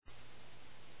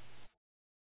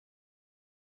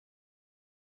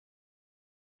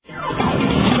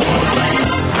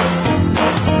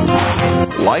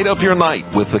light up your night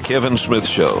with The Kevin Smith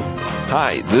Show.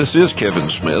 Hi, this is Kevin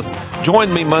Smith.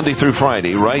 Join me Monday through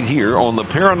Friday right here on the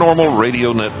Paranormal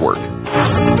Radio Network.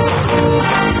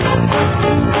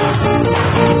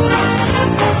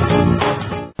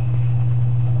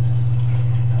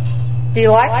 Do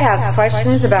you like to ask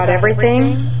questions about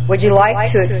everything? Would you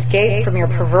like to escape from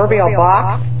your proverbial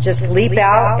box? Just leap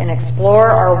out and explore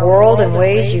our world in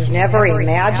ways you've never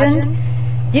imagined?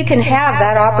 You can have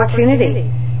that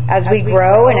opportunity. As we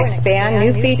grow and expand,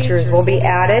 new features will be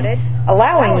added,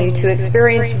 allowing you to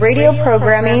experience radio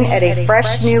programming at a fresh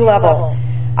new level.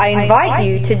 I invite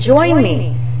you to join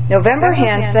me, November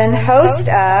Hanson, host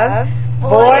of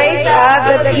Voice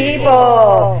of the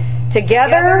People.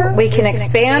 Together, we can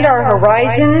expand our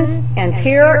horizons and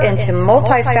peer into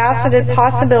multifaceted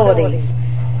possibilities.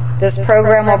 This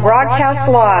program will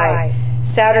broadcast live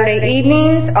Saturday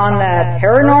evenings on the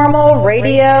Paranormal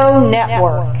Radio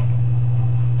Network.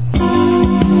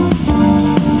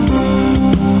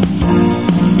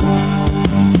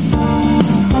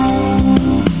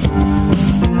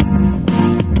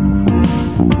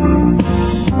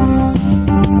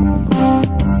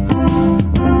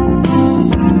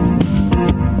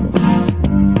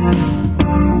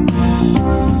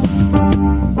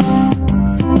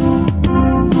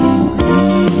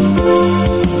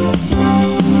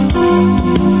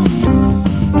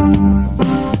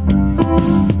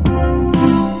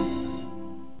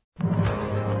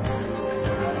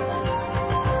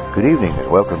 Good evening and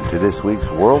welcome to this week's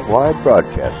worldwide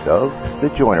broadcast of The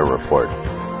Joyner Report.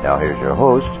 Now here's your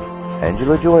host,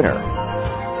 Angela Joyner.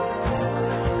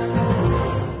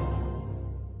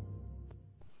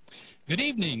 Good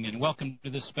evening and welcome to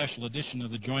this special edition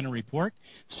of The Joyner Report,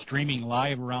 streaming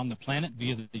live around the planet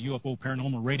via the UFO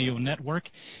Paranormal Radio Network,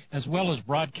 as well as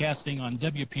broadcasting on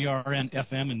WPRN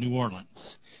FM in New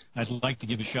Orleans. I'd like to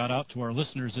give a shout out to our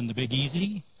listeners in the Big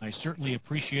Easy. I certainly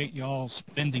appreciate y'all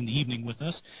spending the evening with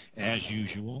us, as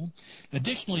usual.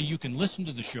 Additionally, you can listen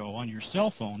to the show on your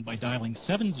cell phone by dialing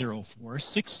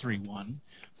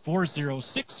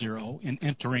 704-631-4060 and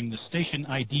entering the station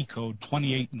ID code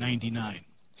 2899.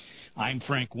 I'm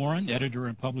Frank Warren, editor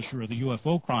and publisher of the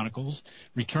UFO Chronicles,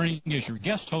 returning as your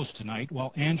guest host tonight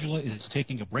while Angela is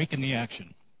taking a break in the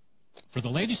action. For the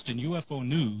latest in UFO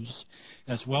news,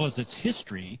 as well as its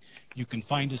history, you can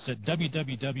find us at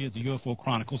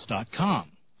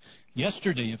www.theUFOchronicles.com.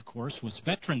 Yesterday, of course, was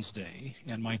Veterans Day,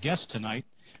 and my guests tonight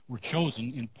were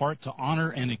chosen in part to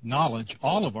honor and acknowledge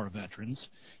all of our veterans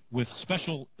with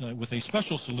a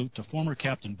special salute to former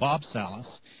Captain Bob Salas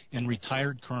and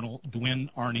retired Colonel Dwin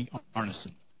Arnie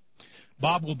Arneson.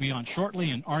 Bob will be on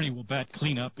shortly, and Arnie will bat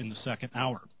cleanup in the second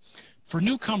hour. For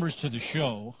newcomers to the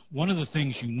show, one of the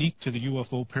things unique to the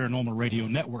UFO Paranormal Radio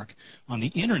Network on the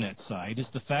Internet side is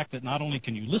the fact that not only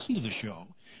can you listen to the show,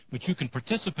 but you can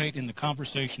participate in the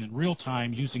conversation in real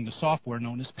time using the software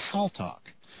known as Paltalk.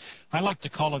 I like to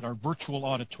call it our virtual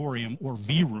auditorium, or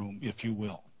V-Room, if you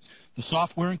will. The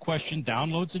software in question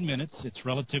downloads in minutes, it's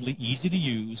relatively easy to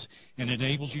use, and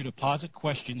enables you to posit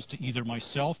questions to either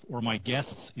myself or my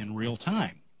guests in real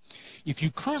time. If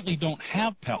you currently don't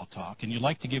have Paltalk and you'd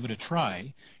like to give it a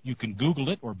try, you can Google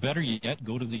it, or better yet,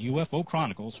 go to the UFO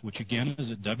Chronicles, which again is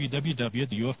at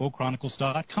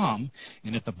www.theUFOchronicles.com,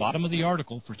 and at the bottom of the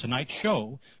article for tonight's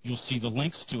show, you'll see the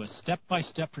links to a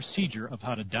step-by-step procedure of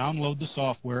how to download the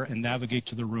software and navigate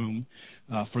to the room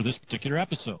for this particular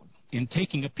episode. In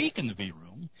taking a peek in the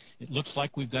V-Room, it looks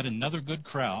like we've got another good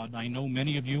crowd. I know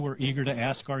many of you are eager to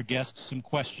ask our guests some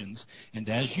questions, and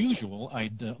as usual,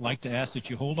 I'd like to ask that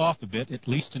you hold off a bit, at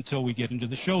least until we get into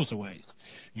the show's ways.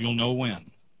 You'll know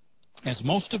when. As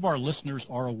most of our listeners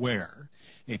are aware,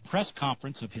 a press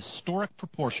conference of historic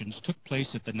proportions took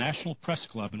place at the National Press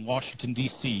Club in Washington,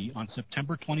 D.C. on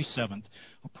September 27th,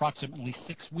 approximately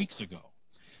 6 weeks ago.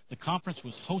 The conference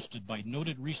was hosted by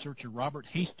noted researcher Robert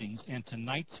Hastings and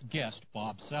tonight's guest,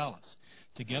 Bob Salas.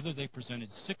 Together they presented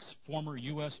 6 former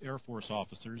U.S. Air Force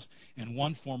officers and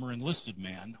 1 former enlisted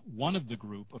man, one of the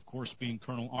group, of course, being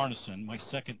Colonel Arneson, my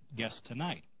second guest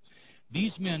tonight.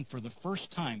 These men, for the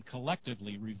first time,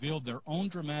 collectively revealed their own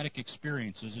dramatic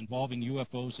experiences involving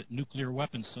UFOs at nuclear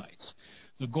weapon sites.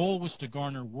 The goal was to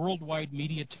garner worldwide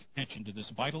media attention to this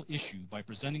vital issue by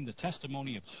presenting the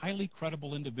testimony of highly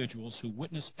credible individuals who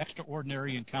witnessed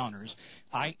extraordinary encounters,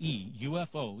 i.e.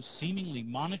 UFOs, seemingly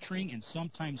monitoring and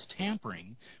sometimes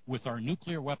tampering with our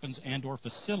nuclear weapons and or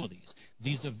facilities.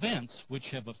 These events, which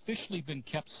have officially been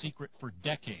kept secret for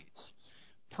decades.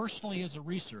 personally, as a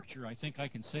researcher, I think I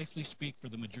can safely speak for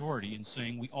the majority in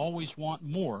saying we always want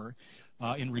more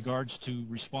in regards to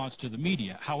response to the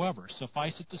media. However,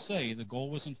 suffice it to say, the goal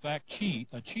was in fact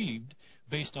achieved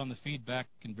based on the feedback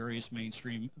in various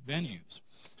mainstream venues.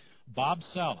 Bob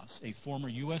Salas, a former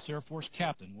U.S. Air Force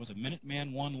captain, was a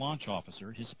Minuteman I launch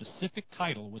officer. His specific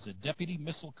title was a Deputy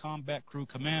Missile Combat Crew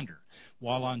Commander.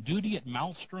 While on duty at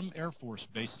Malmstrom Air Force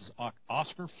Base's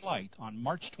Oscar flight on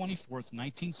March 24,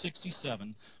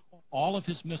 1967, all of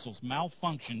his missiles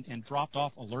malfunctioned and dropped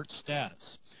off alert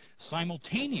status.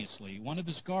 Simultaneously, one of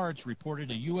his guards reported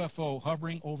a UFO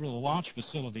hovering over the launch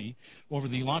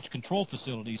control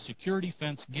facility's security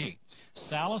fence gate.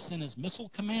 Salas and his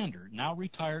missile commander, now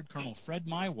retired Colonel Fred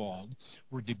Mywald,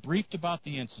 were debriefed about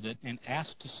the incident and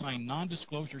asked to sign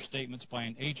non-disclosure statements by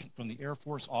an agent from the Air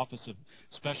Force Office of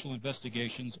Special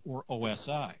Investigations, or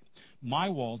OSI.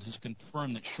 Mywald has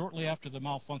confirmed that shortly after the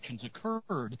malfunctions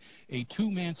occurred, a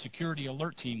two-man security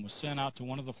alert team was sent out to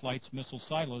one of the flight's missile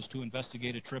silos to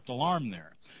investigate a tripped alarm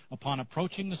there. Upon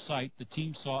approaching the site, the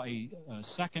team saw a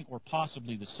second or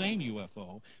possibly the same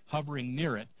UFO hovering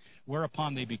near it,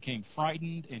 whereupon they became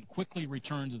frightened and quickly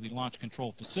returned to the launch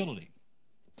control facility.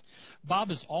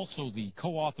 Bob is also the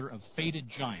co-author of Faded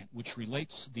Giant, which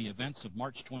relates the events of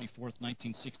March 24,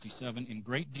 1967 in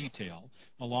great detail,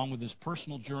 along with his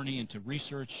personal journey into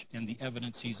research and the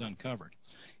evidence he's uncovered.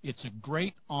 It's a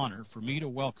great honor for me to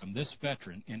welcome this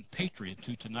veteran and patriot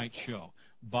to tonight's show.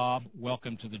 Bob,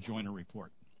 welcome to the Joyner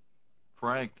Report.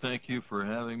 Frank, thank you for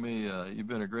having me. You've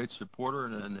been a great supporter,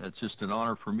 and it's just an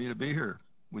honor for me to be here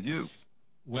with you.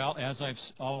 Well, as I've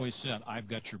always said, I've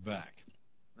got your back.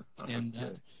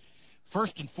 And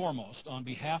first and foremost, on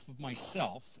behalf of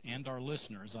myself and our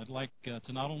listeners, I'd like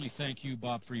to not only thank you,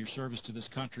 Bob, for your service to this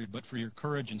country, but for your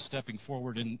courage in stepping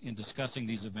forward in discussing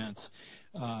these events,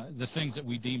 the things that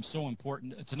we deem so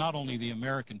important to not only the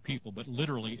American people, but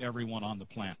literally everyone on the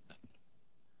planet.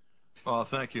 Well,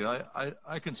 thank you.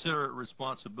 I consider it a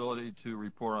responsibility to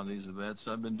report on these events.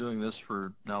 I've been doing this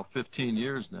for now 15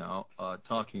 years now,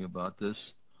 talking about this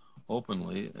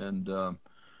openly, and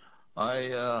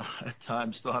I at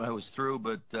times thought I was through,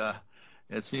 but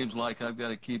it seems like I've got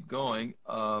to keep going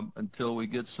until we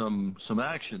get some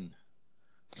action.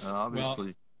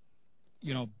 Obviously,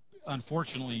 well,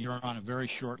 unfortunately, you're on a very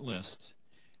short list,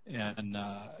 and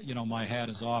my hat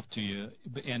is off to you.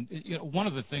 And one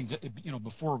of the things that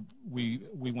before we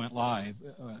went live.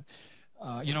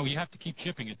 You have to keep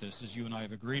chipping at this, as you and I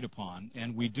have agreed upon,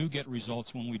 and we do get results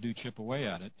when we do chip away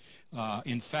at it.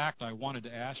 In fact, I wanted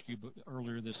to ask you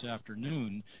earlier this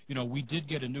afternoon, we did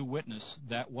get a new witness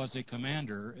that was a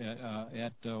commander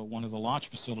at one of the launch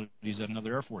facilities at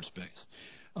another Air Force base.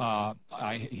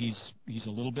 He's a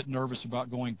little bit nervous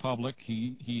about going public.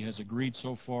 He has agreed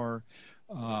so far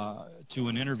to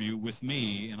an interview with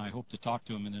me, and I hope to talk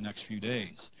to him in the next few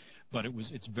days. But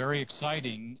it's very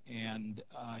exciting, and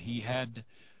he had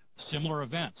similar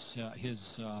events.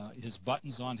 His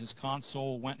buttons on his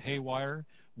console went haywire.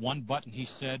 One button, he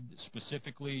said,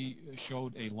 specifically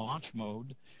showed a launch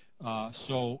mode.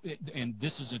 And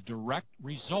this is a direct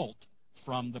result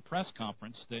from the press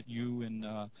conference that you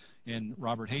and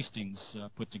Robert Hastings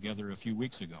put together a few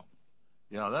weeks ago.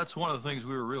 Yeah, that's one of the things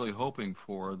we were really hoping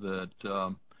for,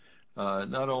 that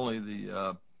not only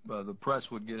the press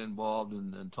would get involved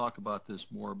and talk about this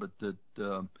more, but that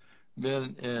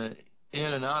men in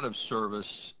and out of service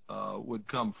would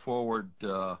come forward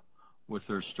with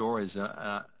their stories.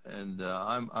 And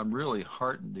I'm really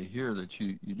heartened to hear that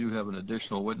you do have an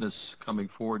additional witness coming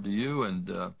forward to you,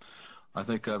 and I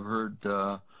think I've heard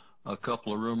a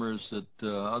couple of rumors that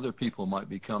other people might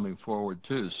be coming forward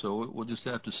too. So we'll just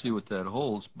have to see what that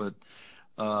holds. But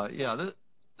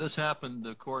this happened,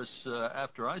 of course,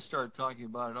 after I started talking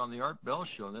about it on the Art Bell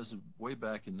Show, and this is way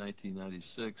back in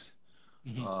 1996.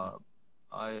 Mm-hmm.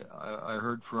 I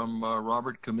heard from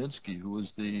Robert Kaminsky, who was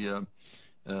the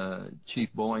chief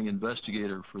Boeing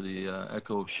investigator for the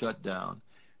Echo shutdown.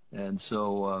 And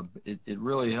so it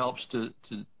really helps to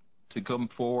come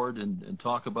forward and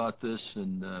talk about this,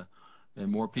 and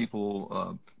more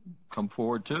people come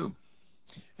forward too.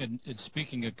 And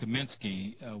speaking of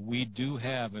Kaminsky, we do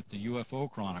have at the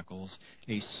UFO Chronicles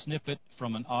a snippet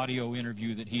from an audio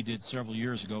interview that he did several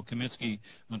years ago. Kaminsky,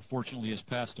 unfortunately, has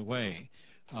passed away,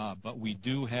 but we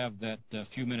do have that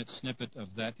few-minute snippet of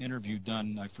that interview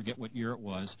done, I forget what year it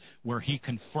was, where he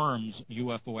confirms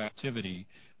UFO activity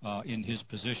in his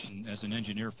position as an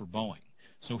engineer for Boeing.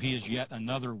 So he is yet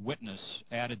another witness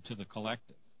added to the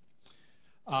collective.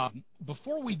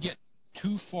 Before we get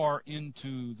too far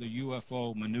into the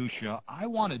UFO minutia, I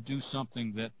want to do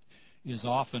something that is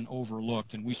often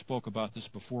overlooked, and we spoke about this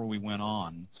before we went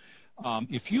on.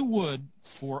 If you would,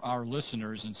 for our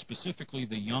listeners, and specifically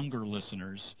the younger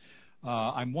listeners,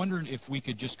 I'm wondering if we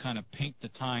could just kind of paint the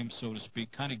time, so to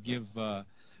speak, kind of give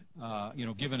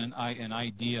an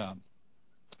idea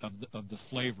of the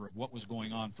flavor of what was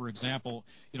going on. For example,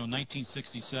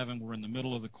 1967, we're in the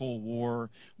middle of the Cold War.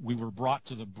 We were brought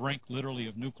to the brink, literally,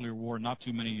 of nuclear war not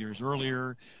too many years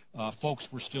earlier. Folks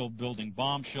were still building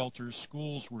bomb shelters.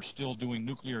 Schools were still doing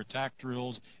nuclear attack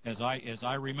drills, as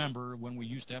I remember when we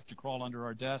used to have to crawl under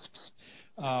our desks.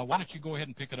 Why don't you go ahead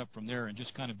and pick it up from there and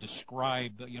just kind of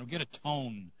describe, get a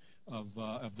tone of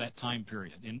that time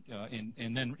period,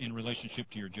 and then in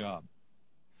relationship to your job.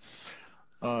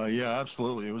 Yeah,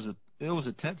 absolutely. It was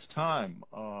a tense time.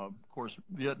 Of course,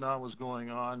 Vietnam was going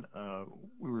on.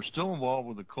 We were still involved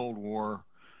with the Cold War.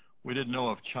 We didn't know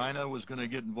if China was going to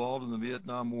get involved in the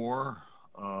Vietnam War,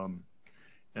 and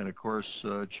of course,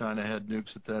 China had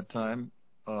nukes at that time.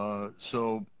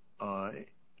 So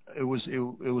it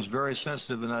was very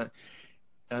sensitive, and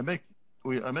I make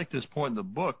this point in the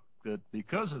book that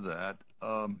because of that,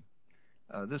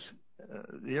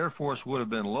 the Air Force would have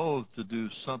been loath to do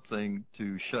something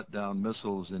to shut down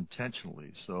missiles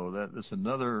intentionally. So that's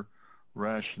another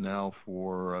rationale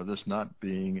for this not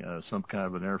being some kind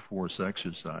of an Air Force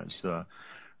exercise.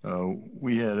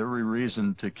 We had every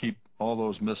reason to keep all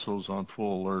those missiles on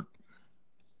full alert.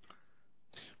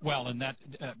 Well, and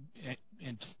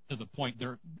to the point,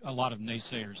 there a lot of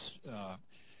naysayers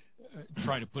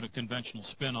try to put a conventional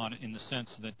spin on it in the sense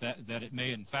that it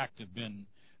may in fact have been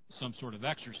some sort of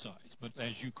exercise. But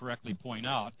as you correctly point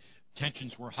out,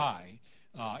 tensions were high.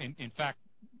 In fact,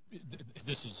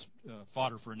 this is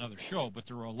fodder for another show, but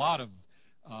there were a lot of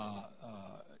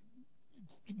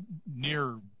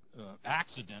near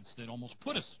accidents that almost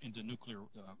put us into nuclear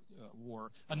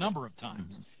war a number of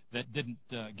times that didn't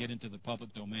get into the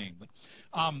public domain. But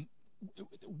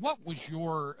what was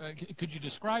could you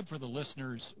describe for the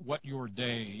listeners what your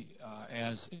day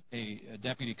as a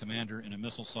deputy commander in a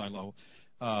missile silo,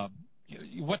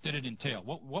 what did it entail?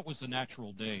 What was the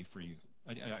natural day for you?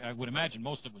 I would imagine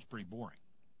most of it was pretty boring.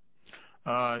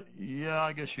 Yeah,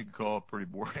 I guess you could call it pretty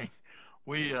boring.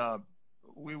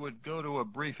 We would go to a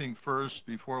briefing first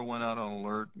before we went out on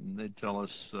alert, and they'd tell us,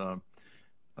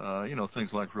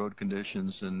 things like road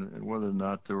conditions and whether or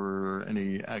not there were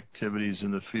any activities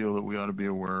in the field that we ought to be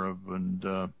aware of,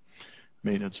 and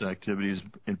maintenance activities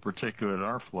in particular at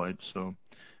our flight. So,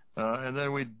 and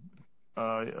then we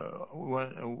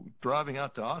went driving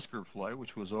out to Oscar Flight,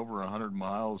 which was over 100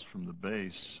 miles from the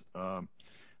base.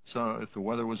 So if the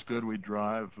weather was good, we'd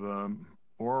drive,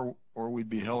 or we'd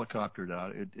be helicoptered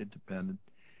out. It depended.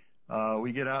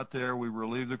 We get out there, we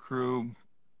relieve the crew.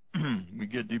 We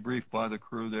get debriefed by the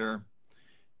crew there,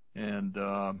 and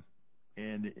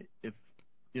if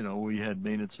we had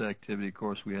maintenance activity, of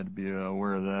course we had to be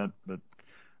aware of that. But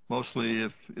mostly,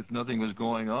 if nothing was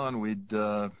going on, we'd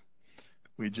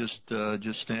just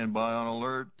stand by on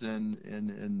alert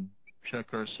and check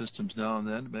our systems now and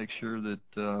then to make sure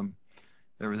that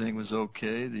everything was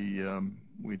okay.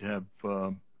 We'd have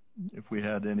if we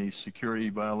had any security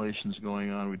violations going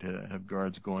on, we'd have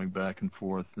guards going back and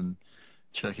forth and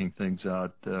checking things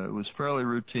out. It was fairly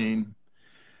routine,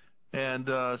 and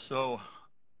so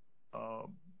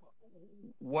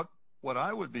what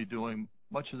I would be doing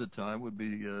much of the time would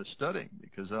be studying,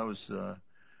 because I was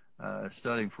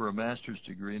studying for a master's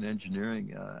degree in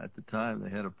engineering. At the time, they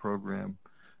had a program,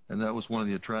 and that was one of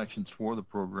the attractions for the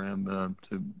program,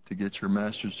 to get your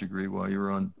master's degree while you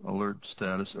were on alert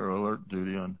status or alert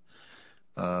duty on.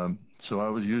 So I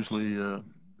was usually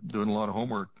doing a lot of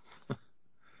homework.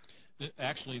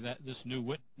 Actually, this new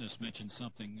witness mentioned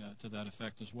something to that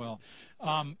effect as well.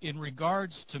 In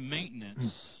regards to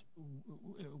maintenance,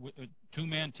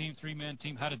 two-man team, three-man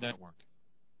team, how did that work?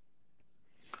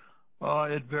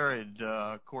 It varied.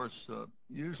 Of course,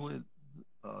 usually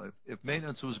if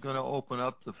maintenance was going to open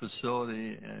up the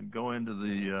facility and go into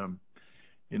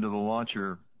the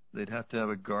launcher, they'd have to have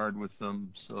a guard with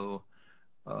them. So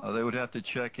they would have to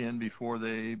check in before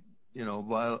they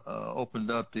opened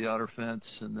up the outer fence,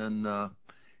 and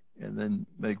then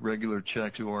make regular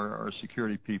checks to our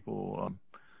security people.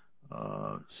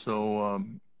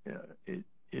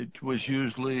 It was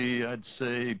usually, I'd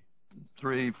say,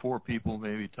 3-4 people,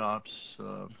 maybe tops,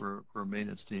 for a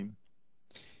maintenance team.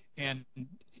 And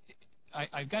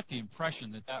I got the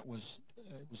impression that was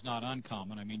not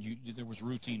uncommon. I mean, there was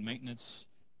routine maintenance,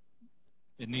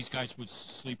 and these guys would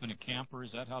sleep in a camper.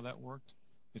 Is that how that worked?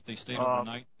 If they stayed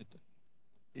overnight?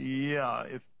 Yeah,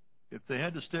 if they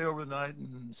had to stay overnight,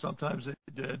 and sometimes they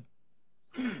did,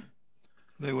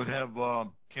 they would have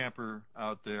camper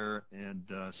out there and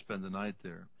spend the night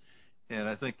there. And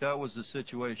I think that was the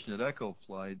situation at Echo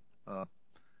Flight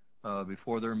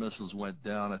before their missiles went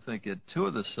down. I think at two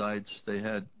of the sites they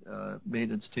had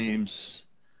maintenance teams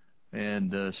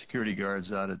and security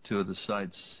guards out at two of the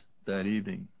sites that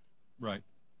evening. Right.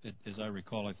 As I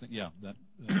recall, I think, yeah. That.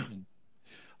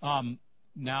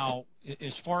 Now,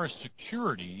 as far as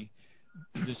security,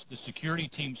 the security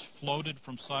teams floated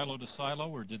from silo to silo,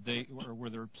 or were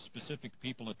there specific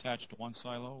people attached to one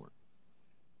silo?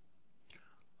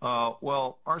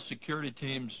 Well, our security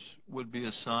teams would be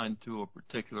assigned to a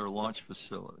particular launch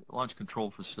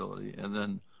control facility, and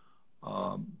then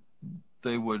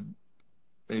they would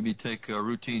maybe take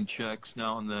routine checks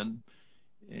now and then,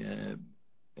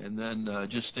 and then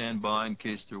just stand by in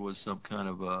case there was some kind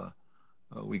of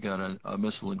we got a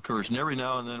missile incursion. Every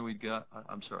now and then we got,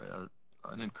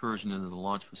 an incursion into the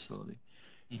launch facility.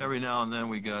 Mm-hmm. Every now and then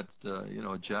we got,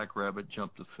 a jackrabbit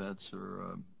jump the fence,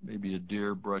 or maybe a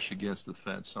deer brush against the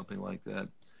fence, something like that.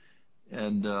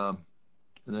 And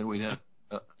then we'd have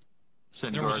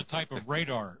send there guards. Was a type of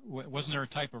radar. Wasn't there a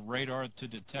type of radar to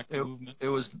detect movement? It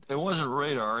wasn't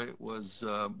radar. It was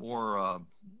more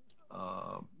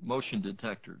motion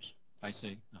detectors. I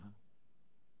see. Uh-huh.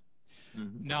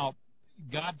 Mm-hmm. Now,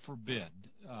 God forbid,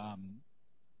 and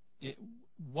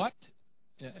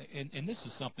this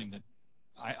is something that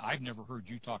I've never heard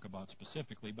you talk about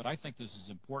specifically, but I think this is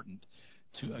important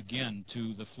to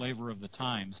the flavor of the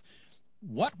times.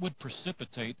 What would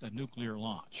precipitate a nuclear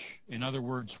launch? In other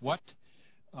words, what,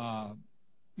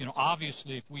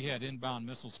 obviously if we had inbound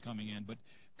missiles coming in, but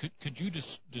could you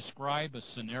describe a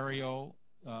scenario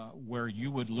where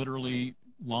you would literally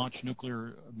launch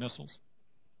nuclear missiles?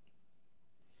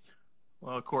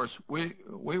 Well, of course, we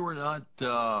were not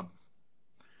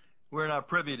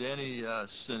privy to any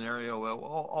scenario.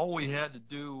 All we had to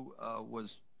do was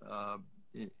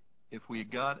if we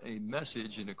got a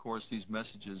message, and of course these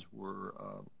messages were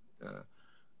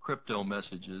crypto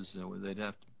messages, and they'd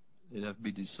have to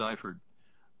be deciphered.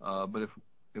 But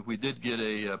if we did get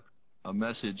a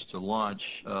message to launch,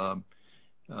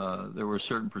 there were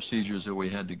certain procedures that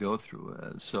we had to go through.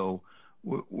 So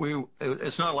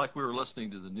it's not like we were listening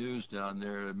to the news down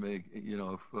there to make,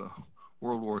 if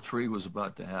World War III was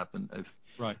about to happen.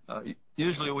 Right.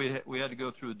 Usually we had to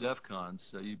go through DEFCONs.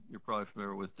 You're probably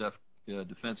familiar with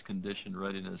Defense Condition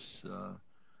Readiness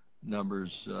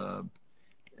numbers,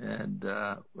 and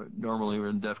normally we're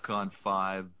in DEFCON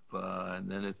 5, and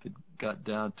then if it got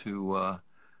down to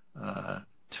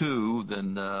 2,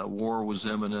 then war was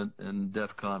imminent, and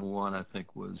DEFCON 1, I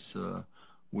think, was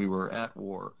we were at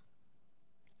war.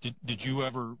 Did you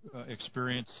ever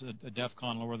experience a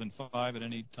DEFCON lower than 5 at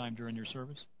any time during your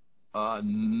service?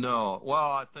 No.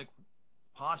 Well, I think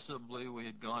possibly we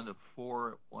had gone to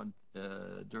 4 at one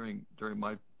during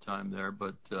my time there,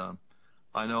 but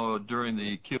I know during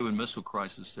the Cuban Missile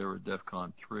Crisis they were at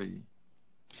DEFCON 3.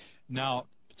 Now,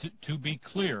 to be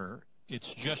clear, it's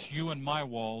just you and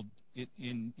Mywald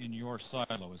in your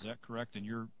silo. Is that correct? In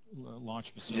your launch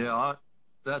facility? Yeah,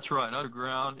 that's right.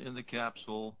 Underground in the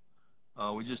capsule.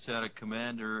 We just had a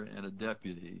commander and a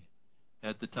deputy.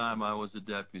 At the time, I was a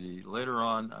deputy. Later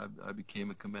on, I became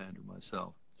a commander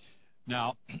myself.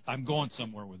 Now, I'm going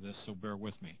somewhere with this, so bear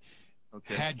with me.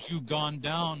 Okay. Had you gone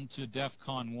down to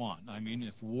DEFCON 1, I mean,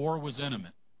 if war was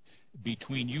imminent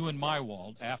between you and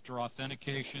Mywald after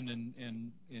authentication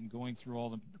and going through all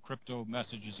the crypto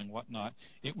messages and whatnot,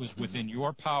 it was within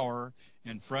your power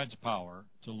and Fred's power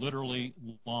to literally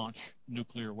launch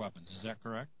nuclear weapons. Is that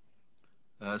correct?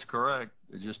 That's correct.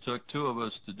 It just took 2 of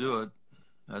us to do it.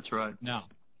 That's right. Now,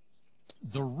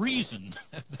 the reason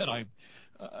that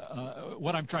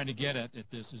what I'm trying to get at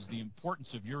this is the importance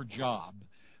of your job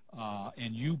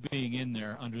and you being in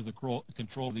there under the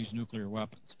control of these nuclear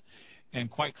weapons. And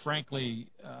quite frankly,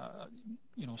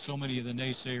 so many of the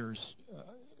naysayers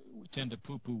tend to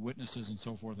poo-poo witnesses and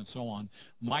so forth and so on.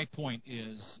 My point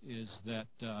is that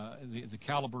the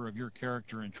caliber of your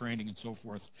character and training and so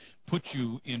forth puts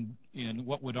you in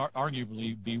what would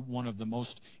arguably be one of the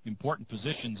most important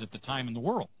positions at the time in the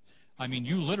world. I mean,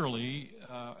 you literally,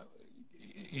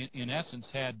 in essence,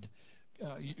 had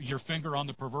your finger on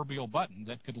the proverbial button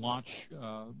that could launch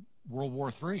World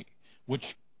War III, which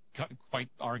quite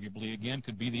arguably, again,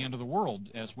 could be the end of the world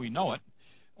as we know it.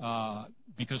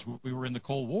 Because we were in the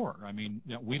Cold War. I mean,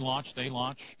 we launched, they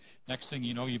launch. Next thing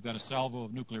you know, you've got a salvo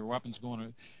of nuclear weapons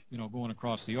going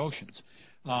across the oceans.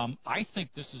 I think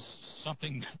this is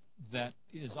something that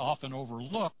is often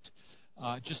overlooked.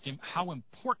 Just how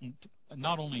important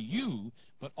not only you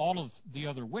but all of the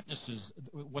other witnesses,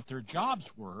 what their jobs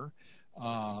were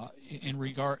in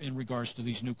regards to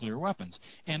these nuclear weapons,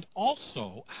 and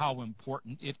also how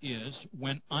important it is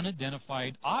when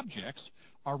unidentified objects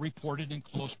are reported in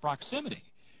close proximity.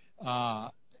 I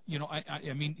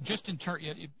mean, just in turn,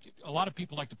 a lot of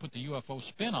people like to put the UFO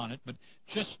spin on it, but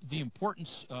just the importance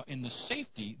in the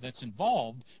safety that's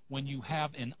involved when you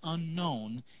have an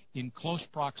unknown in close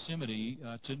proximity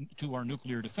to our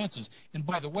nuclear defenses. And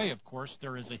by the way, of course,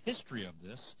 there is a history of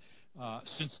this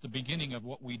since the beginning of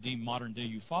what we deem modern-day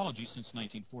ufology since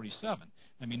 1947.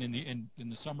 I mean, in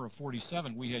the summer of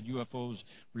 47, we had UFOs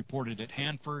reported at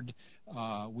Hanford.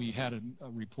 We had them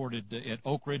reported at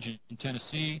Oak Ridge in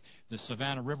Tennessee. The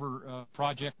Savannah River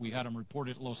Project, we had them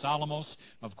reported at Los Alamos.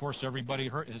 Of course, everybody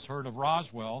has heard of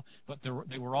Roswell, but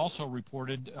they were also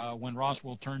reported when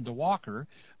Roswell turned to Walker.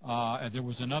 There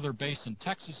was another base in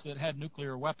Texas that had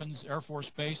nuclear weapons, Air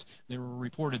Force Base. They were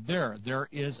reported there. There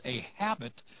is a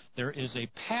habit, there is a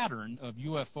pattern of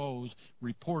UFOs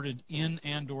reported in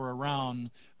and or around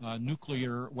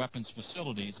nuclear weapons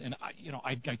facilities, and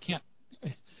I can't.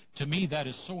 To me, that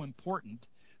is so important,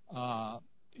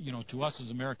 to us as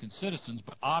American citizens,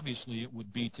 but obviously it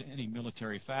would be to any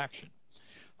military faction.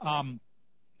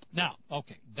 Now,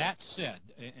 okay, that said,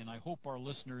 and I hope our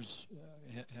listeners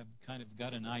have kind of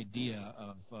got an idea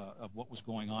of what was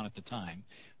going on at the time.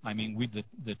 I mean,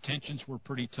 the tensions were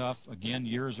pretty tough. Again,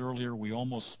 years earlier, we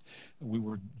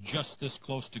were just this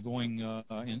close to going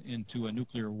into a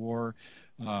nuclear war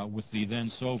with the then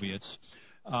Soviets.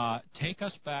 Take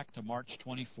us back to March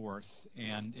 24th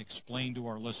and explain to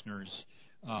our listeners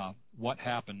what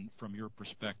happened from your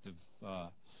perspective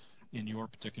in your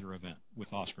particular event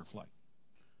with Oscar Flight.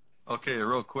 Okay,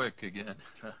 real quick again.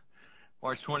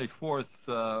 March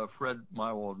 24th, Fred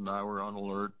Meiwald and I were on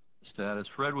alert status.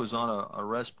 Fred was on a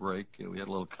rest break. We had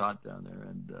a little cot down there,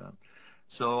 and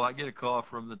so I get a call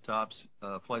from the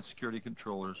flight security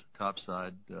controllers,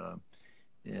 topside,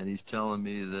 and he's telling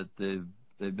me that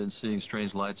they've been seeing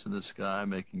strange lights in the sky,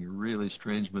 making really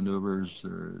strange maneuvers.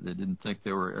 They didn't think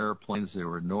they were airplanes. They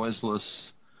were noiseless.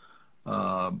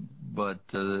 But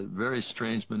very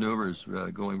strange maneuvers,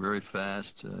 going very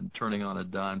fast and turning on a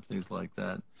dime, things like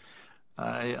that.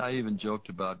 I even joked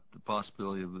about the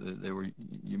possibility of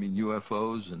you mean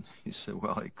UFOs? And he said,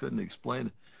 well, I couldn't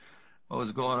explain what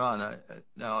was going on.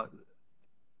 Now,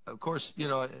 of course,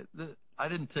 I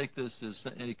didn't take this as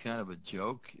any kind of a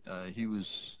joke. He was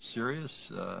serious.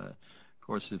 Of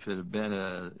course, if it had been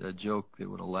a joke, they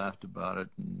would have laughed about it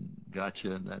and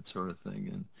gotcha and that sort of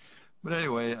thing. But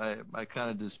anyway, I kind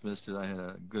of dismissed it. I had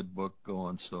a good book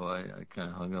going, so I kind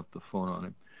of hung up the phone on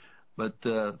him. But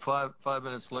 5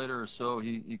 minutes later or so,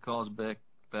 he calls back,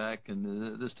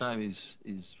 and this time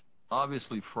he's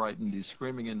obviously frightened. He's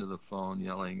screaming into the phone,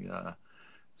 yelling,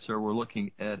 "Sir, we're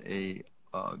looking at a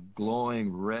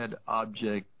glowing red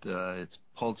object. It's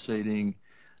pulsating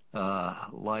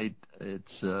light.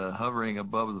 It's hovering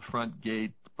above the front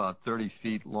gate, about 30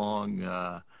 feet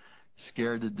long."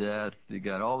 Scared to death. They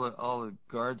got all the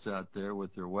guards out there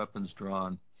with their weapons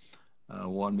drawn,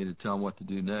 wanted me to tell them what to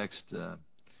do next. Of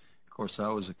course, I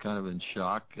was kind of in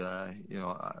shock.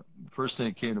 First thing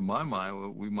that came to my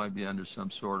mind, we might be under some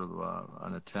sort of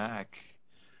an attack.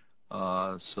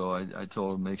 So I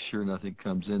told him, make sure nothing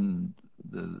comes in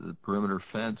the perimeter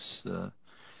fence.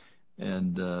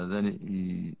 And then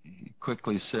he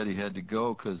quickly said he had to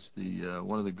go because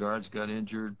one of the guards got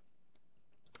injured.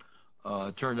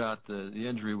 It turned out the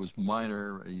injury was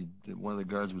minor. One of the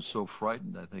guards was so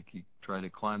frightened, I think he tried to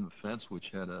climb the fence, which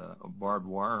had a barbed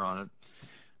wire on it.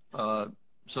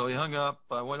 So he hung up.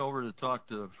 I went over to talk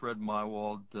to Fred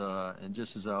Meiwald, and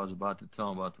just as I was about to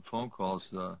tell him about the phone calls,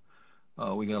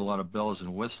 we got a lot of bells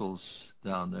and whistles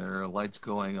down there, lights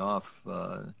going off,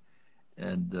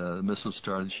 and the missiles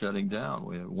started shutting down.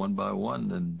 We had one by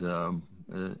one,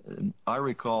 and I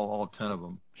recall all 10 of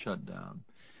them shut down.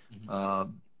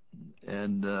 Mm-hmm.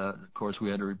 And, of course, we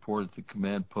had to report at the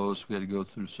command post. We had to go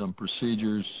through some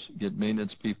procedures, get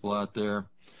maintenance people out there.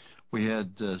 We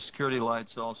had security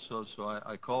lights also, so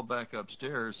I called back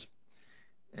upstairs,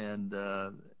 and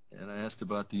I asked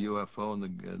about the UFO, and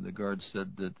the guard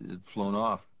said that it had flown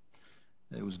off.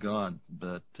 It was gone.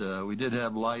 But we did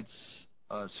have lights,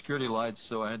 security lights,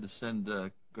 so I had to send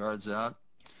guards out.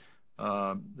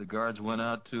 The guards went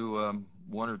out to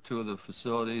one or two of the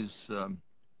facilities,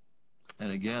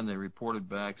 and again, they reported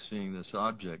back seeing this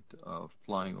object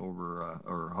flying over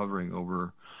or hovering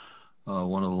over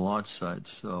one of the launch sites.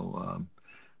 So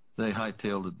they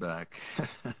hightailed it back,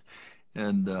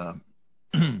 and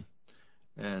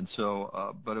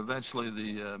so, but eventually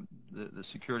the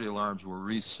security alarms were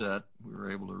reset. We were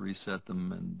able to reset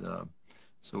them, and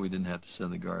so we didn't have to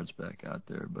send the guards back out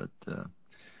there. But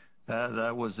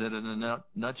That was it in a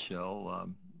nutshell.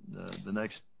 The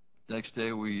next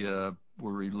day we were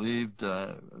relieved.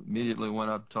 Immediately went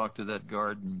up, talked to that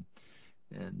guard,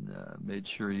 and made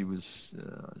sure he was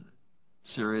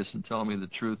serious and telling me the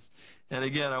truth. And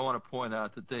again, I want to point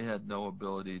out that they had no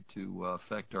ability to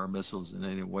affect our missiles in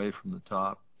any way from the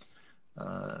top.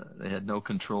 They had no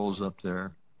controls up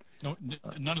there. No,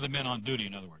 none of the men on duty,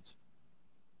 in other words.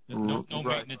 No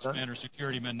right. Maintenance men or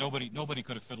security men. Nobody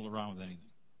could have fiddled around with anything.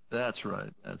 That's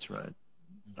right.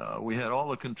 We had all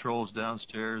the controls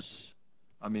downstairs.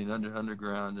 I mean,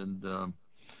 underground, and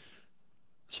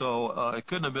so it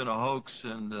couldn't have been a hoax,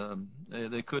 and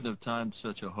they couldn't have timed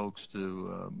such a hoax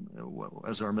to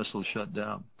as our missiles shut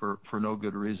down for no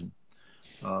good reason.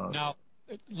 Now,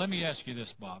 let me ask you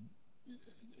this, Bob.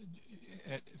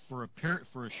 For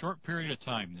a short period of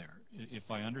time there, if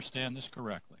I understand this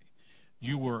correctly,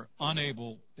 you were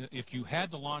unable, if you had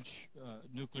to launch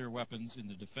nuclear weapons in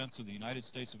the defense of the United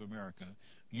States of America,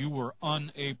 you were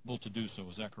unable to do so.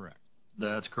 Is that correct?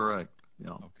 That's correct.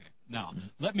 Yeah. Okay. Now,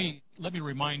 let me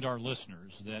remind our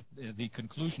listeners that the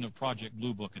conclusion of Project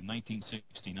Blue Book in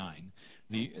 1969,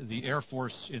 the Air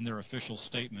Force in their official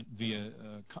statement via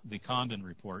the Condon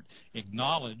Report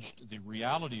acknowledged the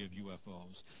reality of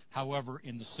UFOs. However,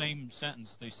 in the same sentence,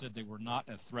 they said they were not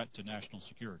a threat to national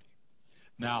security.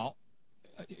 Now,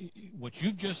 what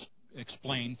you've just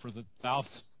explained for the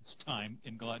thousandth time,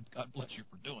 and God bless you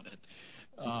for doing it,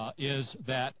 is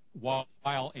that while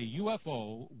a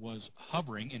UFO was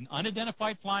hovering, an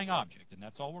unidentified flying object, and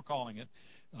that's all we're calling it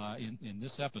in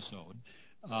this episode,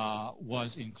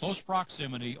 was in close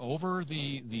proximity over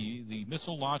the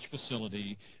missile launch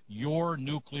facility, your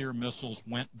nuclear missiles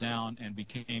went down and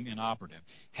became inoperative.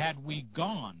 Had we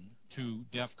gone to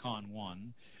DEFCON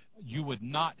 1, you would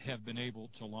not have been able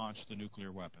to launch the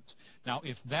nuclear weapons. Now,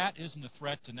 if that isn't a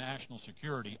threat to national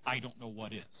security, I don't know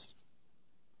what is.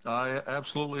 I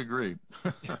absolutely agree.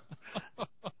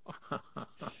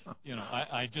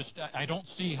 I don't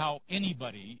see how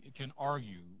anybody can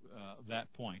argue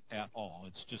that point at all.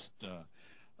 It's just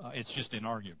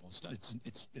inarguable.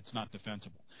 It's not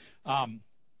defensible.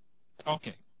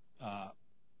 Okay.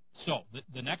 So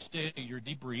the next day you're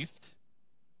debriefed.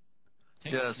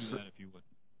 Take us through that, if you would.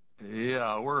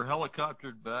 Yeah, we're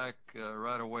helicoptered back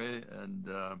right away and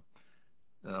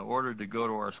ordered to go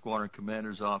to our squadron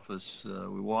commander's office.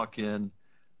 We walk in.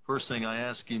 First thing I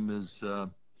ask him is,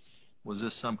 was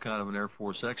this some kind of an Air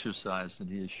Force exercise? And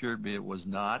he assured me it was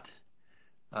not.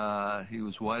 He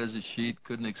was white as a sheet,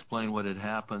 couldn't explain what had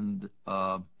happened.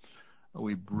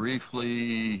 We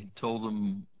briefly told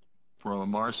him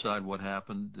from our side what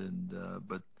happened, and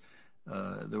but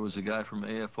there was a guy from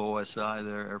AFOSI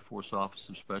there, Air Force Office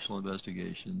of Special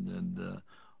Investigation, and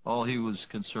all he was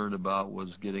concerned about was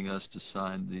getting us to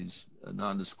sign these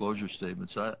non-disclosure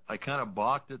statements. I kind of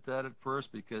balked at that at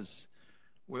first because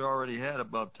we already had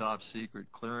above top secret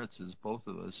clearances, both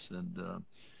of us, and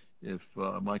if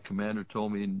my commander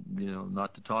told me,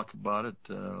 not to talk about it,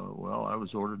 well, I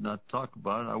was ordered not to talk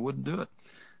about it. I wouldn't do it.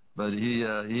 But he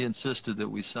insisted that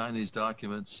we sign these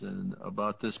documents, and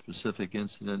about this specific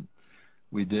incident,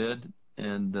 we did,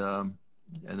 and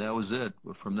that was it.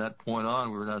 But from that point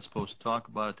on, we were not supposed to talk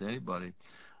about it to anybody.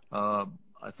 I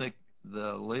think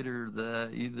the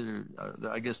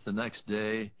next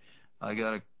day, I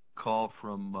got a call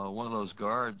from one of those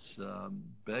guards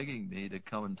begging me to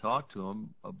come and talk to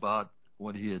him about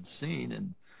what he had seen,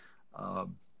 and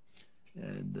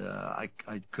I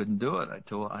couldn't do it.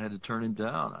 I had to turn him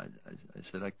down. I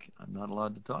said I'm not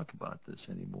allowed to talk about this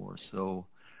anymore. So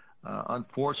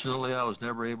unfortunately, I was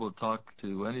never able to talk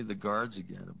to any of the guards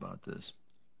again about this.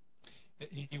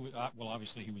 Well,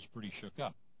 obviously, he was pretty shook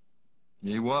up.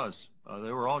 He was.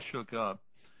 They were all shook up,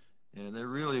 and they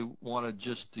really wanted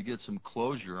just to get some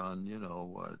closure on,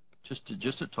 just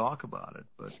to talk about it.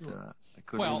 But sure. I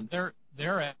couldn't. Well,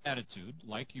 their attitude,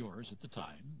 like yours at the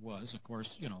time, was, of course,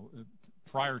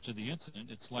 prior to the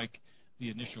incident, it's like the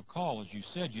initial call, as you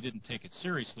said, you didn't take it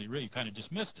seriously. Really, you kind of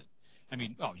dismissed it. I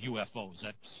mean, UFOs,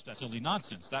 that's silly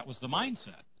nonsense. That was the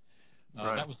mindset.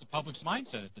 Right. That was the public's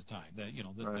mindset at the time. That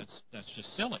right. that's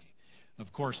just silly.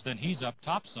 Of course, then he's up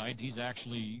topside. He's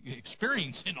actually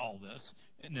experiencing all this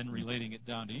and then relating it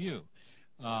down to you.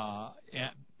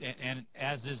 And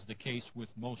as is the case with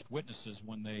most witnesses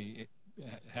when they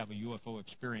have a UFO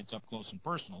experience up close and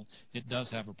personal, it does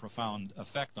have a profound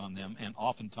effect on them and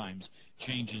oftentimes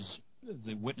changes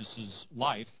the witness's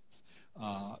life,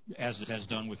 as it has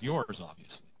done with yours,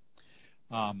 obviously.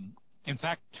 In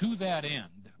fact, to that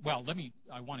end,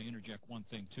 I want to interject one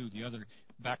thing, too.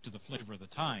 Back to the flavor of the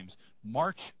times,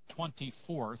 March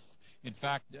 24th In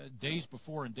fact, days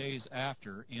before and days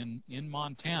after, in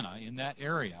Montana, in that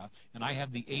area, and I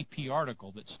have the AP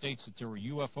article that states that there were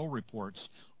UFO reports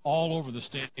all over the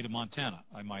state of Montana,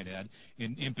 I might add.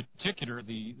 In particular,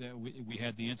 we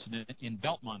had the incident in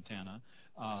Belt, Montana,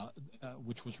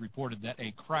 which was reported that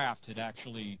a craft had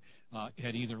actually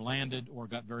had either landed or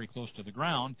got very close to the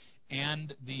ground,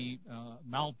 and the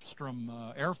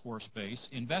Malmstrom Air Force Base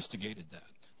investigated that,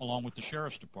 along with the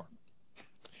Sheriff's Department.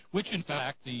 Which, in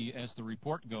fact, as the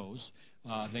report goes,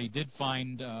 they did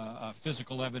find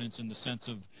physical evidence in the sense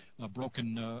of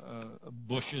broken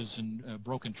bushes and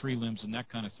broken tree limbs and that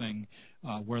kind of thing,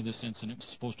 where this incident was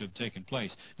supposed to have taken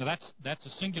place. Now, that's a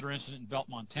singular incident in Belt,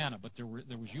 Montana, but there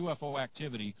was UFO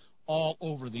activity all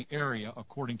over the area,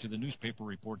 according to the newspaper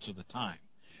reports of the time.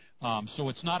 So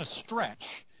it's not a stretch,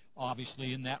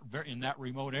 obviously, in that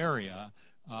remote area.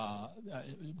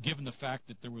 Given the fact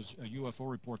that there was UFO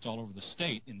reports all over the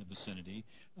state in the vicinity,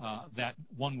 that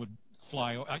one would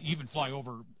fly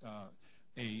over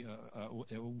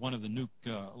one of the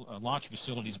nuke launch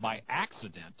facilities by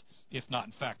accident, if not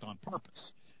in fact on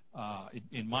purpose,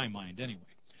 in my mind anyway.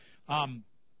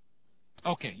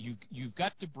 Okay, you've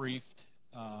got debriefed.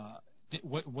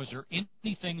 Was there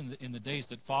anything in the days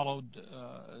that followed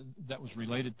that was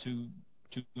related to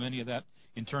any of that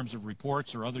in terms of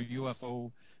reports or other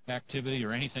UFO activity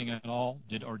or anything at all?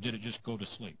 Did it just go to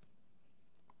sleep?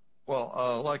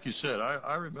 Well, like you said,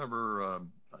 I remember,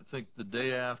 I think the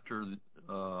day after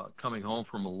coming home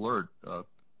from Alert,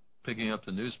 picking up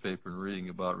the newspaper and reading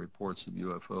about reports of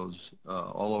UFOs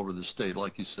all over the state,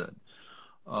 like you said.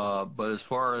 But as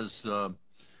far as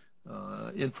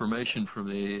information from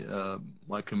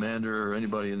my commander or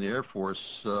anybody in the Air Force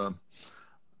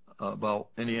about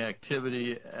any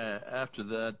activity after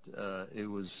that, it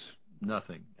was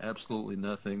nothing, absolutely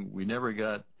nothing. We never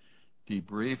got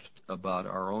debriefed about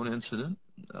our own incident,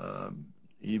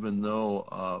 even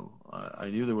though I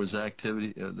knew there was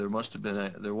activity. There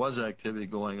was activity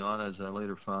going on, as I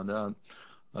later found out.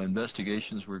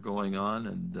 Investigations were going on,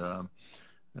 and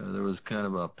there was kind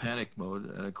of a panic mode.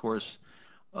 And of course,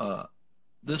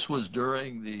 this was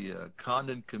during the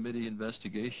Condon Committee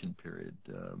investigation period.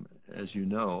 As you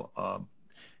know,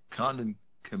 Condon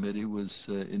Committee was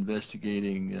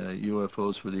investigating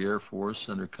UFOs for the Air Force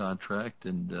under contract,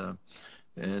 and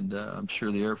I'm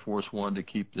sure the Air Force wanted to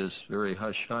keep this very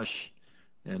hush-hush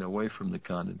and away from the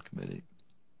Condon Committee.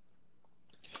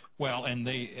 Well, and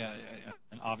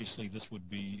and obviously this would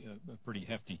be a pretty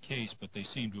hefty case, but they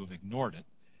seem to have ignored it,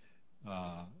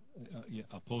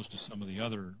 opposed to some of the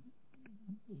other,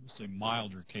 say,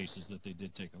 milder cases that they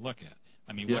did take a look at.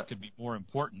 I mean, what could be more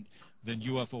important than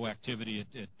UFO activity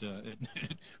at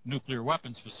nuclear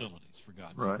weapons facilities, for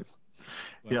God's sake?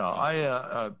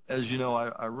 But, as you know,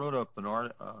 I wrote up an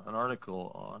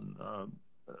article on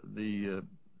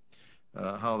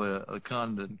how the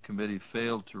Condon Committee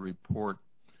failed to report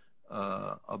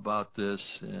about this,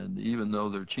 and even though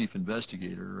their chief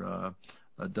investigator,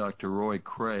 Dr. Roy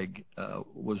Craig,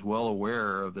 was well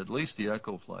aware of at least the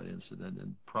Echo Flight incident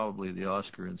and probably the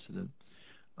Oscar incident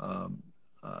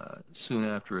soon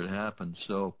after it happened.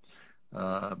 So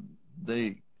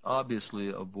they obviously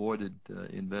avoided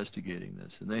investigating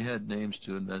this, and they had names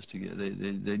to investigate.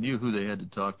 They knew who they had to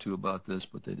talk to about this,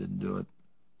 but they didn't do it.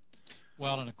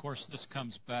 Well, and of course this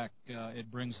comes back,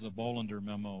 it brings the Bolander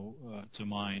memo to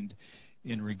mind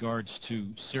in regards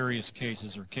to serious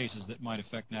cases or cases that might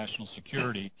affect national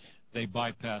security. They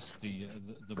bypass the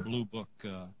Blue Book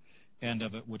end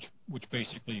of it, which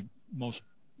basically most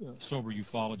sober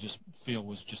ufologists feel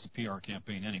was just a PR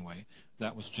campaign anyway.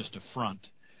 That was just a front.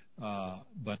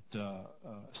 But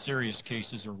serious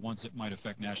cases or ones that might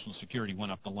affect national security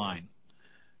went up the line.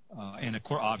 And of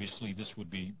course, obviously, this would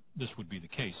be the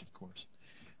case, of course.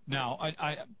 Now,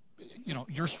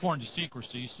 you're sworn to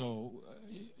secrecy, so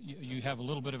you have a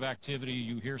little bit of activity.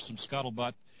 You hear some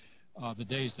scuttlebutt the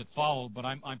days that followed, but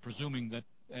I'm presuming that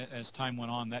as time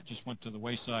went on, that just went to the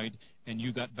wayside, and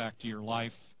you got back to your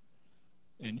life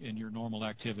and your normal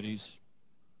activities.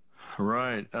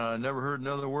 Right. Never heard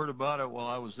another word about it while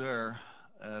I was there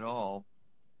at all.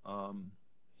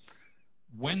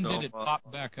 When did it pop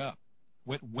back up?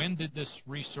 When did this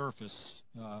resurface?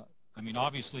 I mean,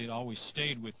 obviously, it always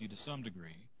stayed with you to some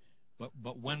degree,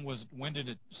 but when did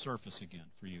it surface again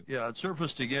for you? Yeah, it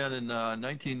surfaced again in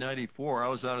 1994. I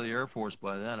was out of the Air Force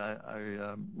by then.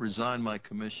 I resigned my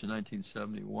commission in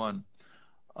 1971.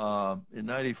 In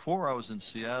 94, I was in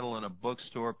Seattle in a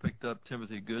bookstore, picked up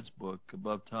Timothy Good's book,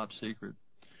 Above Top Secret.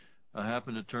 I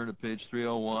happened to turn to page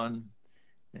 301,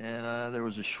 and there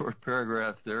was a short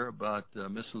paragraph there about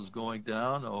missiles going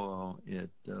down at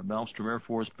Malmstrom Air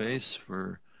Force Base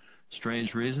for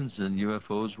strange reasons, and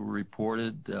UFOs were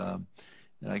reported.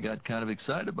 And I got kind of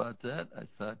excited about that. I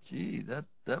thought, gee,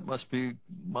 that must be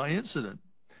my incident.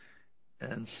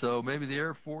 And so maybe the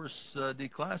Air Force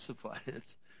declassified it.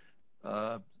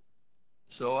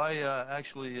 So I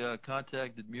actually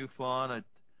contacted MUFON.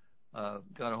 I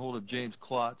got a hold of James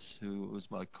Klotz, who was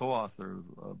my co-author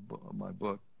of my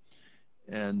book,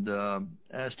 and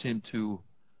asked him to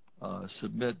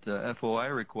submit FOI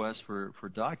requests for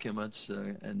documents,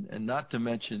 and not to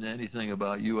mention anything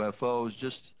about UFOs,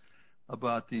 just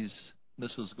about these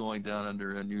missiles going down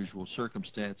under unusual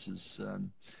circumstances.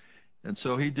 And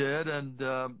so he did, and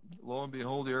lo and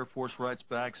behold, the Air Force writes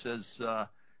back, says,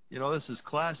 this is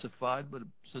classified, but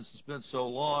since it's been so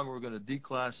long, we're going to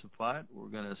declassify it. We're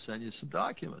going to send you some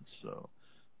documents.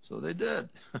 So they did.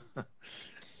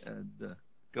 And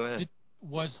go ahead.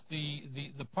 Was the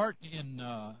part in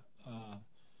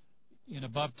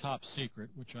Above Top Secret,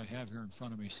 which I have here in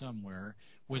front of me somewhere,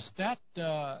 was that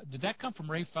did that come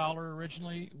from Ray Fowler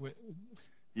originally?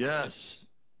 Yes.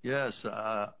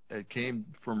 It came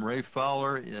from Ray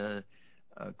Fowler.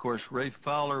 Of course, Ray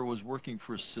Fowler was working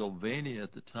for Sylvania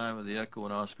at the time of the Echo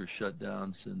and Oscar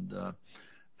shutdowns, and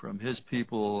from his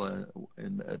people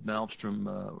at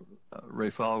Malmstrom,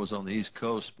 Ray Fowler was on the East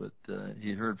Coast, but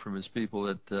he heard from his people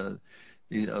that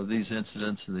of these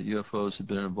incidents and that UFOs had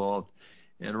been involved.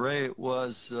 And Ray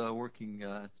was working,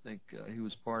 I think he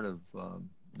was part of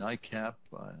NICAP,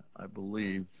 I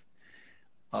believe.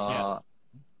 Yes.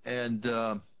 And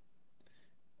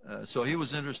so he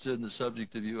was interested in the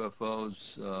subject of UFOs.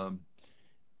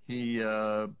 He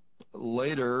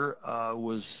later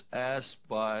was asked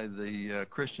by the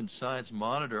Christian Science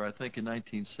Monitor, I think in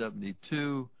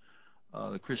 1972.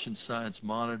 The Christian Science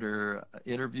Monitor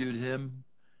interviewed him,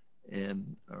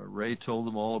 and Ray told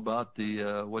him all about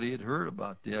what he had heard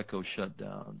about the Echo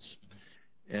shutdowns,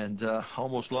 and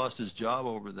almost lost his job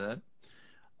over that.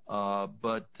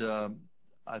 But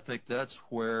I think that's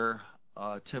where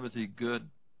Timothy Good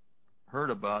heard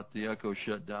about the Echo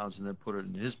shutdowns and then put it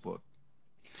in his book.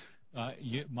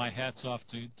 My hat's off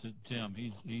to Tim.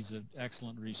 He's an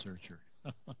excellent researcher.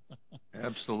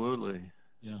 Absolutely.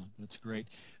 Yeah, that's great.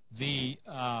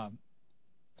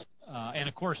 And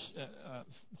of course,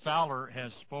 Fowler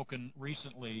has spoken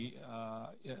recently.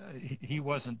 He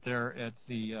wasn't there at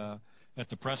the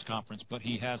press conference, but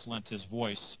he has lent his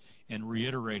voice and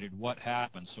reiterated what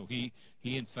happened. So he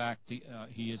in fact,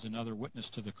 he is another witness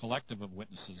to the collective of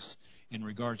witnesses in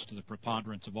regards to the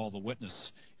preponderance of all the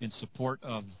witness in support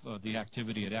of the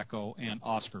activity at Echo and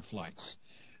Oscar flights.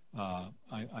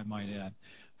 I might add.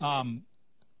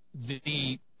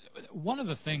 One of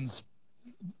the things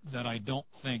that I don't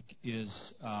think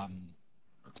is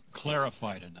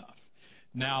clarified enough.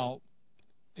 Now,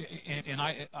 and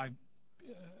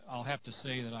I'll have to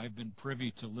say that I've been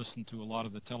privy to listen to a lot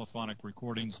of the telephonic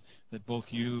recordings that both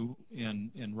you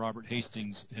and Robert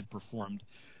Hastings had performed,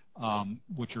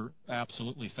 which are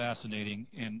absolutely fascinating.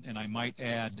 And I might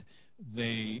add,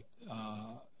 they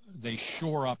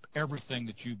shore up everything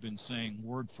that you've been saying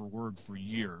word for word for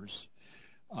years.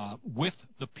 With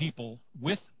the people,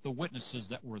 with the witnesses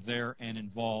that were there and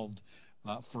involved,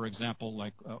 for example,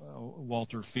 like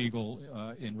Walter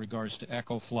Fiegel in regards to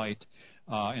Echo Flight,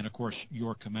 and of course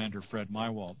your commander Fred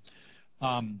Mywald.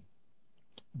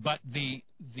 But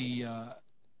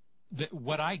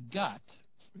what I got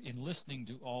in listening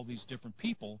to all these different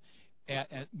people,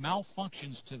 at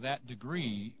malfunctions to that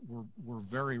degree were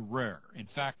very rare. In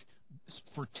fact,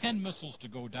 for 10 missiles to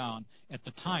go down at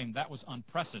the time, that was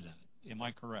unprecedented. Am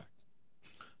I correct?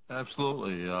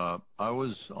 Absolutely. I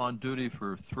was on duty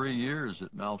for 3 years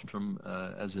at Malmstrom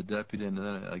as a deputy and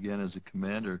then again as a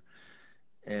commander,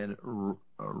 and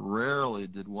rarely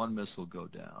did one missile go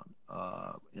down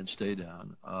and stay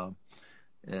down.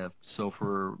 So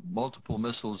for multiple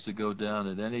missiles to go down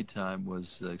at any time was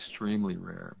extremely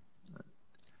rare.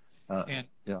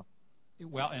 Yeah.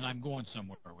 Well, and I'm going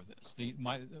somewhere with this.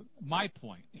 My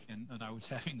point, and I was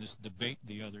having this debate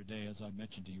the other day, as I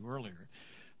mentioned to you earlier.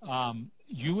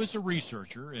 You as a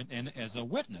researcher and as a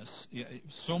witness,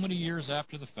 so many years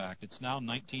after the fact, it's now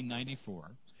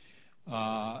 1994.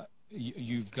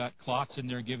 You've got Klotz in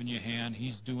there giving you a hand.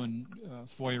 He's doing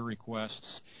FOIA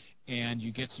requests, and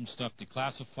you get some stuff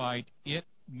declassified. It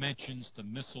mentions the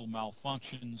missile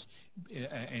malfunctions,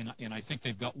 and I think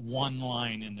they've got one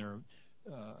line in there.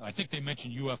 I think they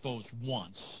mentioned UFOs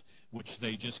once, which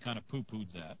they just kind of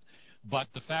poo-pooed that. But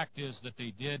the fact is that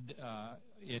they did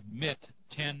admit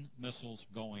 10 missiles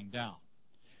going down.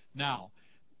 Now,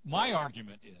 my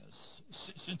argument is,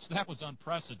 since that was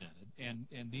unprecedented and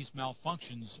these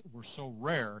malfunctions were so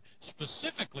rare,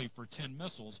 specifically for 10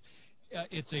 missiles,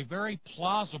 it's a very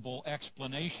plausible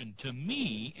explanation to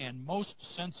me and most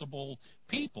sensible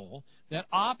people that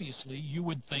obviously you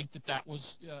would think that that was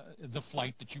the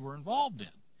flight that you were involved in,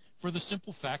 for the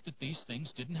simple fact that these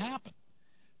things didn't happen.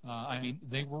 I mean,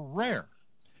 they were rare.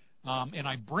 And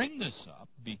I bring this up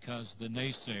because the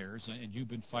naysayers, and you've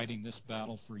been fighting this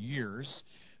battle for years,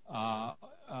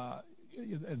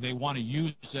 they want to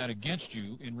use that against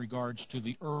you in regards to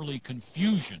the early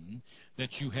confusion that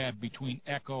you had between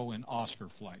Echo and Oscar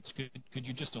flights. Could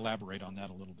you just elaborate on that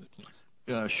a little bit, please?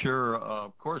 Yeah, sure.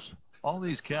 Of course, all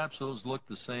these capsules look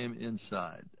the same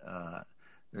inside.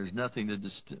 There's nothing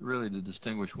really to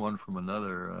distinguish one from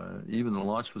another. Even the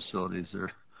launch facilities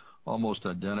are almost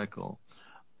identical.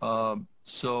 I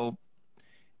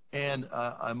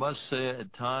must say,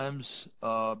 at times,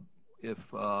 if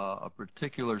a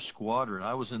particular squadron,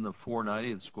 I was in the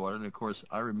 490th Squadron, and of course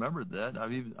I remembered that.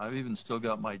 I've even still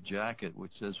got my jacket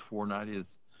which says 490th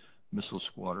Missile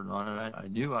Squadron on it. I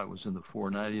knew I was in the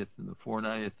 490th, and the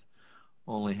 490th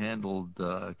only handled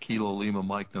Kilo Lima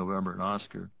Mike November and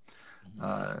Oscar.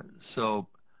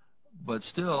 But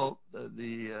still,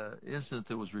 the incident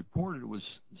that was reported was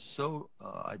so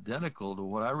identical to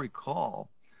what I recall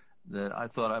that I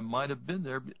thought I might have been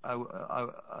there. I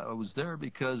was there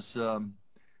because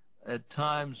at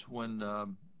times when there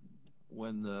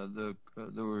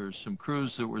were some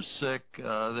crews that were sick,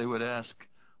 they would ask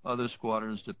other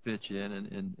squadrons to pitch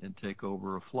in and take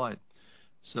over a flight.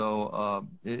 So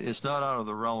it's not out of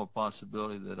the realm of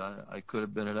possibility that I could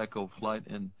have been an Echo flight,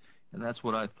 and that's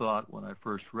what I thought when I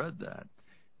first read that.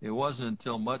 It wasn't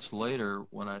until much later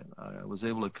when I was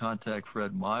able to contact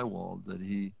Fred Mywald that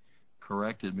he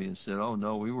corrected me and said, "Oh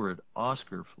no, we were at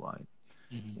Oscar flight."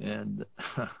 And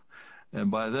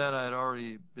by then I had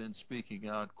already been speaking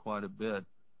out quite a bit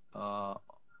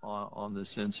on this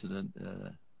incident,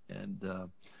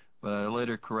 but I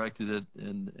later corrected it,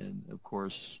 and of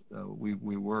course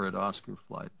we were at Oscar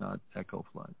flight, not Echo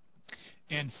flight.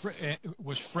 And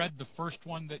was Fred the first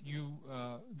one that you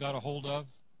got a hold of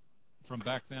from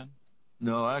back then?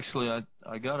 No, actually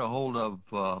I got a hold of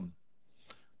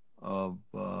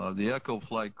the Echo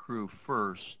flight crew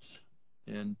first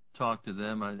and talked to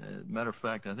them. Matter of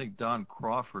fact, I think Don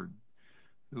Crawford,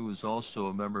 who was also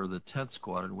a member of the 10th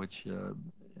Squadron, which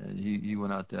he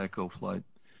went out to Echo flight,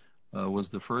 was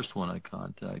the first one I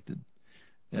contacted.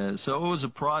 And so it was a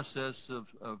process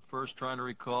of first trying to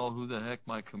recall who the heck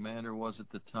my commander was at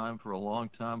the time. For a long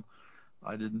time,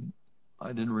 I didn't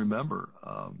remember.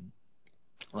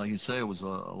 Like you say, it was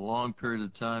a long period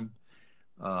of time.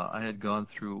 I had gone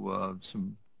through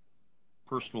some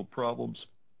personal problems.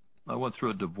 I went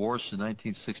through a divorce in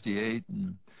 1968,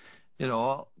 and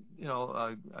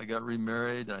I got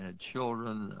remarried. I had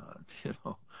children.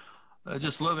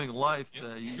 Just living life.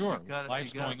 Sure,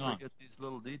 life's going on. Forget these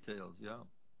little details. Yeah.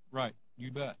 Right,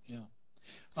 you bet. Yeah.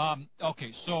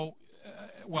 Okay, so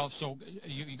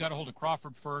you got a hold of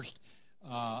Crawford first,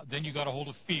 then you got a hold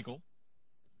of Fiegel.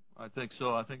 I think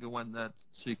so. I think it went in that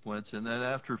sequence, and then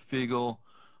after Fiegel,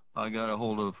 I got a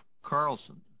hold of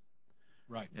Carlson.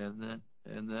 Right. And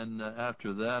then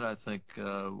after that, I think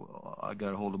I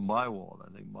got a hold of Mywald.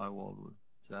 I think Mywald was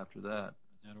after that.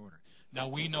 In that order. Now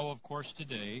we know, of course,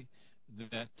 today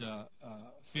that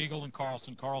Fiegel and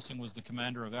Carlson was the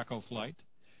commander of Echo Flight.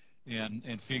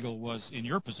 And Fiegel was in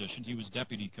your position. He was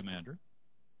deputy commander.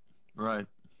 Right.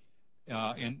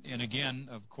 And again,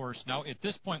 of course, now at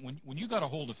this point, when you got a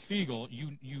hold of Fiegel,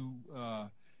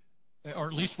 or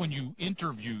at least when you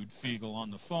interviewed Fiegel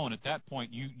on the phone, at that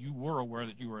point, you were aware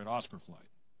that you were at Oscar flight.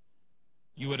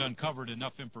 You had uncovered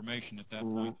enough information at that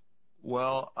point.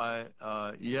 Well, I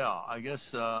guess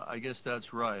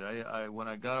that's right. When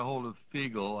I got a hold of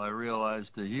Fiegel, I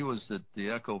realized that he was at the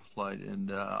Echo flight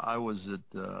and I was at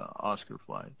Oscar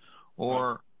flight.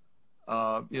 Or,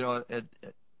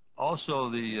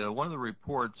 also one of the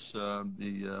reports,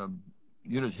 the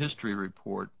unit history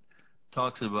report,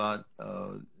 talks about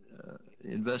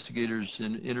investigators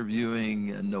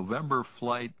interviewing November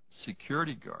flight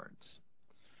security guards.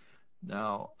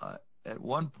 Now, at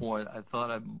one point, I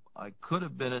thought I could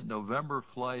have been at November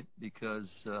flight because,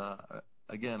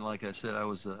 again, like I said, I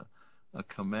was a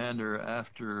commander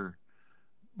after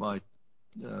my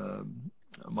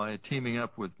teaming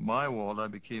up with Mywald. I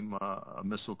became a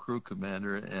missile crew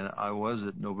commander, and I was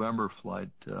at November flight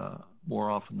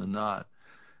more often than not.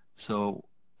 So,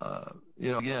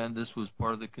 again, this was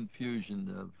part of the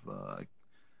confusion of.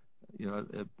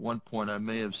 At one point I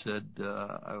may have said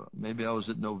maybe I was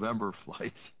at November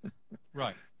flight.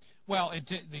 Right. Well,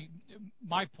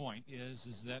 my point is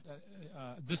that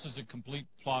this is a complete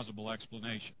plausible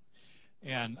explanation.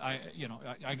 And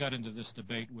I got into this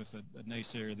debate with a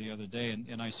naysayer the other day,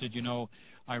 and I said,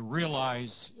 I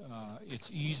realize it's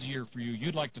easier for you.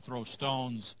 You'd like to throw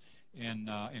stones and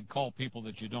call people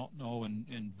that you don't know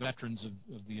and veterans of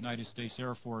the United States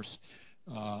Air Force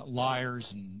liars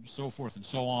and so forth and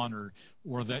so on,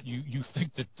 or that you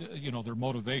think that their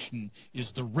motivation is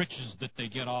the riches that they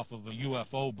get off of a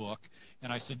UFO book.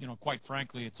 And I said, quite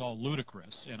frankly, it's all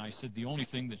ludicrous. And I said, the only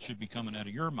thing that should be coming out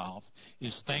of your mouth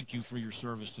is thank you for your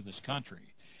service to this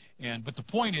country. But the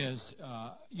point is,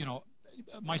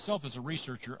 myself as a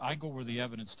researcher, I go where the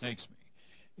evidence takes me.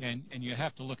 And you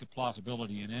have to look at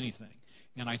plausibility in anything.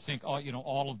 And I think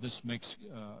all of this makes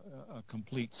a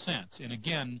complete sense. And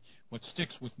again, what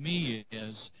sticks with me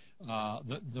is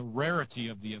the rarity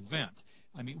of the event.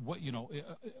 I mean,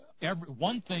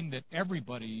 one thing that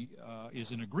everybody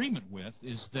is in agreement with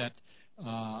is that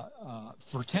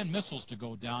for 10 missiles to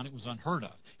go down, it was unheard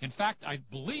of. In fact, I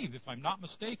believe, if I'm not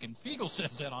mistaken, Fiegel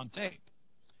says that on tape.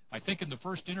 I think in the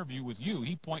first interview with you,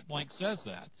 he point blank says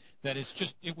that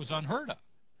it was unheard of.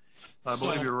 I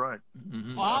believe you're right.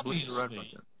 Mm-hmm. I believe you're right about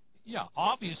that. Yeah,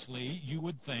 obviously, you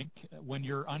would think when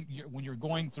you're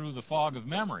going through the fog of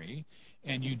memory,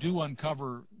 and you do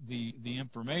uncover the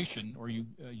information, or you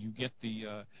get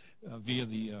the via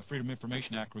the Freedom of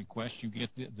Information Act request, you get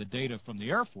the data from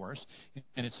the Air Force,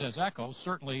 and it says echo.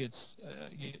 Certainly,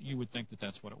 you would think that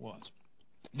that's what it was.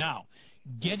 Now,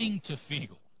 getting to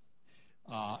Fiegel.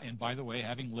 And by the way,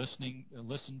 having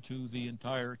listened to the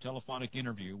entire telephonic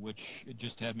interview, which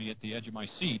just had me at the edge of my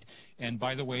seat, and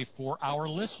by the way, for our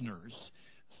listeners,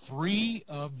 3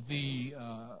 of the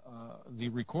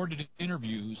recorded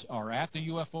interviews are at the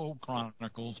UFO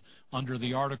Chronicles under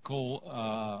the article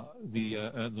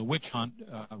the Witch Hunt,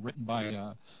 written by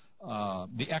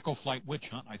the Echo Flight Witch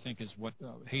Hunt, I think is what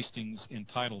Hastings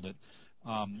entitled it.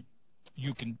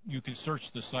 You can search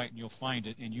the site and you'll find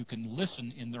it, and you can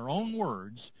listen in their own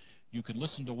words. You can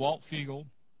listen to Walt Fiegel,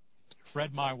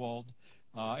 Fred Mywald,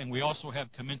 and we also have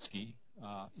Kaminsky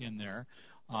in there,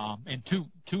 and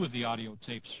two of the audio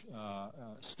tapes,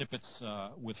 snippets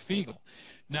with Fiegel.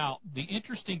 Now, the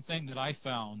interesting thing that I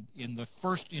found in the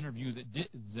first interview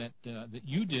that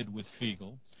you did with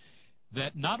Fiegel,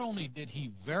 that not only did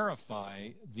he verify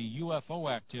the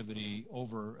UFO activity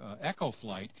over Echo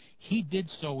Flight, he did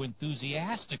so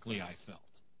enthusiastically, I felt.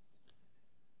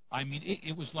 I mean,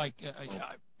 it was like,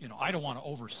 I don't want to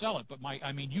oversell it, but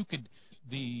you could,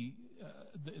 the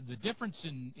difference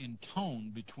in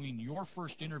tone between your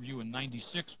first interview in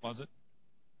 '96, was it?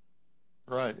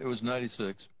 Right, it was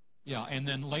 96. Yeah, and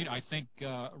then later, I think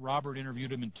Robert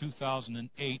interviewed him in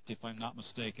 2008, if I'm not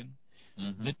mistaken.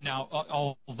 Mm-hmm. Now,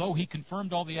 although he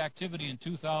confirmed all the activity in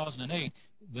 2008,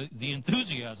 the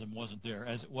enthusiasm wasn't there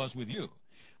as it was with you.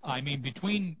 I mean,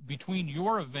 between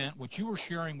your event, what you were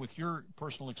sharing with your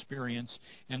personal experience,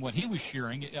 and what he was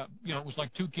sharing, it was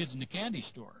like two kids in the candy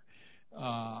store.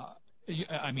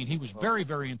 I mean, he was very,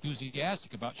 very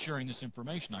enthusiastic about sharing this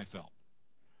information, I felt.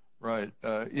 Right.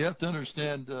 You have to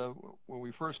understand, when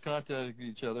we first contacted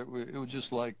each other, it was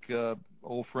just like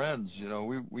old friends.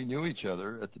 We knew each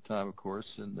other at the time, of course,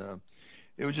 and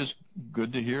it was just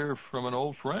good to hear from an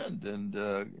old friend. And,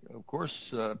 of course,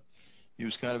 he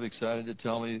was kind of excited to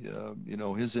tell me,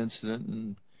 his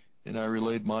incident, and I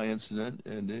relayed my incident,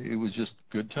 and it was just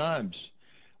good times.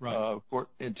 Right.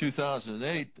 In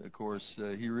 2008, of course,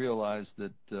 he realized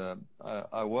that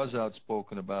I was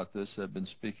outspoken about this. I'd been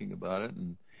speaking about it,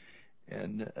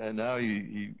 and now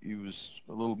he was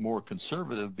a little more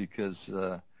conservative because,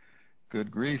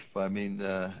 good grief, I mean,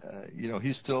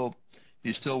 he's still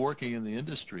working in the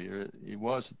industry, or he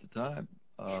was at the time.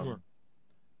 Sure.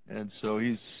 And so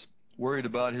he's worried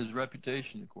about his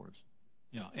reputation, of course.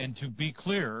 Yeah, and to be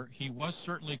clear, he was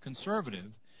certainly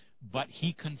conservative, but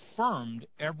he confirmed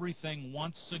everything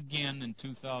once again in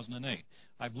 2008.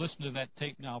 I've listened to that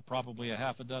tape now probably a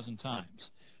half a dozen times.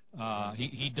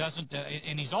 He doesn't,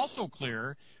 and he's also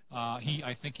clear.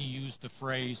 I think he used the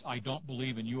phrase, "I don't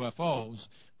believe in UFOs,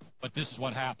 but this is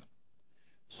what happened."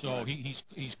 So right.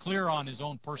 He's clear on his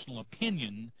own personal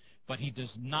opinion, but he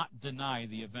does not deny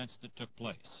the events that took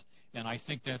place. And I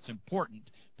think that's important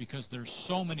because there's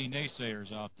so many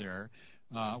naysayers out there.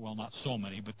 Well, not so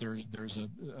many, but there's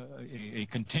a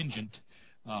contingent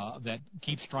that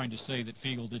keeps trying to say that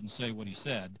Fiegel didn't say what he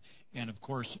said. And, of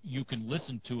course, you can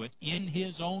listen to it in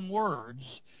his own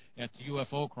words at the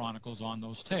UFO Chronicles on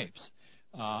those tapes.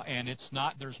 And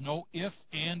there's no if,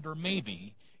 and, or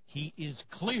maybe. He is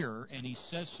clear, and he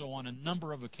says so on a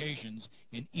number of occasions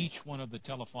in each one of the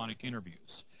telephonic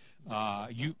interviews.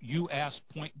 You asked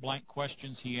point-blank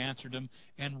questions, he answered them,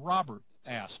 and Robert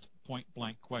asked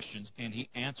point-blank questions, and he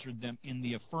answered them in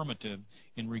the affirmative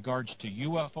in regards to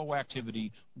UFO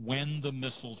activity when the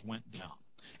missiles went down.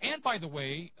 And, by the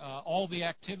way, all the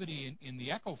activity in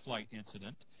the Echo Flight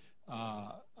incident,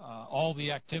 all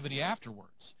the activity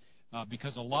afterwards,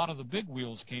 because a lot of the big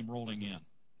wheels came rolling in,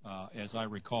 as I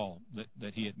recall,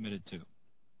 that he admitted to,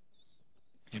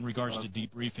 in regards to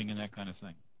debriefing and that kind of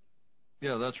thing.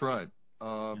 Yeah, that's right.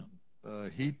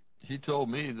 He told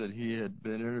me that he had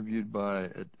been interviewed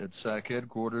at SAC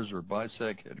headquarters or by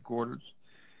SAC headquarters,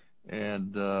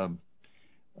 and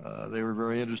they were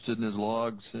very interested in his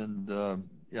logs, and there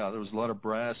was a lot of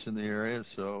brass in the area,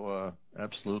 so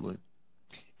absolutely.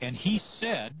 And he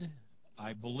said,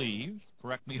 I believe,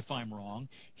 correct me if I'm wrong,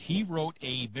 he wrote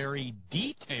a very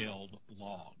detailed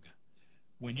log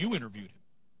when you interviewed him.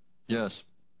 Yes.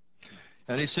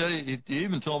 And he said, he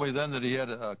even told me then that he had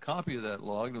a copy of that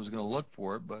log and was going to look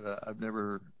for it, but I've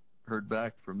never heard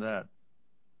back from that.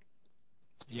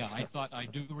 Yeah, I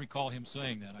do recall him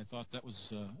saying that. I thought that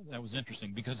was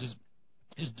interesting, because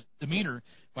his demeanor,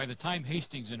 by the time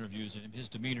Hastings interviews him, his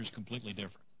demeanor is completely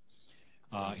different.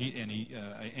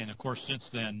 And of course, since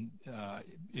then,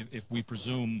 if we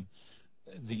presume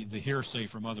the hearsay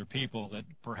from other people, that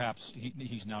perhaps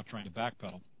he's now trying to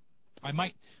backpedal.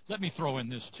 Let me throw in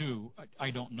this too.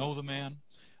 I don't know the man.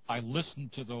 I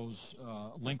listened to those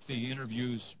lengthy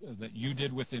interviews that you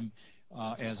did with him,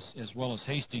 as well as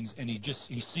Hastings, and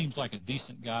he seems like a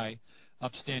decent guy,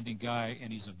 upstanding guy,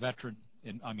 and he's a veteran.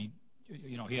 And I mean,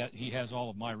 he has all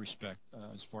of my respect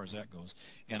as far as that goes.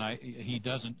 And I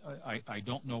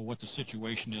don't know what the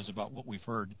situation is about what we've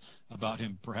heard about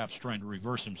him perhaps trying to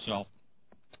reverse himself.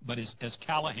 But as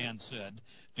Callahan said,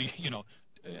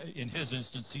 in his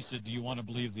instance, he said, do you want to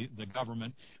believe the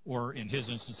government? Or in his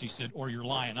instance, he said, or your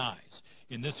lying eyes.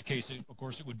 In this case, of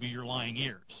course, it would be your lying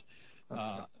ears.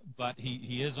 But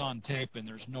he is on tape, and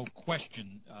there's no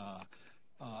question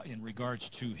in regards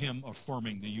to him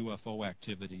affirming the UFO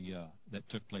activity that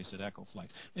took place at Echo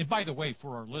Flight. And by the way,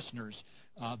 for our listeners,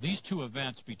 these two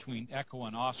events between Echo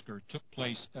and Oscar took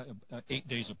place 8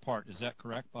 days apart. Is that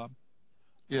correct, Bob?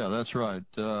 Yeah, that's right.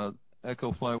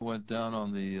 Echo Flight went down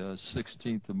on the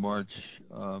 16th of March,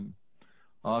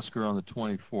 Oscar on the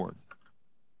 24th.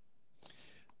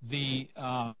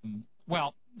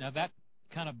 Well, now that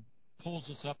kind of pulls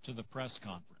us up to the press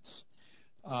conference.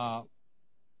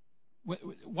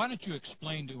 Why don't you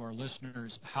explain to our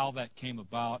listeners how that came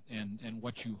about and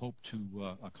what you hope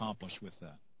to accomplish with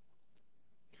that?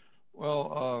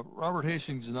 Well, Robert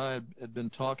Hastings and I had been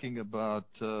talking about,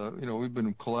 we've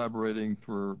been collaborating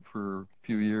for a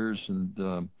few years,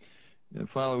 and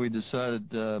finally we decided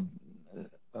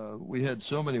we had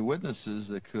so many witnesses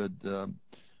that could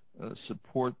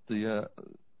support the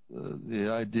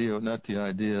idea, not the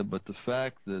idea, but the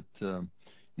fact that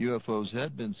UFOs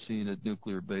had been seen at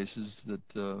nuclear bases,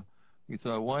 that we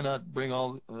thought, why not bring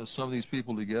some of these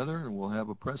people together, and we'll have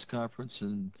a press conference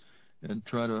and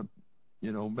try to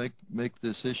make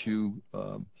this issue,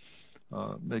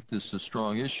 make this a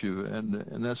strong issue,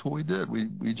 and that's what we did.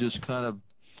 We just kind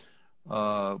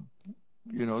of,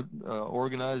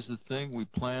 organized the thing. We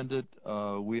planned it.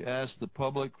 We asked the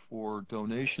public for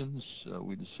donations.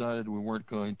 We decided we weren't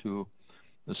going to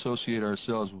associate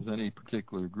ourselves with any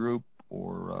particular group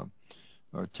or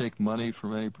take money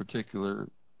from any particular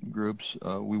groups.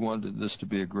 We wanted this to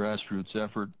be a grassroots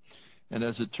effort, and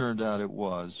as it turned out, it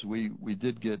was. We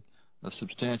did get a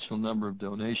substantial number of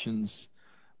donations.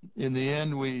 In the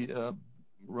end,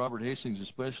 Robert Hastings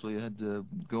especially, had to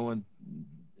go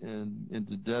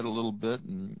into debt a little bit,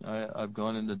 and I've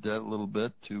gone into debt a little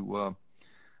bit to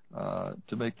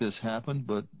make this happen,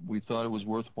 but we thought it was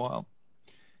worthwhile.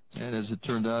 And as it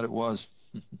turned out, it was.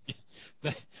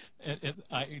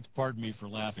 Pardon me for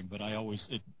laughing, but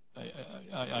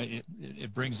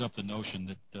it brings up the notion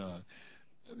that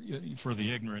for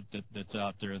the ignorant that's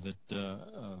out there, that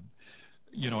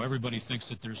everybody thinks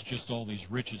that there's just all these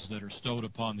riches that are stowed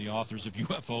upon the authors of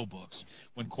UFO books,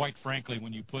 when quite frankly,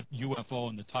 when you put UFO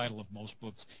in the title of most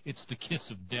books, it's the kiss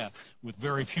of death, with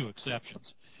very few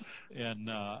exceptions. And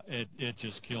it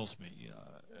just kills me,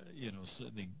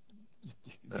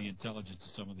 the intelligence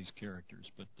of some of these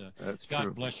characters. But God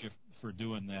true. Bless you for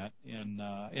doing that. And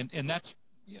that's,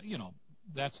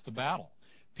 that's the battle.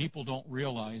 People don't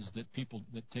realize that people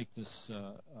that take this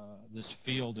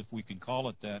field, if we can call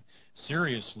it that,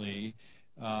 seriously,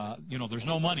 there's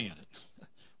no money in it,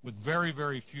 with very,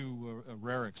 very few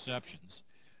rare exceptions.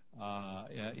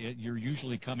 You're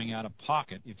usually coming out of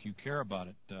pocket if you care about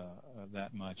it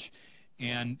that much.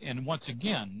 And once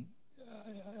again,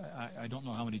 I don't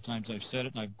know how many times I've said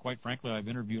it, and quite frankly, I've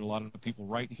interviewed a lot of the people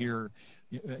right here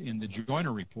in the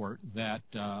Joyner Report, that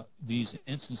these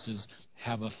instances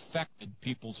have affected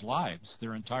people's lives,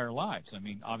 their entire lives. I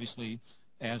mean, obviously,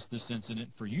 as this incident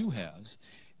for you has,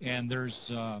 and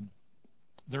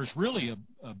there's really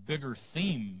a bigger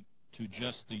theme to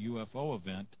just the UFO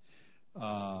event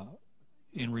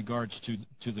in regards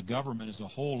to the government as a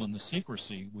whole and the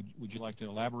secrecy. Would you like to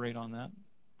elaborate on that?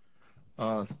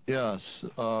 Yes.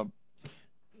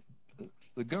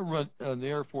 The government and the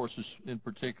Air Force in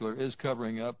particular is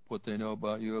covering up what they know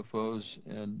about UFOs,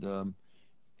 and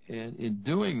in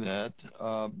doing that,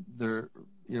 they're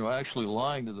actually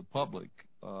lying to the public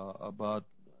about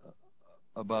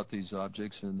these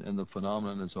objects and the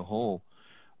phenomenon as a whole.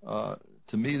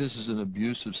 To me, this is an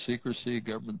abuse of secrecy.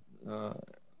 Government,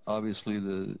 obviously,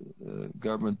 the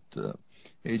government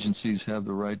agencies have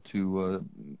the right to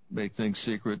make things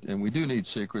secret, and we do need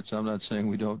secrets. I'm not saying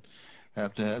we don't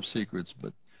have to have secrets,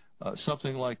 but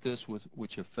something like this,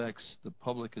 which affects the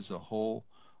public as a whole,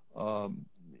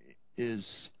 is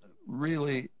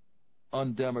really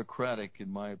undemocratic,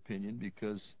 in my opinion,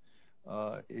 because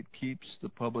it keeps the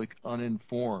public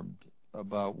uninformed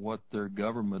about what their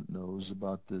government knows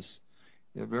about this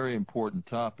very important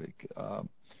topic.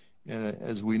 And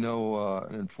as we know,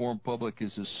 an informed public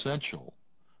is essential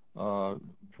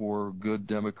for good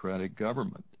democratic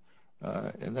government.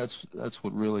 And that's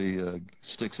what really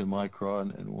sticks in my craw,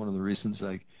 and one of the reasons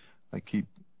I keep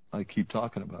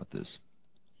talking about this.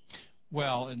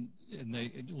 Well, and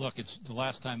look, it's the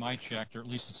last time I checked, or at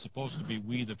least it's supposed to be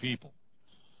we the people.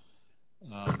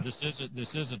 This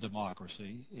is a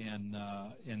democracy, and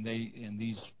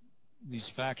these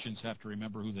factions have to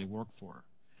remember who they work for.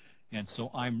 And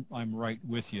so I'm right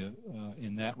with you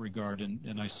in that regard,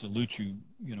 and I salute you,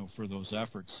 for those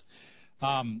efforts.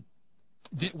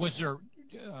 Was there?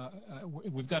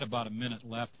 We've got about a minute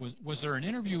left. Was there an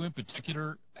interview in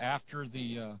particular after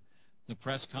the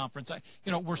press conference?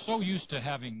 We're so used to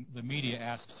having the media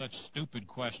ask such stupid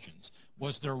questions.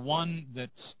 Was there one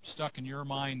that stuck in your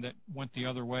mind that went the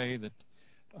other way,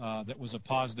 that was a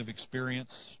positive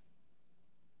experience?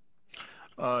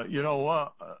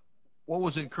 What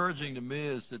was encouraging to me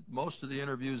is that most of the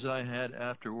interviews I had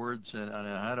afterwards, and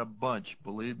I had a bunch,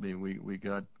 believe me, we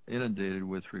got inundated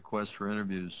with requests for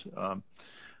interviews,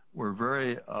 were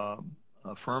very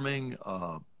affirming,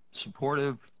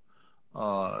 supportive.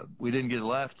 We didn't get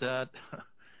laughed at,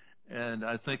 and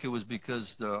I think it was because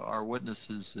our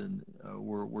witnesses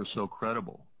were so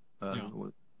credible.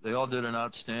 They all did an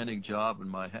outstanding job, and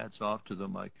my hat's off to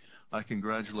them. I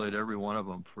congratulate every one of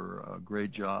them for a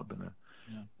great job.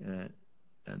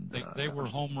 They were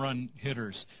home run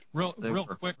hitters. Real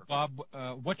quick, Bob,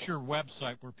 what's your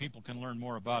website where people can learn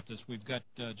more about this? We've got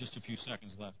just a few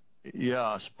seconds left.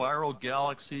 Yeah,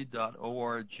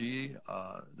 spiralgalaxy.org.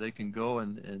 They can go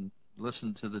and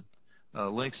listen to the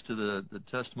links to the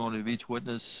testimony of each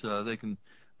witness. They can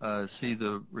see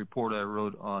the report I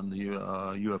wrote on the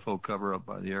UFO cover-up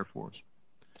by the Air Force.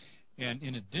 And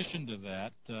in addition to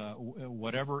that,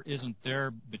 whatever isn't there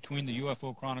between the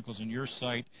UFO Chronicles and your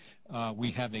site,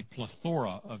 we have a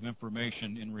plethora of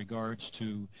information in regards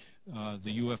to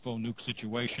the UFO nuke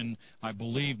situation. I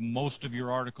believe most of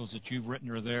your articles that you've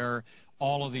written are there.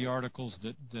 All of the articles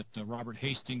that Robert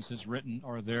Hastings has written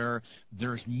are there.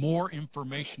 There's more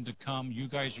information to come. You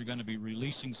guys are going to be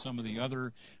releasing some of the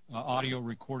other audio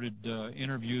recorded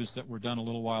interviews that were done a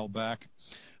little while back.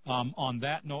 On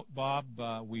that note, Bob,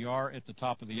 we are at the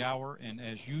top of the hour, and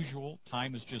as usual,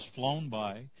 time has just flown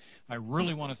by. I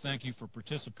really want to thank you for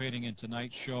participating in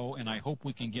tonight's show, and I hope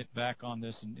we can get back on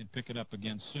this and pick it up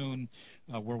again soon,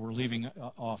 where we're leaving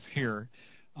off here.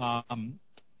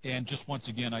 And just once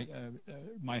again,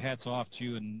 my hat's off to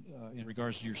you in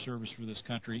regards to your service for this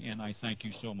country, and I thank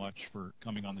you so much for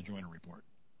coming on the Joyner Report.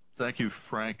 Thank you,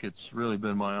 Frank. It's really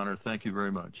been my honor. Thank you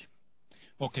very much.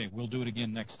 Okay, we'll do it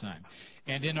again next time.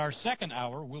 And in our second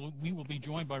hour, we will be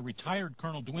joined by retired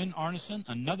Colonel Dwin Arneson,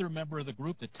 another member of the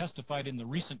group that testified in the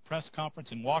recent press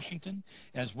conference in Washington,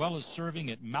 as well as serving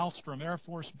at Malmstrom Air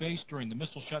Force Base during the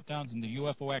missile shutdowns and the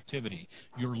UFO activity.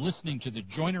 You're listening to the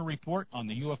Joyner Report on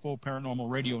the UFO Paranormal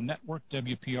Radio Network,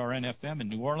 WPRN-FM in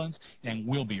New Orleans, and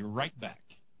we'll be right back.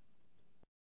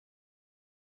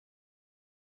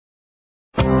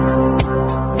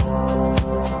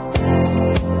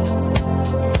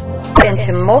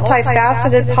 Into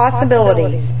multifaceted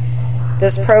possibilities.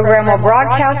 This program will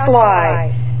broadcast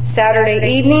live Saturday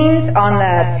evenings on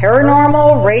the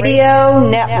Paranormal Radio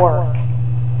Network.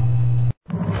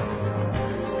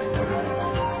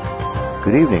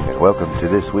 Good evening and welcome to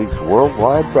this week's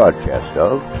worldwide broadcast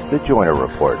of The Joyner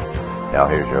Report. Now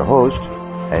here's your host,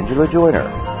 Angela Joyner.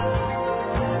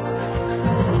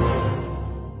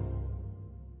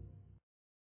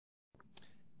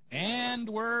 And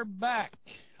we're back.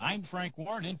 I'm Frank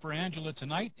Warren, in for Angela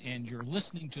tonight, and you're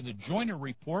listening to the Joyner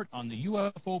Report on the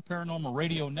UFO Paranormal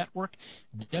Radio Network,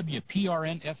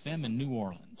 WPRN-FM in New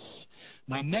Orleans.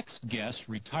 My next guest,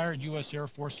 retired U.S. Air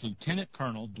Force Lieutenant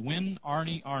Colonel Dwin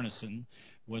Arnie Arneson,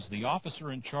 was the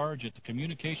officer in charge at the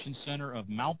Communications Center of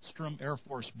Malmstrom Air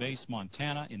Force Base,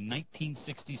 Montana in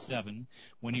 1967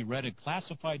 when he read a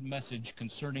classified message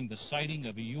concerning the sighting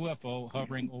of a UFO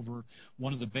hovering over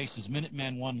one of the base's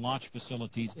Minuteman I launch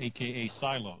facilities, a.k.a.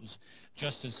 silos,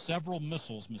 just as several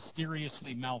missiles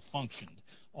mysteriously malfunctioned.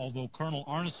 Although Colonel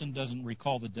Arneson doesn't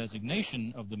recall the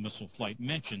designation of the missile flight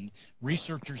mentioned,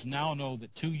 researchers now know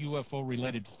that 2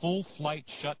 UFO-related full-flight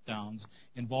shutdowns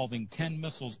involving 10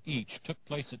 missiles each took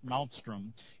place at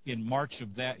Malmstrom in March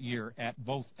of that year at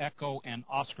both Echo and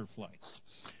Oscar flights.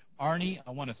 Arnie,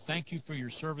 I want to thank you for your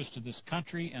service to this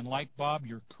country and, like Bob,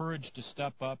 your courage to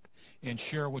step up and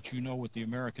share what you know with the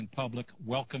American public.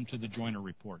 Welcome to the Joyner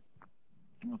Report.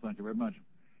 Well, thank you very much.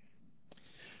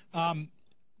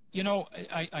 You know,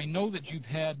 I know that you've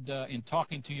had, in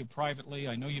talking to you privately,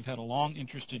 I know you've had a long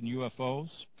interest in UFOs.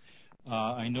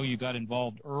 I know you got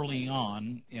involved early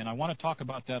on, and I want to talk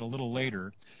about that a little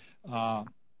later.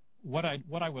 What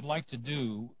I would like to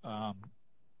do,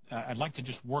 I'd like to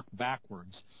just work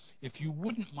backwards. If you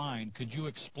wouldn't mind, could you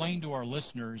explain to our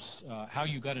listeners how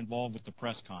you got involved with the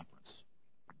press conference?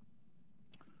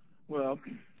 Well,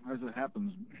 as it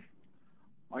happens,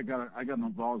 I got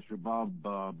involved through Bob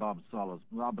Salas.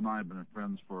 Bob and I have been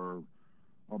friends for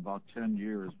about 10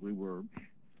 years. We were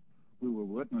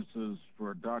witnesses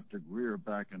for Dr. Greer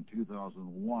back in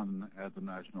 2001 at the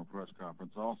National Press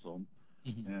Conference also,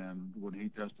 and when he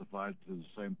testified to the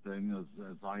same thing as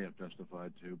I have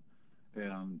testified to.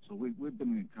 And so we've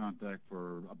been in contact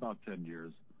for about 10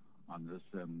 years on this,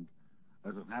 and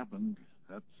as it happened,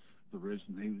 that's the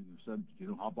reason he said,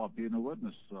 how about being a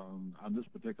witness on this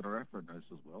particular effort? And I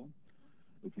said, well,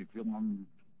 if you feel I'm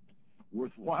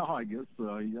worthwhile, I guess,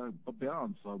 yeah, put me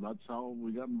on. So that's how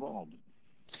we got involved.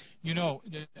 You know,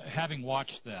 having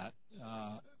watched that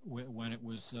when it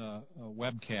was a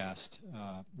webcast,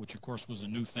 which of course was a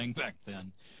new thing back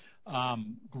then,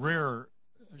 Greer,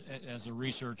 as a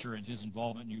researcher and his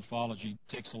involvement in ufology,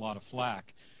 takes a lot of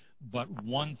flack. But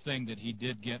one thing that he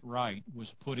did get right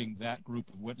was putting that group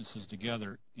of witnesses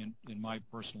together, in my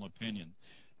personal opinion.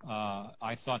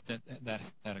 I thought that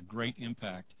had a great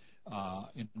impact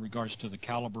in regards to the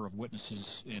caliber of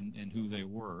witnesses and who they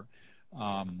were.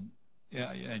 And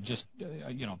just,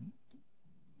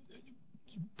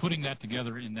 putting that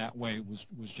together in that way was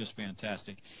just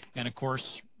fantastic. And, of course,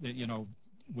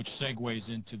 which segues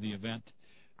into the event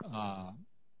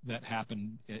that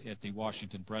happened at the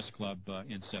Washington Press Club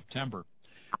in September.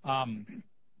 Go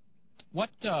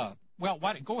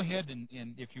ahead and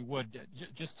if you would,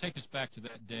 just take us back to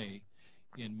that day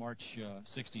in March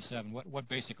 '67. What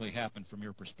basically happened from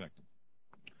your perspective?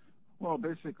 Well,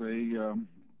 basically,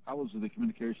 I was the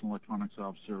Communication Electronics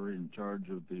Officer in charge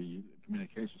of the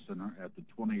Communications Center at the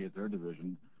 28th Air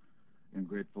Division in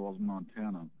Great Falls,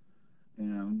 Montana.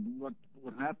 And what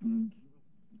happened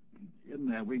in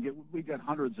that, we get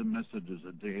hundreds of messages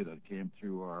a day that came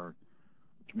through our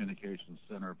communications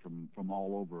center from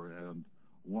all over, and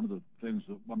one of the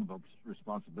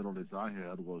responsibilities I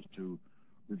had was to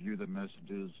review the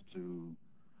messages, to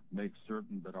make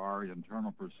certain that our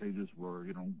internal procedures were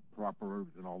proper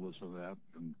and all this or that,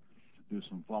 and do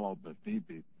some follow-up if need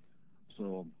be.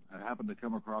 So I happened to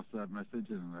come across that message,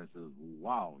 and I said,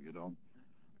 wow,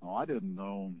 Now, I didn't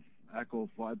know Echo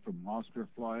flight from Oscar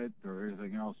flight or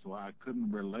anything else, so I couldn't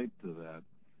relate to that.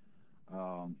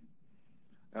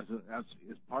 As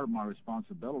part of my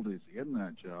responsibilities in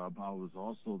that job, I was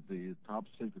also the top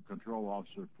secret control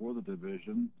officer for the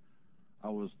division. I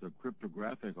was the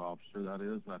cryptographic officer, that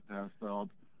is, I passed out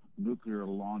nuclear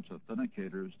launch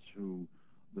authenticators to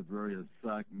the various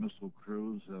SAC missile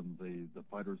crews and the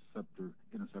fighter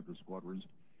interceptor squadrons.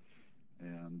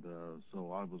 And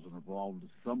so I was involved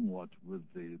somewhat with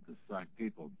the SAC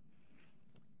people.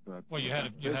 But well, you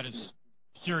had a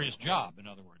serious job, in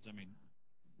other words. I mean,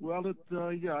 well, it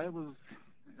was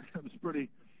pretty.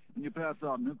 When you pass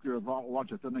out nuclear launch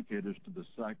authenticators to the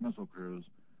SAC missile crews,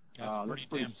 that's pretty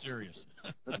damn serious.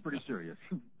 That's pretty serious.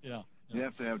 Yeah. You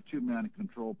have to have two-man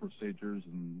control procedures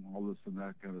and all this and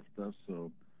that kind of stuff.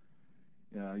 So,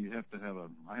 yeah, you have to have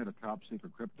I had a top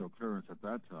secret crypto clearance at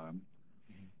that time.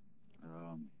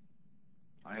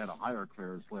 I had a higher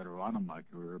clearance later on in my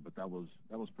career, but that was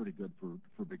pretty good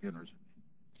for beginners.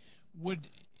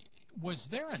 Was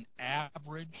there an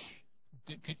average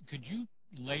could you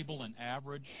label an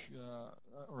average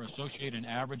or associate an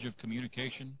average of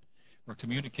communication or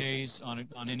communiques on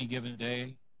any given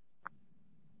day?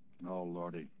 Oh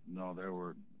Lordy, no, there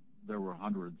were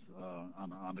hundreds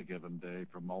on a given day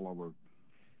from all over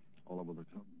the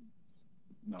country.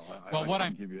 No, I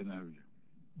can't give you an average.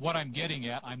 What I'm getting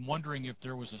at, I'm wondering if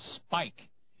there was a spike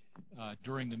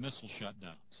during the missile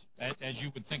shutdowns, as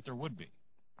you would think there would be.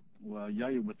 Well, yeah,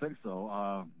 you would think so.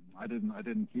 I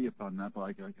didn't key upon that, but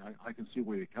I can see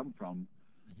where you come from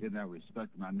in that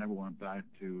respect, and I never went back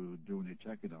to do any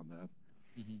checking on that.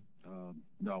 Mm-hmm.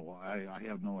 No, I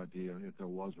have no idea if there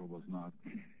was or was not.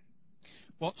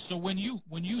 Well, so when you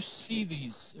see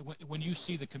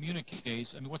the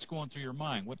communiques, I mean, what's going through your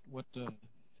mind?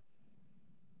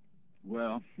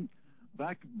 Well,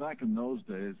 back in those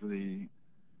days,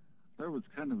 there was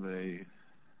kind of a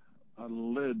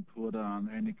lid put on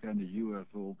any kind of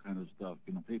UFO kind of stuff.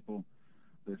 You know, people,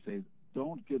 they say,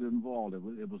 don't get involved.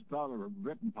 It was not a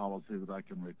written policy that I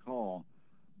can recall,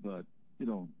 but you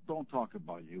know, don't talk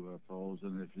about UFOs.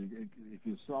 And if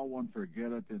you saw one,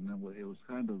 forget it. And then it was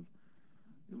kind of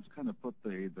put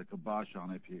the kibosh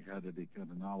on if you had any kind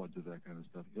of knowledge of that kind of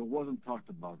stuff. It wasn't talked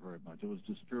about very much. It was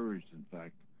discouraged, in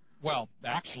fact. Well,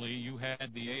 actually, you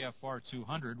had the AFR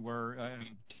 200, where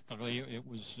typically it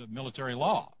was military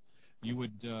law. You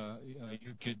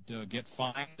could get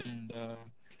fined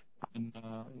and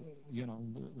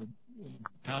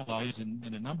penalized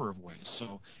in a number of ways.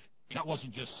 So that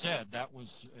wasn't just said. That was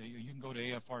you can go to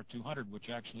AFR 200, which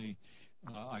actually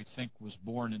I think was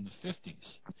born in the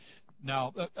 50s.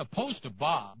 Now, opposed to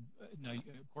Bob, now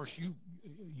of course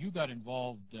you got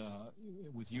involved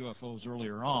with UFOs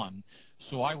earlier on,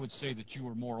 so I would say that you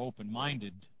were more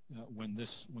open-minded when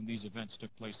these events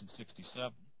took place in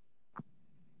 '67.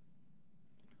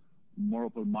 More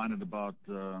open-minded about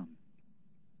what?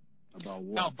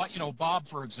 Now, but Bob,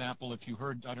 for example, if you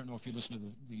heard, I don't know if you listened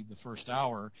to the first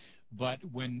hour, but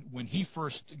when he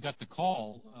first got the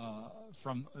call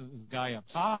from the guy up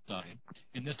top side,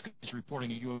 and this guy is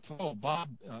reporting a UFO, Bob,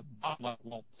 like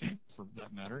Walt Fink, for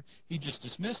that matter, he just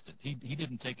dismissed it. He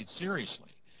didn't take it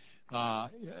seriously.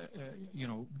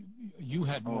 You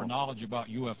had more knowledge about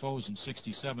UFOs in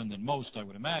 '67 than most, I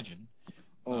would imagine.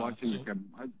 Oh, I see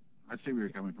where you're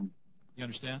coming from. You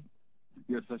understand?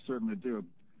 Yes, I certainly do.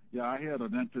 Yeah, I had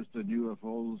an interest in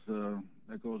UFOs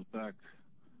that goes back,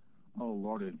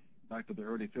 back to the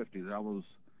early 50s. I was,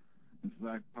 in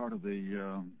fact, part of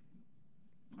the,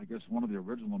 I guess one of the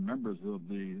original members of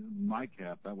the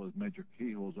NICAP. That was Major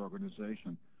Keyhoe's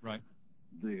organization. Right.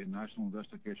 The National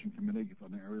Investigation Committee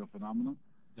on the Aerial Phenomena.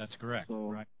 That's correct. So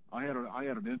right. I had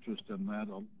an interest in that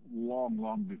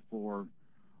long before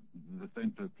the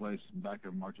thing took place back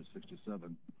in March of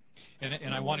 '67.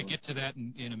 And I want to get to that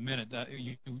in a minute.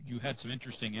 You had some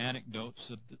interesting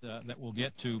anecdotes that we'll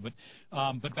get to, but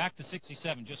back to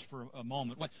 '67 just for a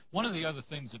moment. One of the other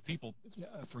things that people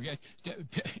forget,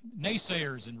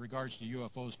 naysayers in regards to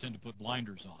UFOs tend to put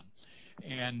blinders on,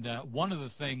 and one of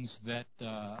the things that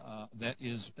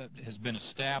has been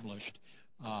established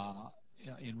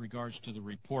in regards to the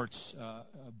reports,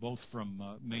 both from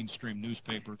mainstream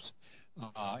newspapers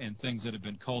and things that have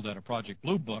been culled out of Project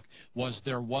Blue Book, was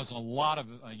there was a lot of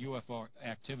UFO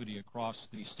activity across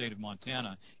the state of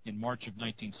Montana in March of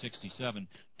 1967.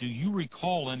 Do you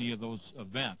recall any of those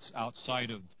events outside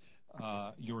of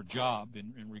your job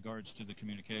in regards to the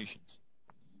communications?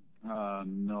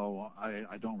 No,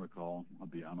 I don't recall, I'll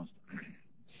be honest.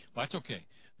 Well, that's okay.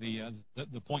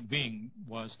 The point being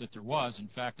was that there was, in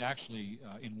fact, actually,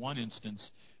 in one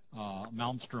instance,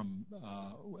 Malmstrom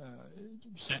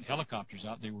sent helicopters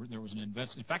out. There was an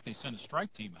in fact, they sent a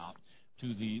strike team out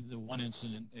to the one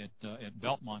incident at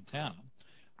Belt, Montana,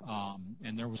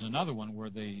 and there was another one where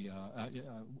they.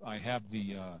 I have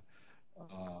the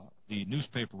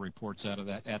newspaper reports out of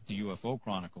that at the UFO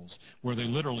Chronicles, where they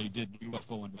literally did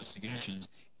UFO investigations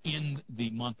in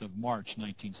the month of March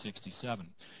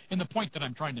 1967. And the point that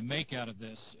I'm trying to make out of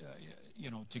this,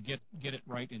 to get it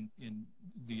right in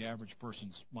the average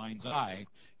person's mind's eye,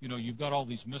 you've got all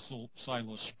these missile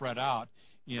silos spread out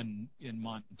in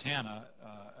Montana.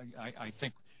 I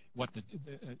think what the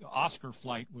Oscar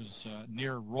flight was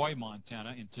near Roy,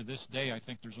 Montana, and to this day I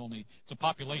think it's a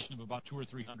population of about 200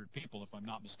 or 300 people, if I'm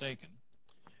not mistaken.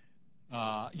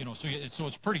 So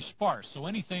it's pretty sparse. So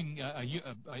anything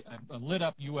a lit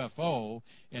up UFO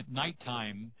at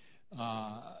nighttime,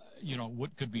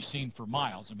 could be seen for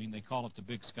miles. I mean, they call it the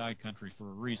Big Sky Country for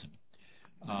a reason.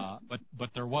 But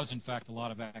there was in fact a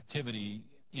lot of activity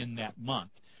in that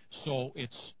month. So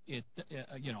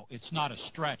it's not a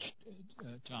stretch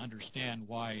to understand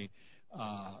why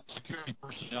security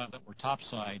personnel that were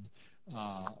topside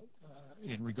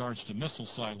in regards to missile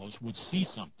silos would see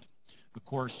something. Of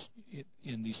course,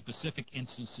 in the specific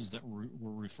instances that we're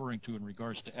referring to in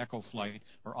regards to Echo Flight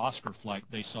or Oscar Flight,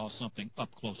 they saw something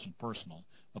up close and personal,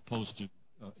 opposed to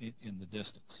in the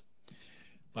distance.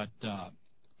 But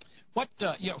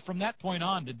from that point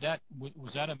on,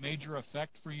 was that a major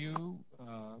effect for you?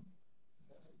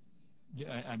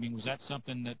 I mean, was that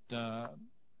something that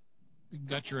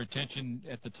got your attention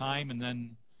at the time, and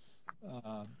then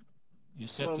you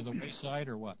set to the wayside,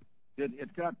 or what?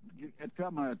 It got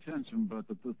my attention, but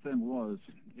the thing was,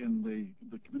 in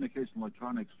the communication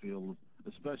electronics field,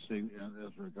 especially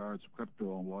as regards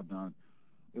crypto and whatnot,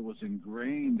 it was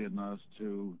ingrained in us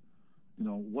to,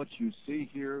 what you see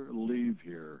here, leave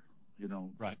here.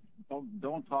 Right.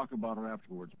 Don't talk about it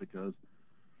afterwards, because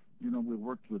we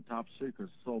worked with top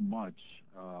secrets so much.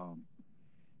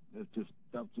 That's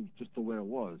just the way it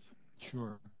was.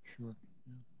 Sure.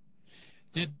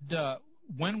 Yeah.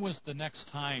 When was the next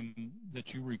time that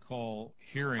you recall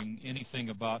hearing anything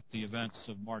about the events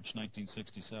of March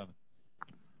 1967?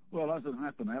 Well, as it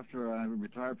happened, after I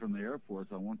retired from the Air Force,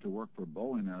 I went to work for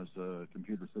Boeing as a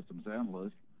computer systems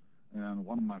analyst, and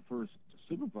one of my first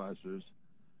supervisors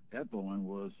at Boeing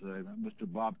was Mr.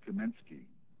 Bob Kaminsky.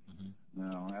 Mm-hmm.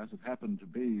 Now, as it happened to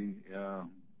be,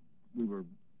 we were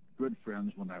good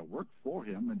friends when I worked for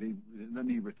him, and then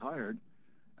he retired,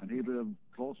 and he lived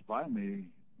close by me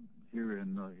here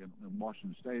in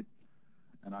Washington State,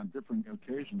 and on different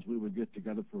occasions we would get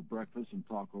together for breakfast and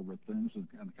talk over things,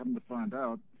 and come to find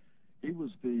out, he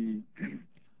was the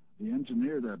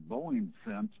engineer that Boeing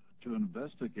sent to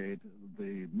investigate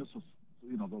the missiles,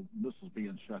 the missiles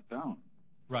being shut down.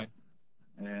 Right.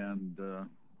 And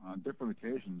on different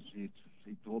occasions, he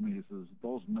told me, he says,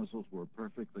 those missiles were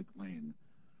perfectly clean.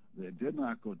 They did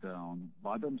not go down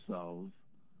by themselves.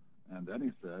 And then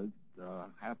he said,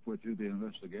 halfway through the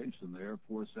investigation, the Air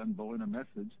Force sent Boeing a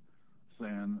message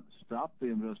saying, stop the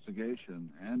investigation,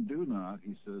 and do not,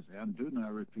 he says, and do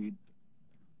not repeat,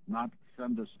 not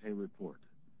send us a report.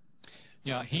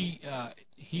 Yeah,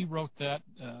 he wrote that.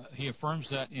 He affirms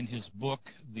that in his book,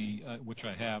 which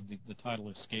I have. The title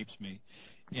escapes me.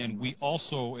 And we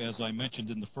also, as I mentioned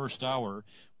in the first hour,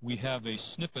 we have a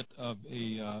snippet of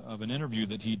an interview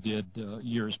that he did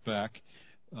years back,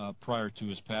 prior to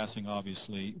his passing,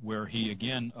 obviously, where he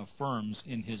again affirms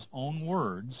in his own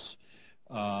words,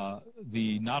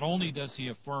 not only does he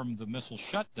affirm the missile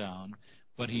shutdown,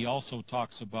 but he also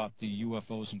talks about the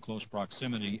UFOs in close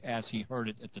proximity as he heard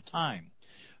it at the time.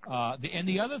 And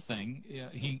the other thing,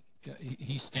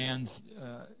 he stands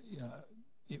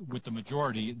with the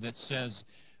majority that says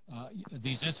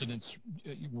these incidents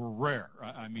were rare.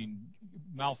 I mean,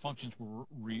 malfunctions were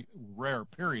rare,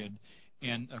 period.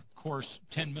 And, of course,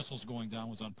 10 missiles going down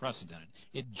was unprecedented.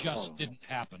 It just didn't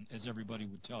happen, as everybody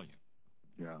would tell you.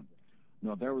 Yeah.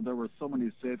 No, there were so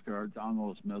many safeguards on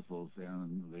those missiles,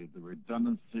 and the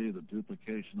redundancy, the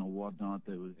duplication and whatnot,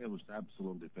 it was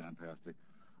absolutely fantastic.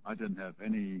 I didn't have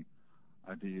any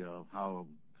idea of how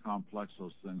complex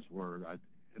those things were.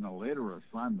 In a later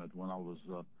assignment, when I was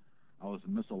a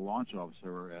missile launch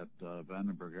officer at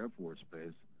Vandenberg Air Force Base,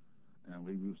 and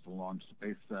we used to launch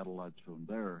space satellites from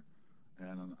there,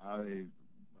 and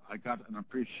I got an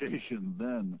appreciation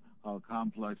then how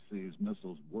complex these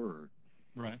missiles were.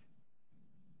 Right.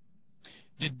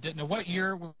 Now, what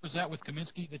year was that with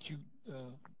Kaminsky that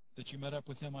you met up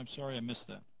with him? I'm sorry, I missed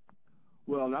that.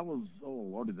 Well, that was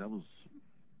Lordy, that was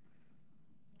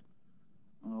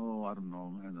I don't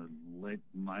know, in the late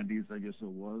 '90s, I guess it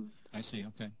was. I see.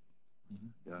 Okay. Mm-hmm.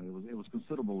 Yeah, it was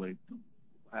considerably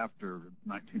after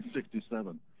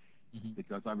 1967, mm-hmm.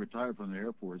 because I retired from the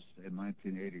Air Force in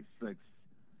 1986,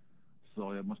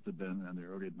 so it must have been in the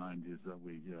early '90s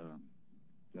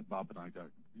that Bob and I got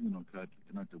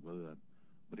connected with it.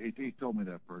 But he told me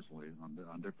that personally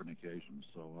on different occasions,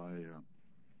 so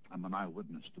I'm an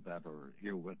eyewitness to that, or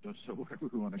ear witness, or whatever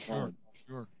we want to call it.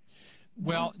 Sure.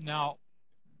 Well, now,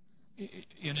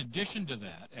 in addition to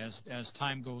that, as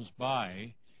time goes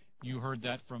by, you heard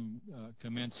that from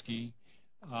Kaminsky.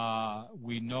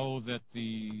 We know that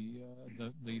the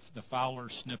Fowler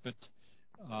snippet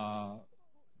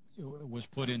was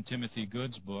put in Timothy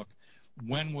Good's book.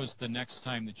 When was the next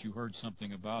time that you heard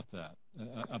something about that,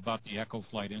 about the Echo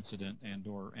Flight incident and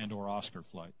or Oscar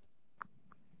Flight?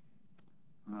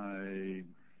 I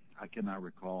cannot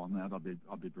recall on that.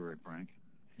 I'll be very frank.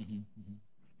 Mm-hmm, mm-hmm.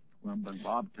 When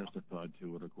Bob testified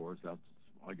to it, of course,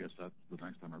 I guess that's the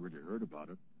next time I really heard about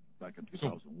it, back in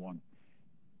 2001.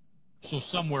 So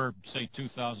somewhere, say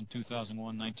 2000,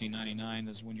 2001, 1999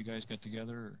 is when you guys got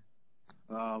together?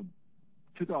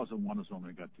 2001 is when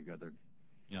we got together.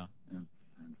 Yeah. In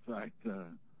fact,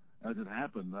 as it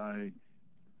happened, I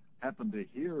happened to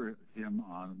hear him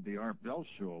on the Art Bell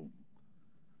show,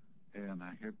 and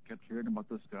I kept hearing about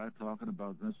this guy talking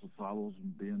about missile silos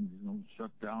and being,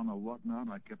 shut down or whatnot.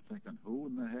 I kept thinking, who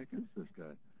in the heck is this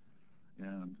guy?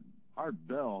 And Art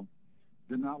Bell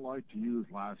did not like to use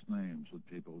last names with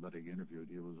people that he interviewed.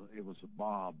 It was a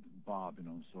Bob,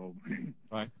 so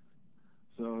right.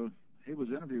 So he was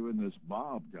interviewing this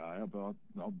Bob guy about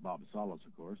Bob Salas,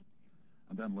 of course.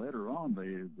 And then later on,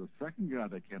 the second guy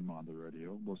that came on the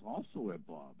radio was also a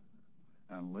Bob.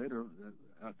 And later,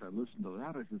 after I listened to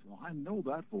that, I said, well, I know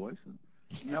that voice. And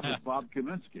that was Bob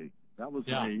Kaminsky. That was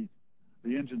the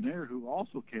engineer who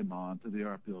also came on to the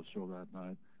RPL show that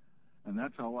night. And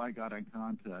that's how I got in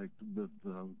contact with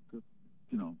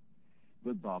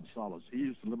Bob Salas. He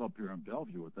used to live up here in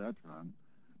Bellevue at that time.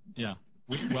 Yeah.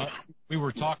 We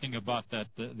were talking about that,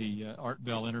 the Art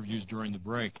Bell interviews during the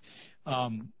break.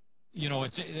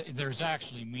 There's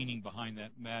actually meaning behind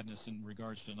that madness in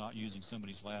regards to not using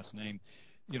somebody's last name.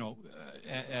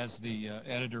 As the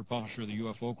editor, publisher of the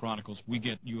UFO Chronicles, we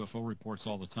get UFO reports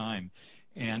all the time.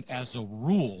 And as a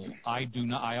rule, I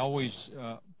always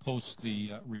post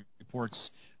the reports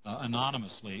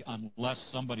anonymously unless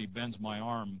somebody bends my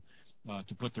arm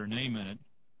to put their name in it.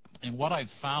 And what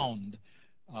I've found,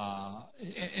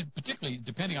 and particularly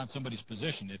depending on somebody's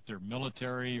position, if they're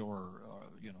military or a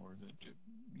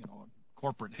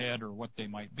corporate head or what they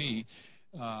might be,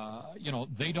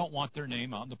 they don't want their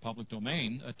name out in the public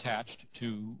domain attached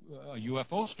to a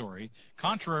UFO story,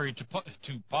 contrary to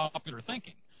popular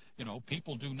thinking.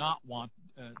 People do not want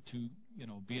to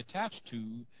be attached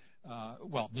to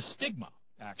the stigma,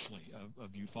 actually, of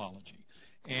ufology.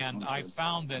 And I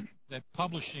found that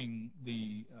publishing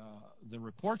the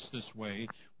reports this way,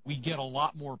 we get a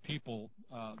lot more people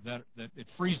that it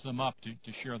frees them up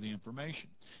to share the information.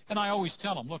 And I always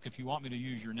tell them, look, if you want me to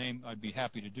use your name, I'd be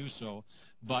happy to do so.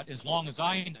 But as long as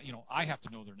I have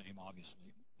to know their name,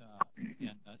 obviously,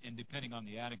 and depending on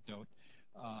the anecdote,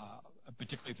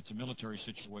 particularly if it's a military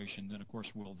situation, then of course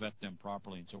we'll vet them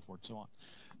properly and so forth and so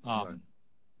on. Right.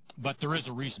 But there is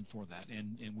a reason for that,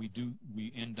 and we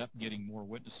end up getting more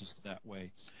witnesses that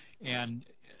way. And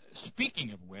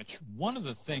speaking of which, one of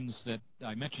the things that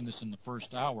I mentioned this in the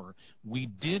first hour, we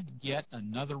did get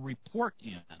another report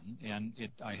in, and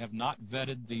I have not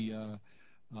vetted the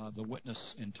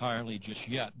witness entirely just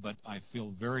yet, but I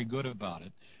feel very good about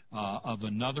it, of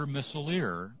another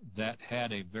missileer that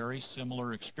had a very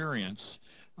similar experience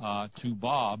to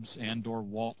Bob's and/or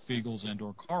Walt Fiegel's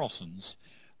and/or Carlson's.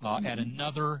 At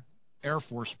another Air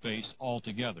Force base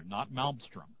altogether, not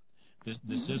Malmstrom.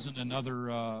 This isn't another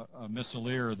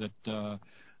missileer that,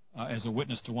 as a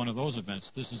witness to one of those events.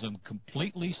 This is a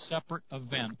completely separate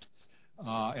event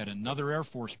at another Air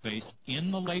Force base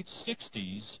in the late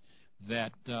 60s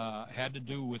that had to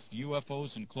do with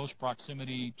UFOs in close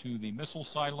proximity to the missile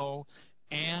silo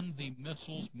and the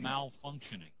missiles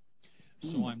malfunctioning.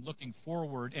 So I'm looking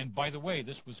forward, and by the way,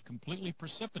 this was completely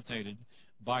precipitated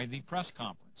by the press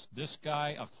conference. This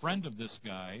guy, a friend of this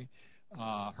guy,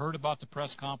 heard about the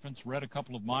press conference, read a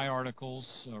couple of my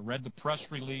articles, read the press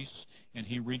release, and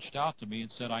he reached out to me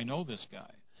and said, I know this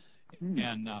guy.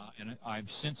 And I've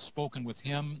since spoken with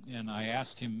him, and I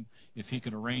asked him if he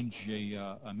could arrange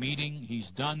a meeting. He's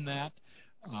done that.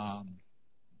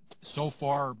 So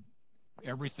far,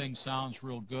 everything sounds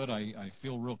real good. I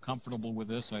feel real comfortable with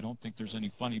this. I don't think there's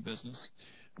any funny business.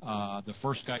 The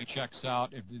first guy checks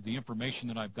out. The information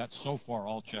that I've got so far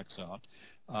all checks out.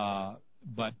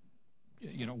 But,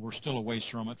 we're still a ways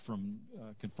from it, from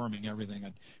confirming everything.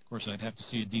 Of course, I'd have to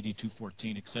see a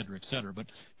DD-214, et cetera, et cetera.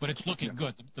 But it's looking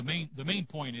good. The main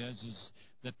point is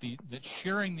that that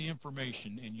sharing the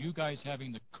information and you guys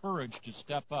having the courage to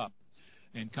step up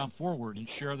and come forward and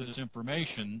share this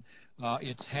information,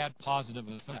 it's had positive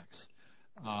effects.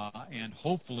 And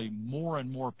hopefully more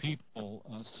and more people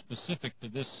specific to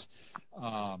this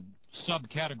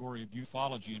subcategory of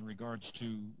ufology in regards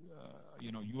to,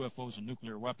 UFOs and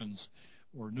nuclear weapons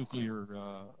or nuclear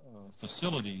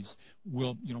facilities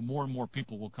will, more and more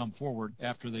people will come forward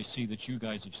after they see that you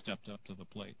guys have stepped up to the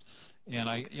plate. And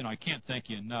I can't thank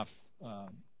you enough.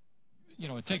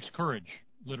 It takes courage,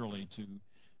 literally,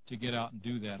 to get out and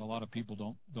do that. A lot of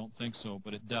people don't think so,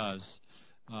 but it does,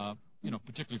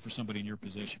 particularly for somebody in your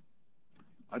position.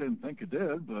 I didn't think it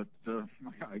did, but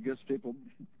I guess people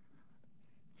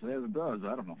say it does.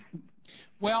 I don't know.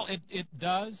 Well, it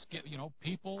does.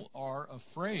 People are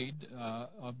afraid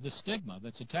of the stigma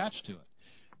that's attached to it.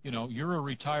 You're a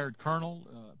retired colonel.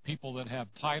 People that have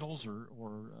titles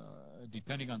or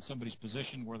depending on somebody's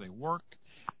position where they work,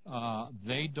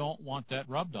 they don't want that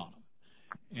rubbed on them.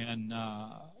 And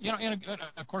and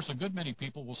of course, a good many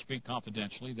people will speak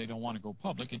confidentially. They don't want to go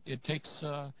public. It takes,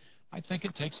 I think,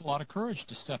 it takes a lot of courage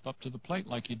to step up to the plate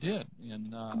like you did.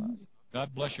 And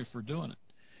God bless you for doing it.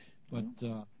 But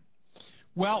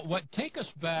take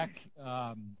us back.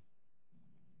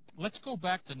 Let's go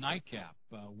back to NICAP.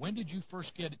 When did you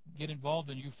first get involved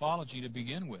in ufology to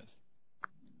begin with?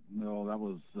 No, that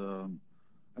was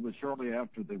shortly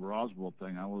after the Roswell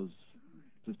thing. I was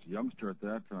just a youngster at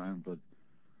that time, but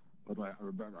I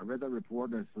read that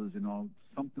report and I says,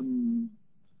 something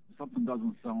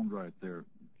doesn't sound right there.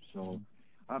 So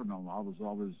I don't know. I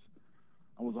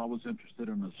was always interested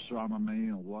in astronomy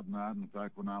and whatnot. In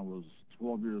fact, when I was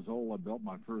 12 years old, I built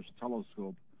my first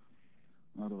telescope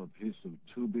out of a piece of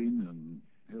tubing, and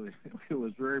it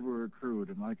was very, very crude.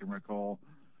 And I can recall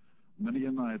many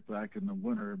a night back in the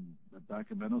winter,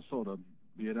 back in Minnesota,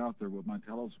 being out there with my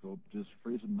telescope, just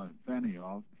freezing my fanny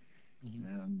off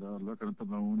and looking at the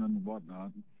moon and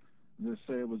whatnot. And they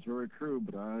say it was very crude,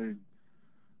 but I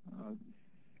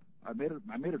made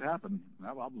it happen.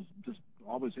 I was just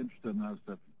always interested in that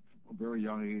stuff at a very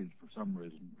young age for some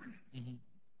reason.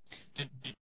 Did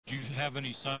you have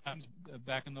any sons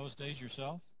back in those days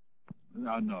yourself?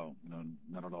 No,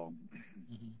 not at all.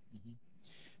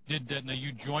 Now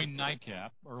you joined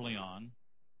NICAP early on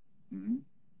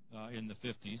in the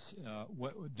 50s.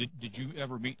 Did you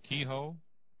ever meet Keyhoe?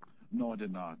 No, I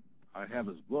did not. I have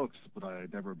his books, but I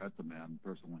never met the man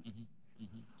personally.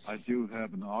 I do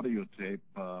have an audio tape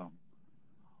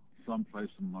someplace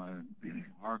in my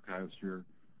archives here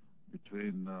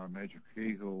between Major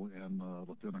Keyhoe and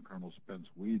Lieutenant Colonel Spence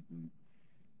Whedon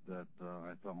that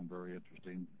I found very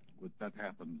interesting. That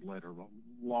happened later, a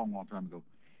long, long time ago.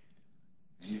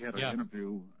 He had an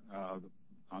interview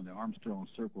on the Armstrong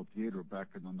Circle Theater back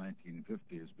in the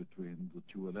 1950s between the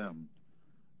two of them,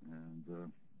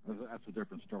 and that's a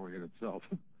different story in itself.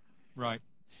 Right.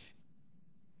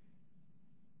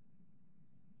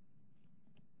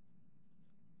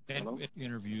 Hello?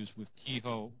 Interviews with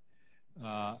Keyhoe.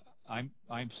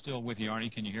 I'm still with you,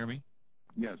 Arnie. Can you hear me?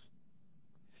 Yes.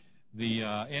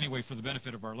 Anyway, for the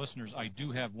benefit of our listeners, I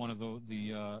do have one of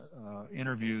the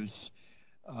interviews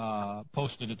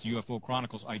posted at the UFO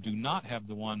Chronicles. I do not have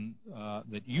the one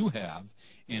that you have,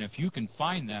 and if you can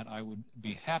find that, I would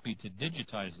be happy to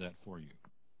digitize that for you.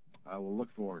 I will look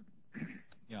for it.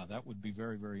 Yeah, that would be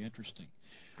very, very interesting.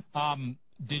 What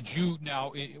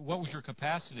was your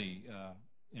capacity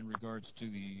in regards to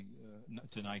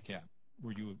to NICAP?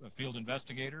 Were you a field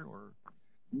investigator or?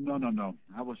 No.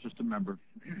 I was just a member.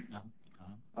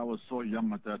 I was so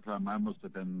young at that time. I must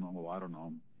have been, I don't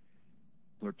know,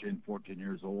 13, 14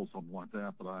 years old, something like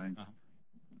that. But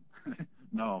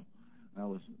no, I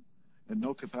was in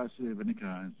no capacity of any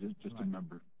kind, just a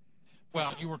member.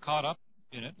 Well, you were caught up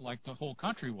in it like the whole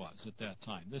country was at that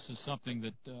time. This is something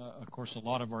that, of course, a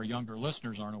lot of our younger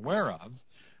listeners aren't aware of.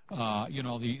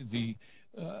 The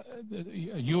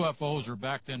UFOs, or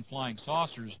back then flying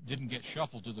saucers, didn't get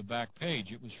shuffled to the back page.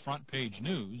 It was front page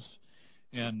news,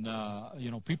 and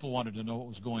people wanted to know what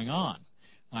was going on.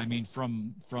 I mean,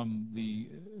 from the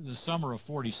summer of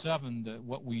 '47,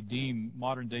 what we deem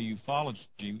modern day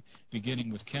ufology, beginning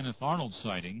with Kenneth Arnold's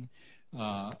sighting,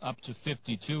 up to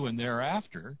 '52 and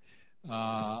thereafter.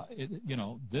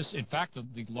 In fact,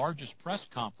 the largest press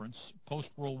conference post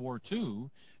World War II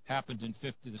happened in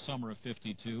the summer of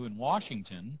 '52 in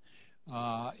Washington,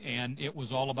 and it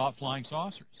was all about flying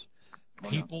saucers.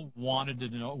 People wanted to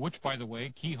know, which, by the way,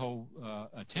 Keyhoe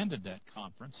attended that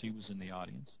conference. He was in the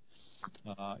audience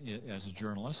as a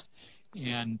journalist,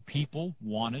 and people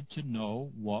wanted to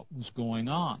know what was going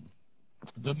on.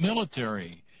 The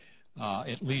military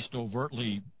at least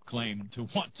overtly claimed to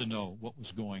want to know what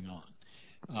was going on.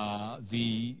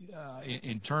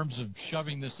 In terms of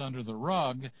shoving this under the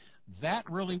rug, that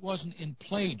really wasn't in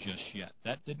play just yet.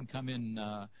 That didn't come in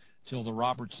till the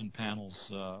Robertson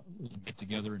panels get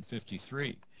together in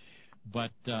 '53.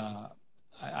 But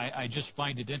I just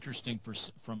find it interesting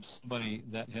from somebody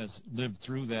that has lived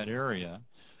through that area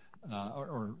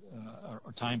or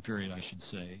time period, I should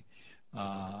say.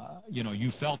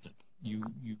 You felt it.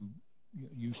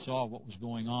 You saw what was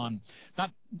going on.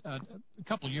 Not a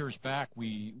couple of years back,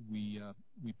 we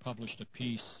published a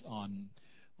piece on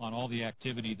all the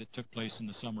activity that took place in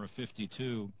the summer of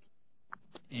 '52,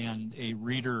 and a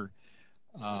reader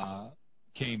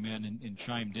came in and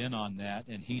chimed in on that,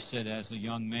 and he said, as a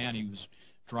young man, he was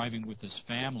driving with his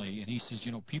family, and he says,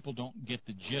 people don't get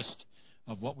the gist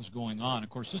of what was going on. Of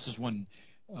course, this is when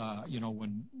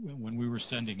when we were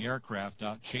sending aircraft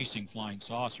out chasing flying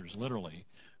saucers, literally,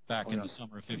 back in the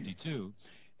summer of '52.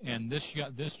 And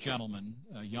this gentleman,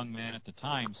 a young man at the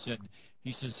time,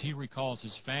 says he recalls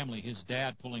his family, his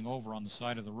dad pulling over on the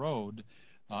side of the road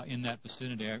in that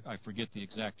vicinity. I forget the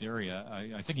exact area.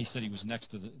 I think he said he was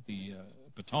next to the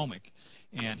Potomac.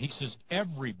 And he says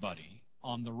everybody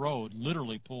on the road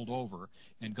literally pulled over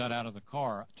and got out of the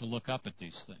car to look up at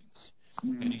these things.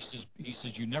 Mm-hmm. And he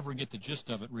says you never get the gist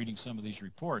of it reading some of these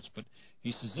reports, but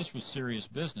he says this was serious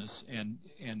business, and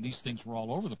these things were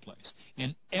all over the place,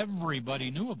 and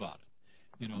everybody knew about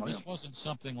it. You know, this wasn't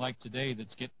something like today that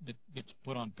gets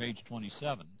put on page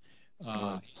 27. He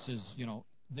says, you know,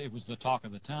 it was the talk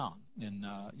of the town, and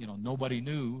you know, nobody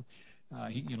knew.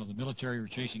 You know, the military were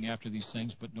chasing after these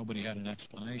things, but nobody had an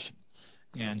explanation,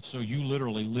 and so you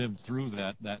literally lived through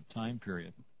that time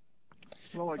period.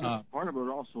 Well, I guess part of it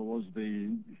also was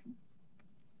the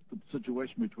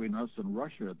situation between us and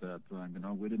Russia at that time. You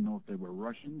know, we didn't know if they were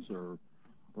Russians or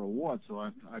what, so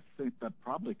I think that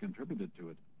probably contributed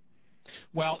to it.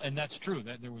 Well, and that's true.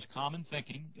 That there was common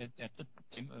thinking at the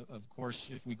time. Of course,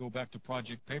 if we go back to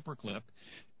Project Paperclip,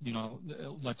 you know,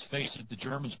 let's face it, the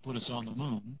Germans put us on the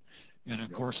moon, and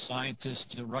of course,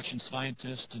 Russian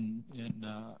scientists and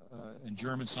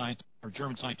German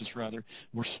scientists rather,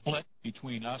 were split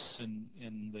between us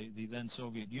and the then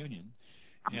Soviet Union.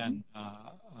 And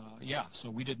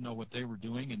so we didn't know what they were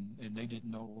doing, and they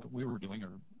didn't know what we were doing. Or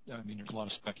I mean, there's a lot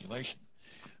of speculation.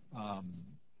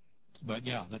 But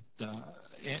yeah,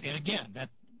 and again,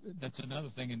 that's another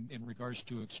thing in regards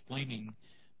to explaining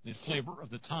the flavor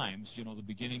of the times. You know, the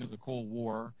beginning of the Cold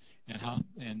War and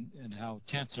how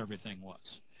tense everything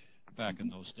was back in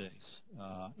those days.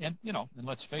 And you know, and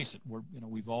let's face it,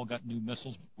 we've all got new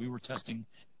missiles. We were testing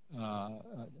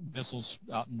missiles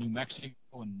out in New Mexico,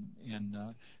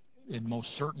 and most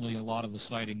certainly a lot of the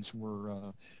sightings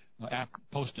were.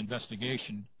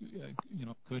 Post-investigation, you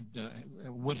know,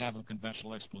 would have a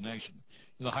conventional explanation.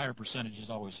 The higher percentages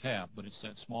always have, but it's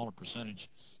that smaller percentage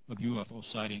of UFO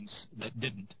sightings that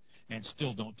didn't and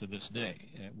still don't to this day,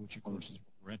 which of course is what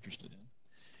we're interested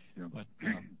in. Yeah.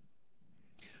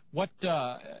 But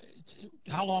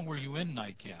how long were you in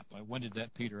NICAP? When did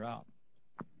that peter out?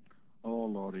 Oh,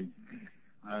 Lordy,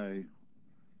 I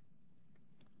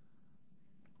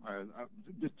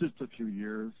just a few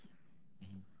years.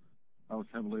 Mm-hmm. I was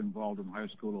heavily involved in high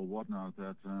school or whatnot at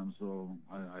that time, so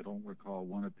I don't recall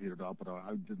when it petered out, but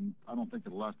I don't think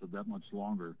it lasted that much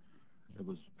longer. It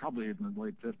was probably in the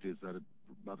late 50s that it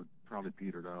probably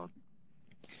petered out.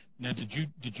 Now, did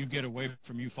you get away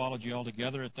from ufology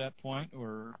altogether at that point,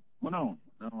 or? Well, no.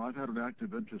 I've had an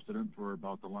active interest in it for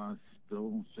about the last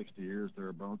 60 years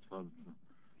thereabouts. I've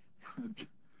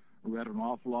read an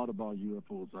awful lot about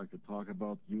UFOs. I could talk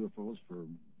about UFOs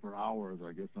for hours,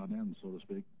 I guess, on end, so to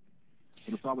speak.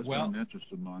 But it's always been an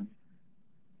interest of mine.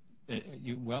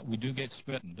 We do get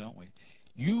spitting, don't we?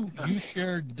 You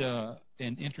shared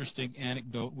an interesting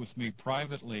anecdote with me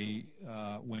privately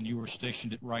when you were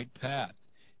stationed at Wright Pat.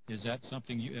 Is that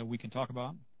something we can talk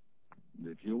about?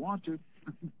 If you want to.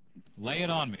 Lay it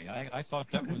on me. I thought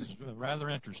that was rather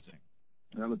interesting.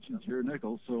 Well, it's your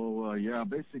nickel. So,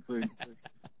 basically,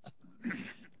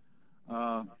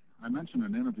 I mentioned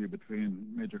an interview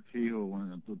between Major Kehoe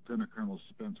and Lieutenant Colonel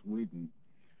Spence Wheaton.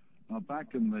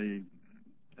 Back in the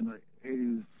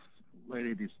 80s, late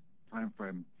 80s time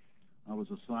frame, I was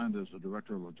assigned as the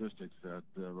director of logistics at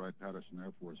Wright-Patterson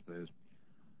Air Force Base.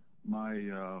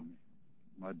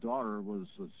 My daughter was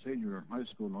a senior in high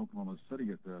school in Oklahoma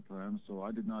City at that time, so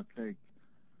I did not take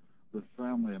the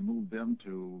family and move them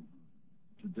to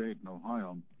Dayton,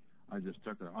 Ohio. I just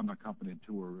took an unaccompanied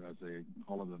tour as a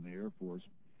holiday in the Air Force.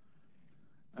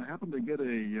 I happened to get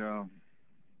a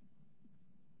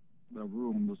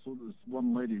room. This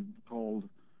one lady called,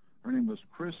 her name was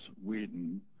Chris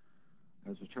Wheaton.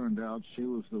 As it turned out, she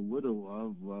was the widow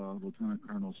of Lieutenant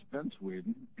Colonel Spence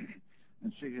Wheaton,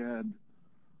 and she had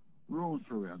rooms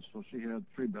for rent. So she had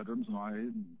 3 bedrooms, and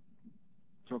I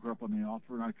took her up on the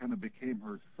offer, and I kind of became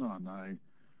her son. I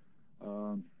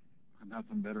had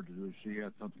nothing better to do. She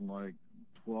had something like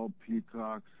 12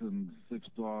 peacocks and 6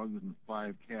 dogs and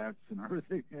 5 cats and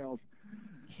everything else.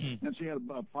 And she had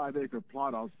about a 5-acre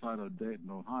plot outside of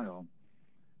Dayton, Ohio.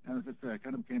 And as I say, I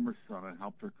kind of became her son. I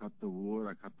helped her cut the wood,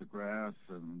 I cut the grass,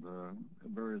 and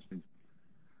various things.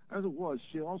 As it was,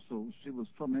 she was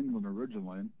from England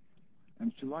originally,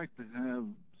 and she liked to have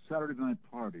Saturday night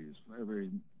parties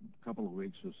every couple of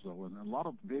weeks or so. And a lot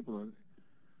of people that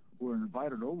were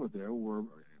invited over there were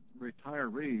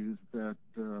retirees that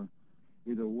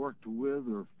either worked with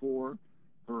or for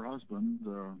her husband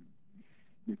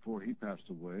before he passed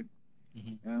away.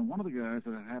 Mm-hmm. And one of the guys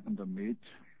that I happened to meet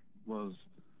was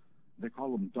they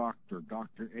call him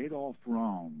Dr. Adolf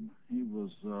Raum. He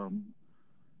was,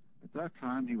 at that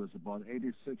time, he was about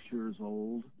 86 years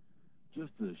old,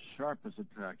 just as sharp as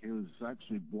a tack. He was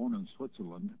actually born in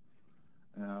Switzerland.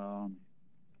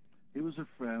 He was a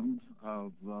friend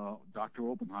of Dr.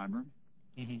 Oppenheimer.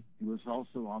 Mm-hmm. He was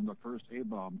also on the first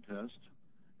A-bomb test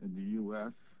in the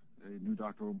U.S. He knew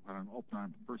Dr.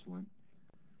 Oppenheimer personally.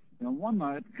 And one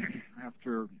night,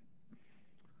 after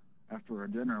our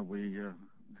dinner, we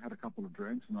had a couple of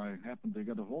drinks, and I happened to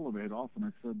get a hold of Adolf, and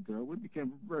I said, we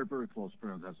became very, very close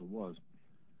friends, as it was.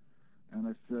 And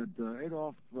I said,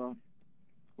 Adolf,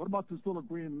 what about these little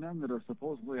green men that are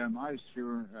supposedly on ice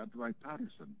here at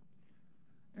Wright-Patterson?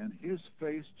 And his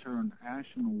face turned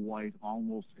ashen white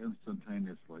almost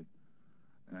instantaneously.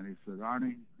 And he said,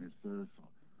 Arnie, he says,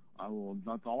 all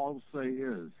I'll say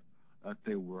is that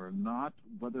they were not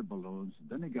weather balloons.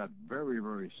 Then he got very,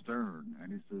 very stern,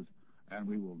 and he says, and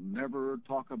we will never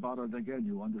talk about it again.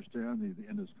 You understand?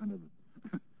 In his kind of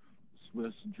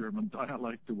Swiss German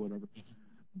dialect or whatever.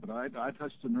 But I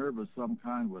touched a nerve of some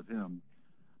kind with him.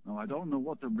 Now, I don't know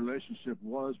what the relationship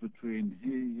was between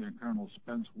he and Colonel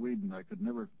Spence Whedon. I could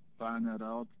never find that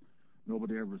out.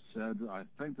 Nobody ever said. I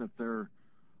think that there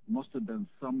must have been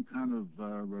some kind of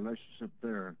relationship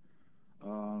there.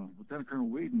 Lieutenant Colonel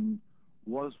Whedon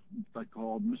was what they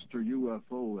called Mr.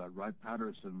 UFO at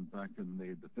Wright-Patterson back in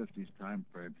the 50s time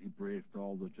frame. He briefed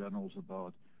all the generals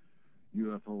about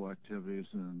UFO activities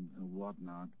and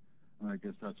whatnot. And I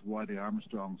guess that's why the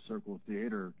Armstrong Circle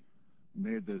Theater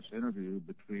made this interview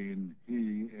between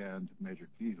he and Major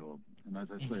Kehoe. And as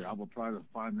I say, I will try to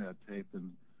find that tape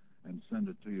and send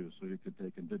it to you so you could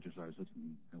take and digitize it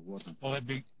and whatnot. Well,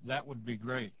 that would be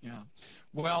great, yeah.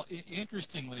 Well,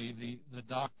 interestingly, the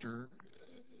doctor,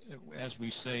 as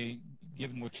we say,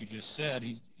 given what you just said,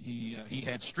 he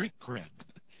had street cred,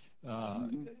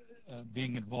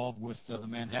 being involved with the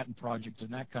Manhattan Project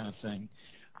and that kind of thing.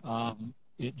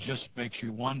 It just makes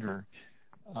you wonder,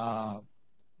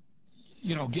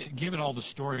 given all the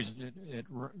stories at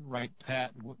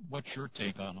Wright-Pat, what's your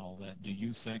take on all that? Do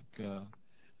you think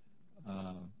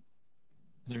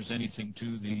there's anything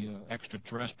to the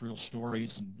extraterrestrial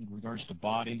stories in regards to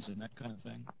bodies and that kind of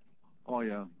thing? Oh,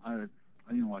 yeah. I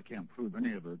can't prove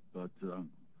any of it, but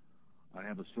I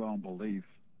have a strong belief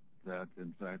that,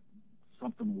 in fact,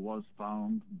 something was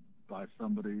found by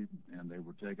somebody and they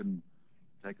were taken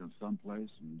someplace,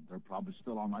 and they're probably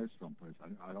still on ice someplace.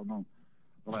 I don't know.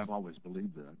 But I've always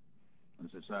believed that.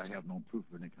 As I say, I have no proof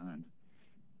of any kind.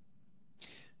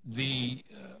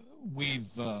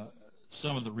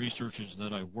 Some of the researchers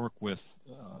that I work with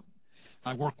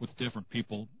different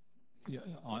people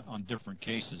on different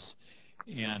cases,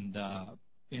 and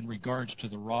in regards to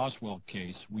the Roswell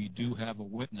case, we do have a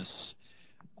witness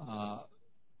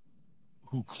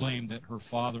who claimed that her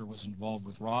father was involved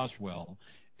with Roswell,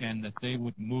 and that they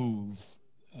would move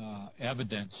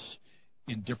evidence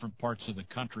in different parts of the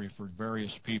country for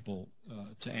various people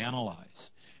to analyze.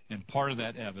 And part of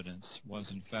that evidence was,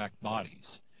 in fact,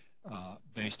 bodies,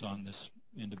 based on this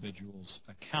individual's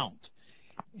account.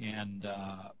 And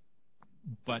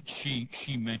but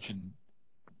she mentioned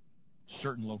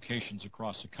certain locations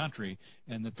across the country,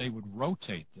 and that they would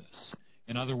rotate this.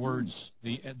 In other words,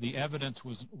 the evidence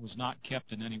was not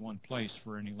kept in any one place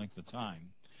for any length of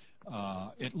time,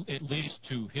 at least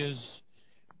to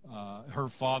her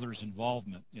father's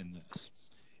involvement in this.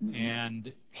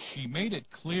 And she made it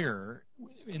clear,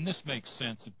 and this makes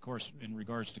sense, of course, in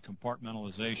regards to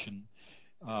compartmentalization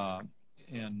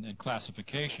and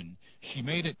classification. She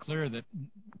made it clear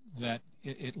that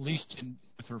at least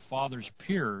with her father's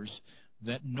peers,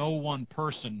 that no one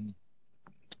person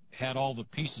had all the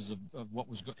pieces of what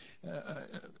was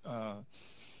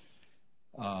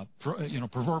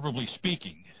proverbially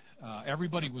speaking.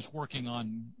 Everybody was working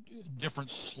on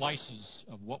different slices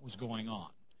of what was going on.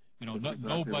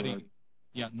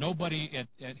 Nobody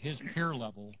at his peer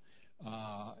level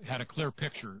had a clear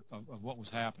picture of what was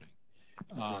happening.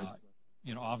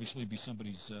 Obviously, be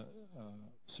somebody's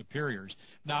superiors.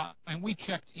 Now, and we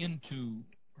checked into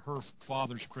her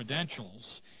father's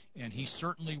credentials, and he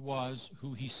certainly was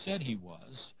who he said he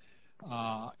was.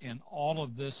 And all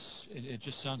of this, it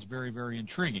just sounds very, very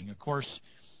intriguing. Of course,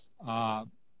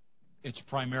 it's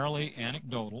primarily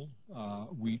anecdotal.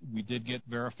 We did get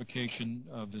verification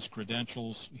of his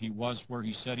credentials. He was where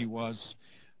he said he was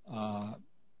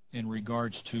in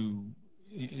regards to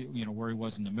where he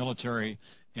was in the military,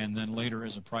 and then later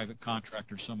as a private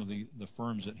contractor, some of the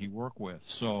firms that he worked with.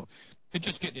 So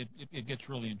it gets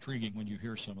really intriguing when you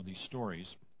hear some of these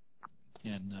stories,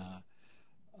 and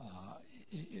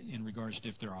in regards to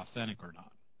if they're authentic or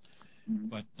not.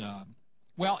 But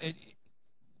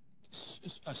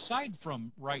Aside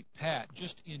from Wright Pat,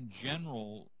 just in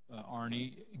general,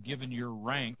 Arnie, given your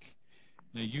rank,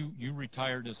 now you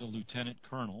retired as a lieutenant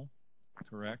colonel,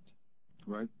 correct?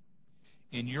 Right.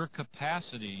 In your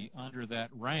capacity under that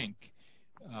rank,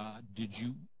 did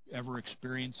you ever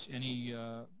experience any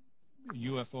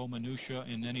UFO minutia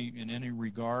in any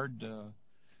regard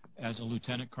as a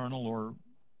lieutenant colonel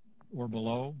or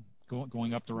below,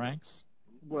 going up the ranks?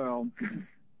 Well,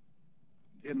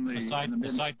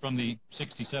 aside from the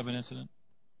 67 incident,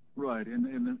 right.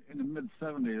 In the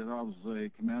mid-70s, I was a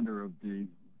commander of the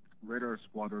radar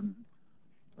squadron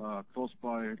close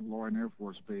by Loring Air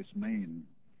Force Base, Maine,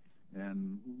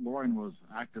 and Loring was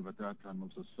active at that time.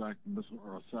 It was a SAC missile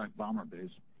or a SAC bomber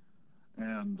base,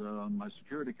 and my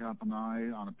security comp and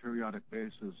I, on a periodic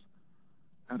basis,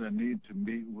 had a need to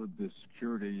meet with the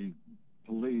security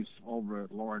police over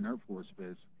at Loring Air Force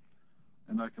Base.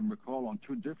 And I can recall on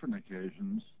 2 different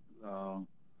occasions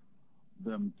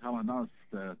them telling us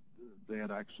that they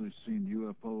had actually seen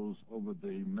UFOs over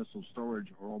the missile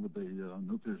storage or over the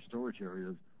nuclear storage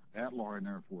areas at Loring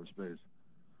Air Force Base.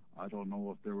 I don't know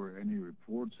if there were any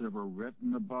reports ever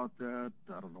written about that.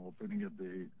 I don't know if any of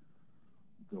the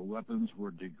weapons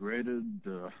were degraded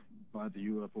by the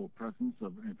UFO presence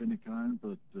of any kind,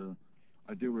 but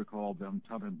I do recall them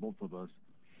telling both of us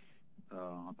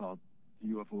about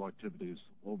UFO activities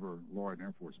over Loring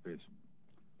Air Force Base.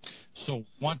 So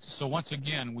once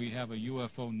again, we have a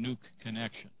UFO nuke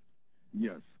connection.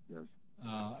 Yes.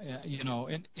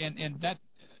 And that,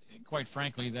 quite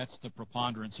frankly, that's the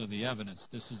preponderance of the evidence.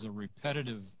 This is a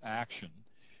repetitive action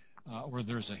where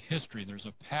there's a history, there's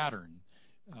a pattern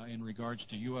in regards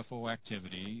to UFO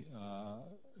activity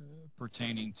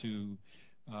pertaining to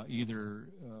either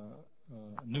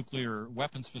nuclear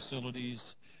weapons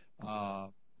facilities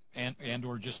and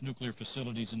or just nuclear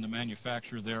facilities and the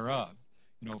manufacture thereof.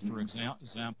 For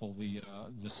example, the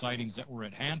sightings that were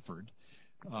at Hanford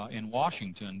in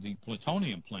Washington, the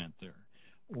plutonium plant there,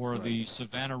 or the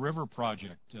Savannah River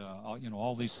Project.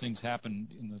 All these things happened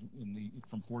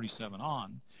from 47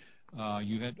 on.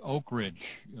 You had Oak Ridge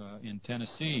in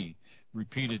Tennessee,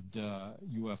 repeated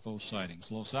UFO sightings.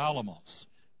 Los Alamos,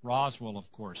 Roswell, of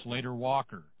course, later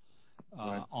Walker,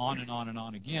 on and on and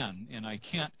on again. And I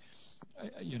can't,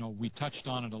 we touched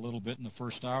on it a little bit in the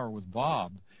first hour with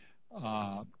Bob.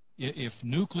 If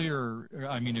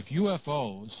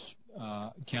UFOs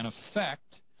can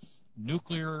affect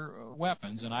nuclear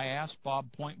weapons, and I asked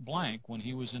Bob point blank when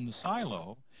he was in the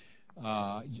silo,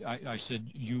 I said,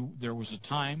 there was a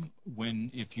time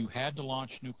when if you had to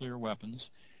launch nuclear weapons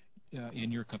in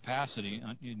your capacity,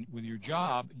 with your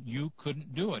job, you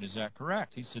couldn't do it. Is that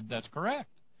correct? He said, that's correct.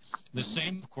 The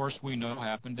same, of course, we know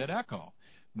happened at Echo.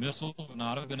 Missiles would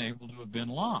not have been able to have been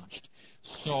launched.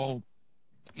 So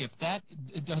if that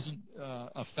doesn't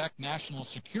affect national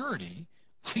security,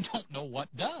 I don't know what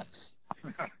does.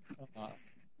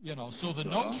 So the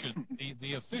notion,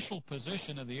 the official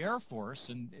position of the Air Force,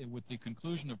 and with the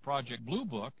conclusion of Project Blue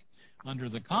Book under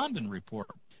the Condon Report,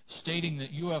 stating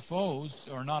that UFOs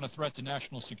are not a threat to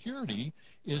national security,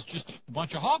 is just a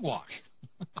bunch of hogwash.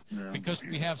 Because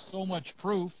we have so much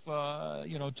proof, to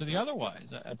the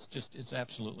otherwise. It's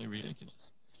absolutely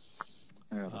ridiculous.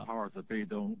 Yeah, the powers that be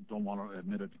don't want to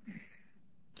admit it.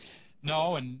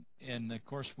 No, and of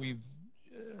course we've,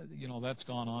 that's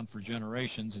gone on for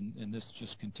generations, and this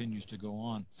just continues to go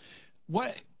on.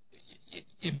 What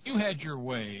if you had your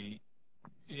way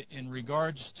in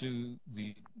regards to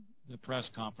the press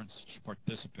conference you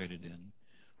participated in?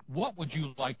 What would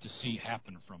you like to see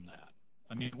happen from that?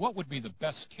 I mean, what would be the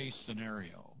best case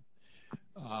scenario?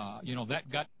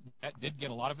 That did get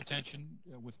a lot of attention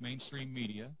with mainstream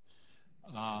media.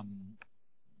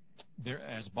 There,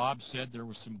 as Bob said, there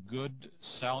was some good,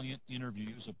 salient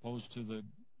interviews opposed to the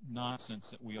nonsense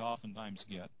that we oftentimes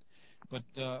get. But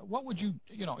what would you,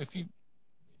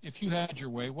 if you had your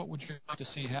way, what would you like to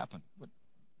see happen?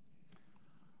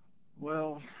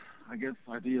 Well, I guess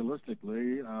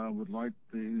idealistically, I would like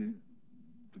the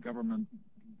government,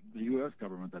 the U.S.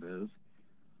 government, that is,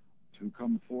 to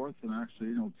come forth and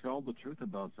actually, tell the truth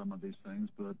about some of these things.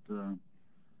 But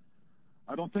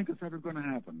I don't think it's ever going to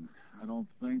happen. I don't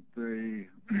think they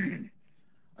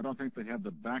have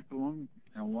the backbone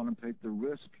and want to take the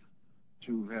risk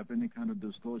to have any kind of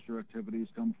disclosure activities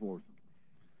come forth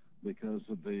because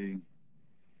of the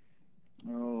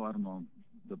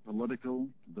political,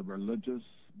 the religious,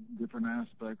 different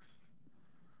aspects.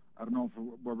 I don't know if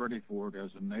we're ready for it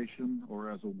as a nation or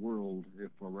as a world,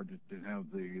 if we're ready to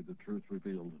have the truth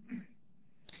revealed.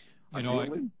 I'd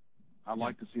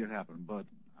like to see it happen, but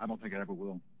I don't think it ever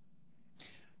will.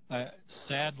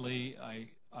 Sadly,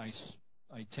 I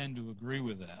tend to agree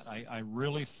with that. I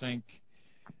really think,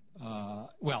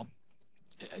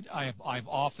 I've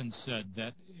often said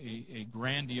that a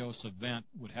grandiose event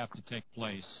would have to take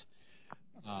place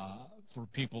for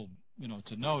people,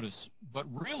 to notice. But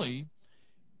really,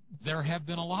 there have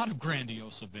been a lot of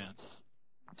grandiose events,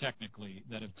 technically,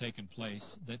 that have taken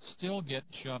place that still get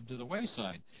shoved to the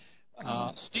wayside.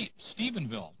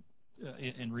 Stephenville,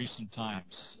 in recent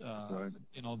times, right.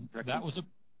 that was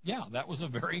a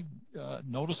very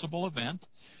noticeable event.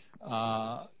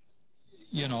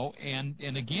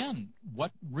 And again,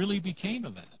 what really became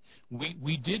of that?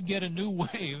 We did get a new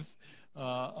wave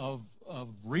of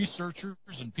researchers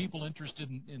and people interested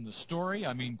in the story.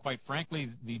 I mean, quite frankly,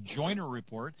 the Joyner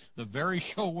Report, the very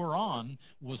show we're on,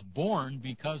 was born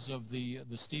because of the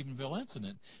Stephenville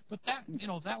incident. But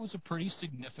that was a pretty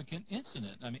significant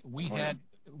incident. I mean, we had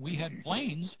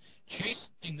planes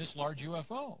chasing this large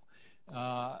UFO.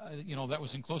 That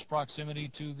was in close proximity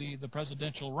to the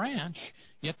presidential ranch,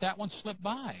 yet that one slipped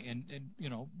by. And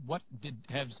what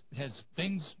has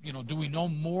things, do we know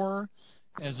more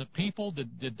as a people?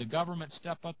 Did the government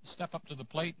step up to the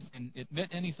plate and admit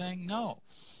anything? No.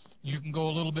 You can go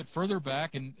a little bit further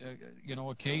back, and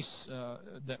a case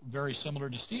that very similar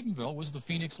to Stephenville was the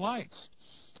Phoenix Lights.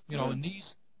 And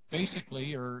these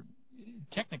basically are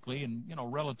technically in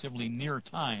relatively near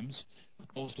times,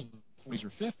 opposed to the 40s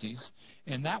or 50s,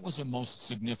 and that was a most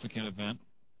significant event.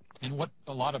 And what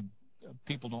a lot of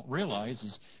people don't realize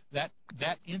is that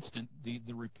instant, the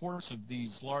reports of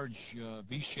these large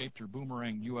V-shaped or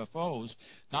boomerang UFOs,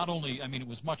 not only, it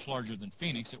was much larger than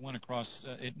Phoenix. It went across,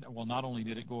 not only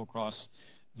did it go across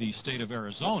the state of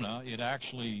Arizona, it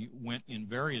actually went in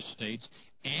various states,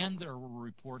 and there were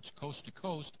reports coast to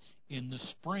coast in the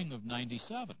spring of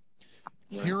 '97.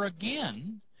 Right. Here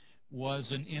again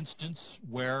was an instance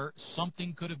where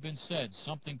something could have been said,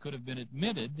 something could have been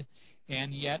admitted,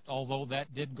 and yet, although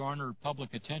that did garner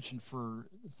public attention for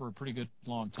a pretty good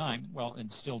long time,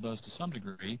 and still does to some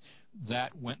degree,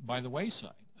 that went by the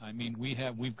wayside. I mean,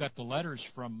 we've got the letters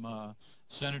from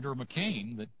Senator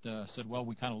McCain that said, well,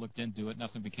 we kind of looked into it,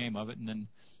 nothing became of it, and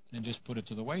then just put it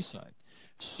to the wayside.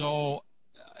 So,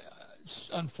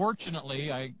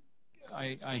 unfortunately, I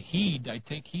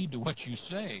take heed to what you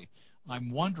say.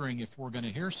 I'm wondering if we're going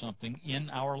to hear something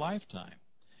in our lifetime.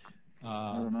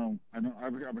 I don't know. I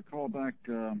recall back,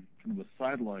 kind of a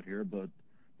sidelight here, but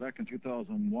back in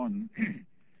 2001,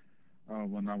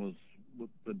 when I was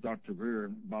with Dr. Greer,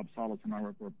 Bob Solis and I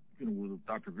were with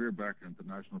Dr. Greer back at the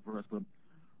National Press Club,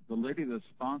 the lady that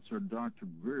sponsored Dr.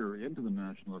 Greer into the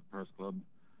National Press Club,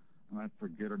 and I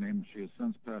forget her name, she has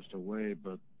since passed away,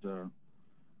 but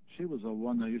she was the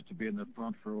one that used to be in the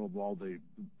front row of all the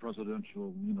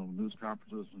presidential, news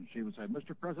conferences, and she would say,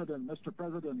 Mr. President,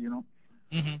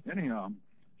 Mm-hmm. Anyhow,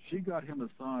 she got him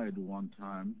aside one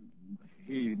time,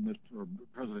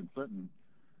 President Clinton,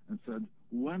 and said,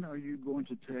 when are you going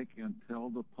to take and tell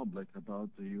the public about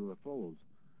the UFOs?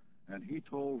 And he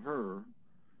told her,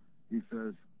 he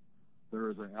says, there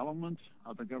is an element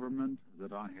of the government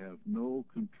that I have no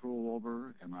control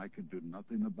over, and I can do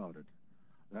nothing about it.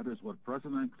 That is what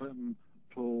President Clinton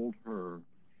told her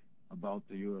about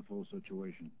the UFO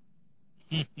situation.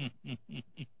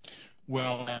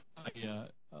 Well,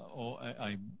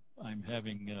 I'm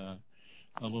having a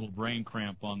little brain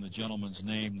cramp on the gentleman's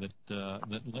name that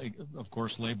of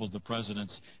course, labeled the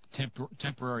president's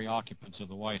temporary occupants of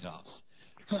the White House.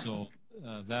 So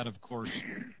that, of course,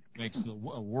 makes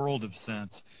a world of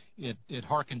sense. It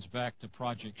harkens back to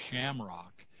Project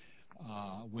Shamrock.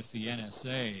 With the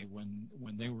NSA, when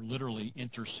they were literally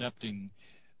intercepting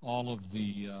all of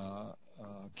the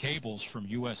cables from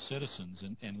U.S. citizens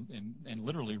and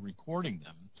literally recording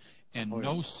them, and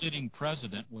no sitting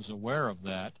president was aware of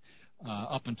that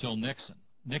up until Nixon.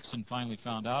 Nixon finally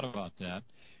found out about that,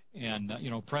 and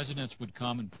presidents would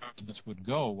come and presidents would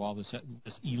go while this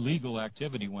illegal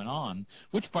activity went on,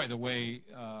 which, by the way,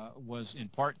 was in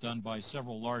part done by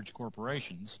several large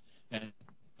corporations at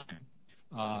the time.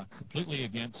 Completely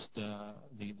against the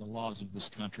laws of this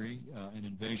country, an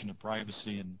invasion of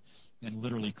privacy and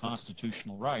literally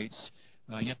constitutional rights,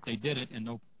 yet they did it, and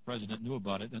no president knew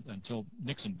about it until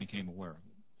Nixon became aware of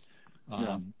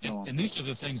it. And these are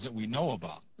the things that we know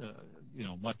about,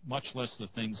 much less the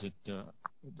things that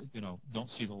don't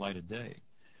see the light of day.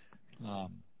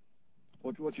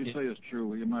 What you say is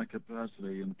true. In my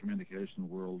capacity in the communication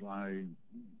world, I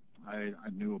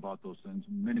knew about those things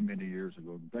many, many years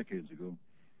ago, decades ago.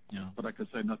 Yeah. But I could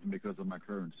say nothing because of my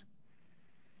clearance.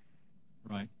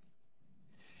 Right.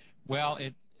 Well,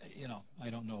 I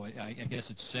don't know. I guess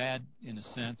it's sad in a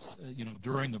sense.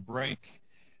 During the break,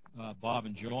 Bob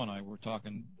and Joe and I were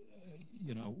talking.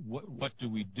 what do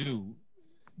we do?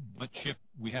 But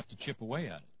we have to chip away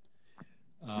at it.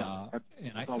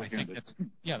 And I think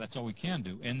that's all we can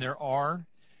do. And there are,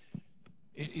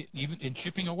 even in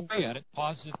chipping away at it,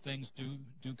 positive things do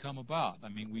come about. I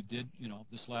mean, we did,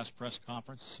 this last press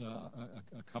conference,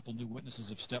 a couple new witnesses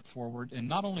have stepped forward, and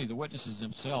not only the witnesses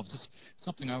themselves. This is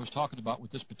something I was talking about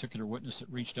with this particular witness that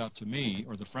reached out to me,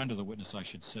 or the friend of the witness, I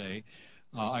should say.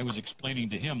 I was explaining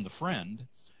to him, the friend,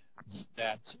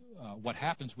 that what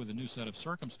happens with a new set of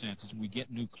circumstances, we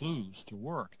get new clues to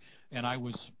work. And I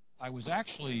was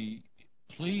actually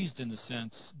pleased in the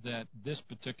sense that this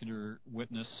particular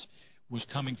witness was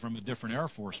coming from a different Air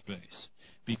Force base,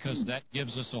 because that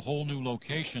gives us a whole new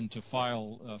location to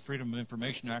file Freedom of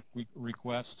Information Act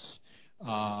requests.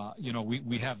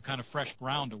 We have kind of fresh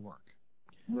ground to work.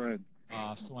 Right.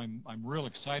 So I'm real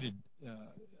excited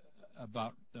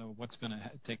about what's going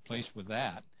to take place with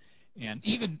that. And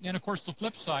of course, the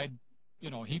flip side,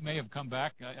 he may have come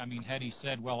back. I mean, had he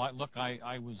said, well, I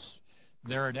was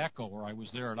there at Echo, or I was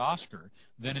there at Oscar,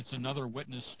 then it's another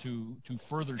witness to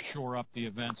further shore up the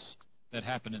events that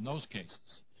happened in those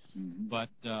cases. Mm-hmm. But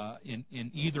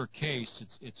in either case,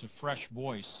 it's a fresh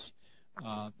voice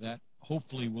that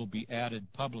hopefully will be added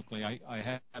publicly.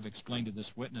 I have explained to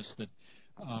this witness that,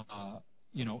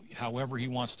 however he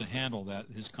wants to handle that,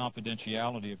 his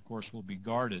confidentiality, of course, will be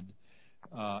guarded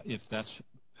if that's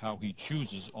how he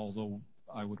chooses, although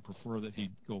I would prefer that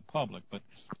he go public. But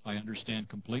I understand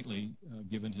completely,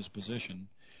 given his position.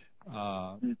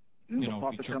 The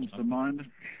thought that comes to mind,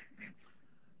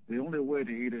 the only way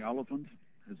to eat an elephant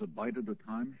is a bite at a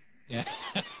time. Yeah.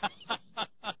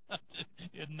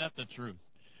 Isn't that the truth?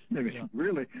 Yeah.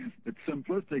 Really, it's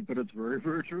simplistic, but it's very,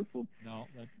 very truthful. No,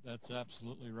 that's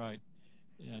absolutely right.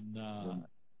 And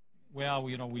well,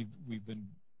 we've been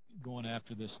going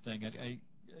after this thing.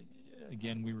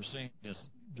 Again, we were saying this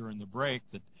during the break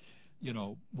that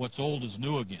what's old is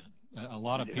new again. A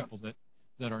lot of people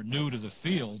that are new to the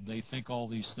field, they think all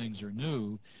these things are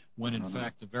new, when in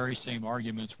fact the very same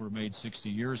arguments were made 60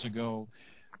 years ago.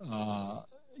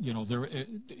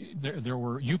 There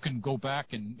were, you can go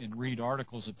back and read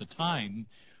articles at the time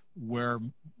where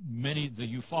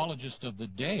the ufologists of the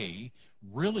day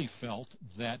really felt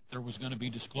that there was going to be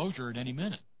disclosure at any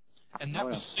minute. And that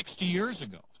was 60 years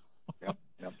ago. Yep.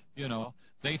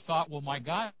 They thought, well, my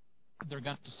God, they're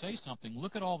going to say something.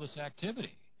 Look at all this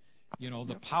activity.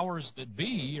 The powers that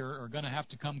be are going to have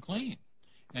to come clean.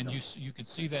 And you could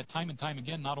see that time and time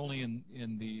again, not only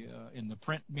in the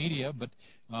print media, but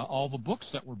all the books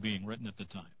that were being written at the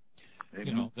time.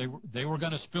 Amen. They were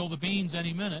going to spill the beans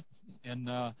any minute, and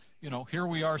here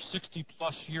we are 60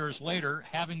 plus years later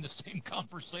having the same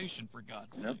conversation, for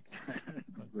God's sake.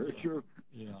 Very true.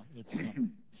 Yeah, it's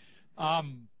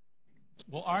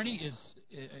well, Arnie,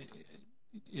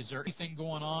 is there anything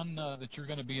going on that you're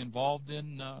going to be involved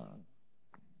in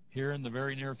here in the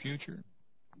very near future?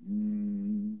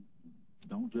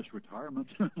 No, just retirement.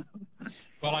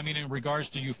 Well, I mean, in regards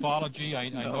to ufology, I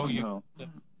know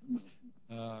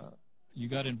you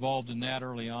got involved in that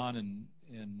early on, and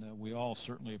we all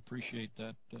certainly appreciate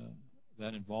that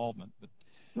involvement. But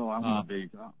no, I'm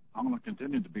going to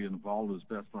continue to be involved as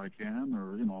best I can,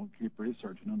 or keep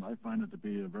researching it. I find it to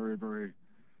be a very, very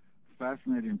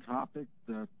fascinating topic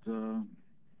that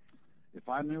if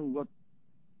I knew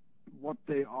what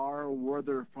they are, where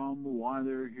they're from, why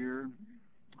they're here,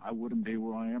 I wouldn't be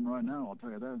where I am right now, I'll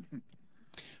tell you that.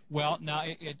 Well, now,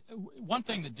 one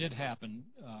thing that did happen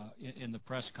in the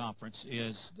press conference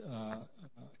is,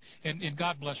 and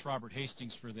God bless Robert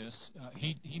Hastings for this,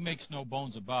 he makes no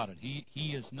bones about it.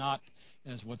 He is not,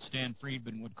 as what Stan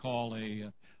Friedman would call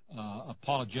a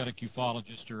apologetic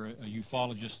ufologist, or a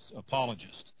ufologist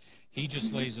apologist. He just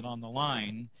lays it on the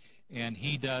line, and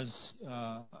he does.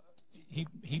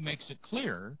 He makes it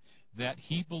clear that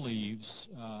he believes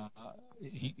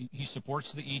he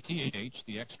supports the ETH,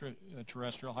 the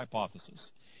extraterrestrial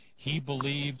hypothesis. He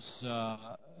believes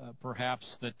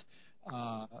perhaps that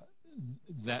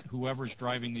whoever's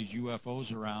driving these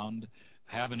UFOs around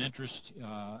have an interest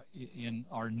in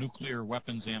our nuclear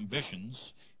weapons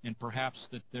ambitions, and perhaps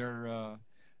that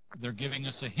they're giving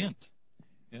us a hint.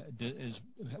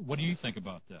 What do you think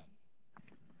about that?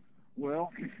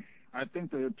 Well, I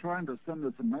think they're trying to send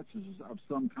us a message of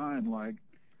some kind, like,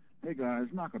 hey guys,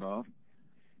 knock it off.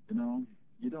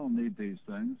 You don't need these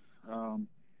things.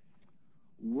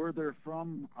 Where they're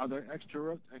from, are they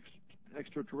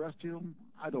extraterrestrial?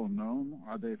 I don't know.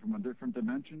 Are they from a different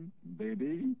dimension?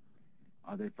 Maybe.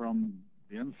 Are they from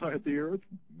the inside the earth?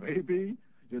 Maybe.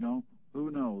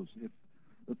 Who knows?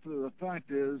 The fact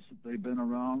is, they've been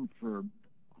around for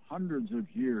hundreds of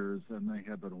years, and they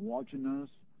have been watching us,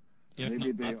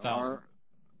 Maybe they are,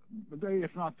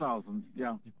 if not thousands,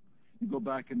 yeah. You go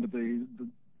back into the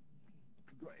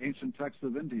ancient texts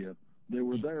of India. They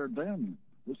were there then.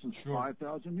 This is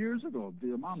 5,000 years ago,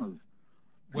 the amount of...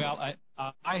 Well,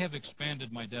 I have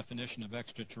expanded my definition of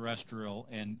extraterrestrial,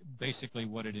 and basically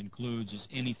what it includes is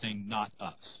anything not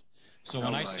us. So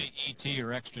when I say ET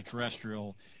or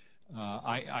extraterrestrial,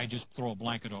 I just throw a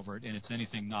blanket over it, and it's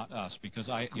anything not us, because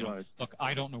look,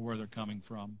 I don't know where they're coming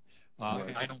from.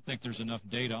 I don't think there's enough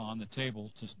data on the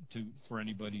table for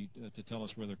anybody to tell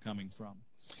us where they're coming from.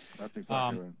 That's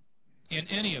exactly right. In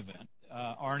any event,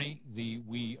 Arnie,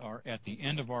 we are at the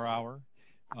end of our hour.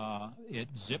 It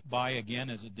zipped by again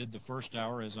as it did the first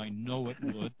hour, as I know it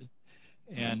would.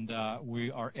 And we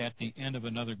are at the end of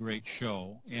another great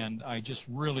show. And I just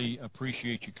really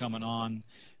appreciate you coming on.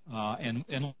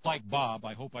 And like Bob,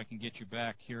 I hope I can get you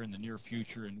back here in the near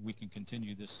future and we can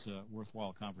continue this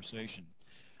worthwhile conversation.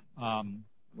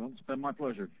 Well, it's been my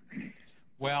pleasure.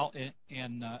 Well,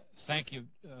 and thank you,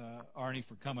 Arnie,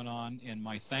 for coming on, and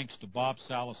my thanks to Bob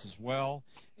Salas as well.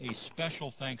 A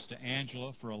special thanks to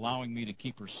Angela for allowing me to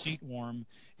keep her seat warm,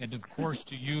 and, of course,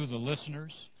 to you, the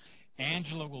listeners.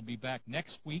 Angela will be back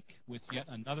next week with yet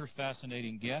another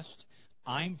fascinating guest.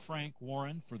 I'm Frank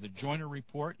Warren for the Joyner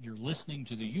Report. You're listening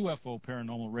to the UFO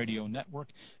Paranormal Radio Network,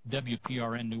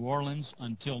 WPRN New Orleans.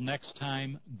 Until next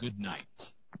time, good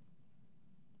night.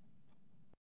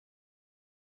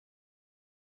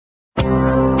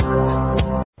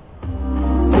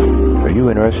 Are you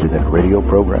interested in a radio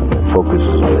program that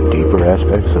focuses on the deeper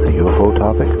aspects of the UFO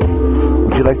topic?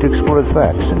 Would you like to explore the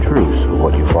facts and truths of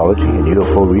what ufology and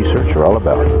UFO research are all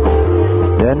about?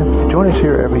 Then, join us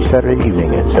here every Saturday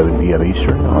evening at 7 p.m.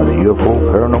 Eastern on the UFO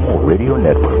Paranormal Radio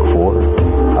Network for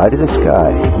Eye to the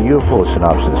Sky, UFO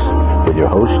Synopsis, with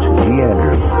your host, G.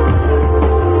 Andrew.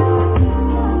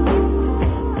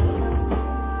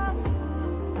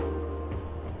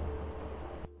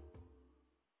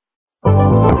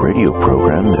 Radio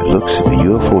program that looks at the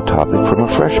UFO topic from a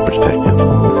fresh perspective.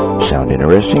 Sound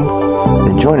interesting?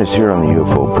 Then join us here on the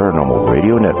UFO Paranormal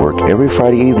Radio Network every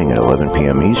Friday evening at 11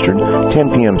 p.m. Eastern,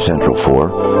 10 p.m. Central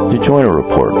for The Joyner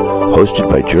Report,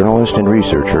 hosted by journalist and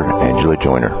researcher Angela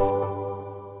Joyner.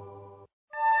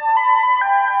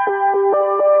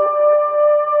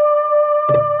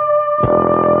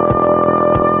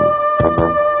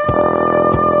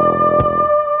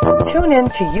 Tune in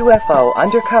to UFO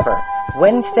Undercover,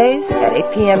 Wednesdays at 8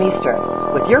 p.m. Eastern,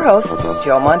 with your host,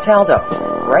 Joe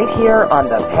Montaldo, right here on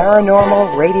the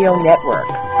Paranormal Radio Network.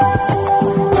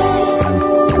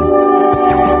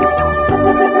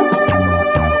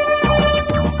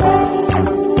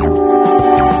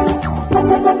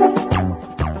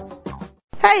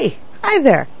 Hey, hi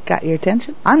there. Got your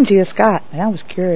attention? I'm Gia Scott, and I was curious.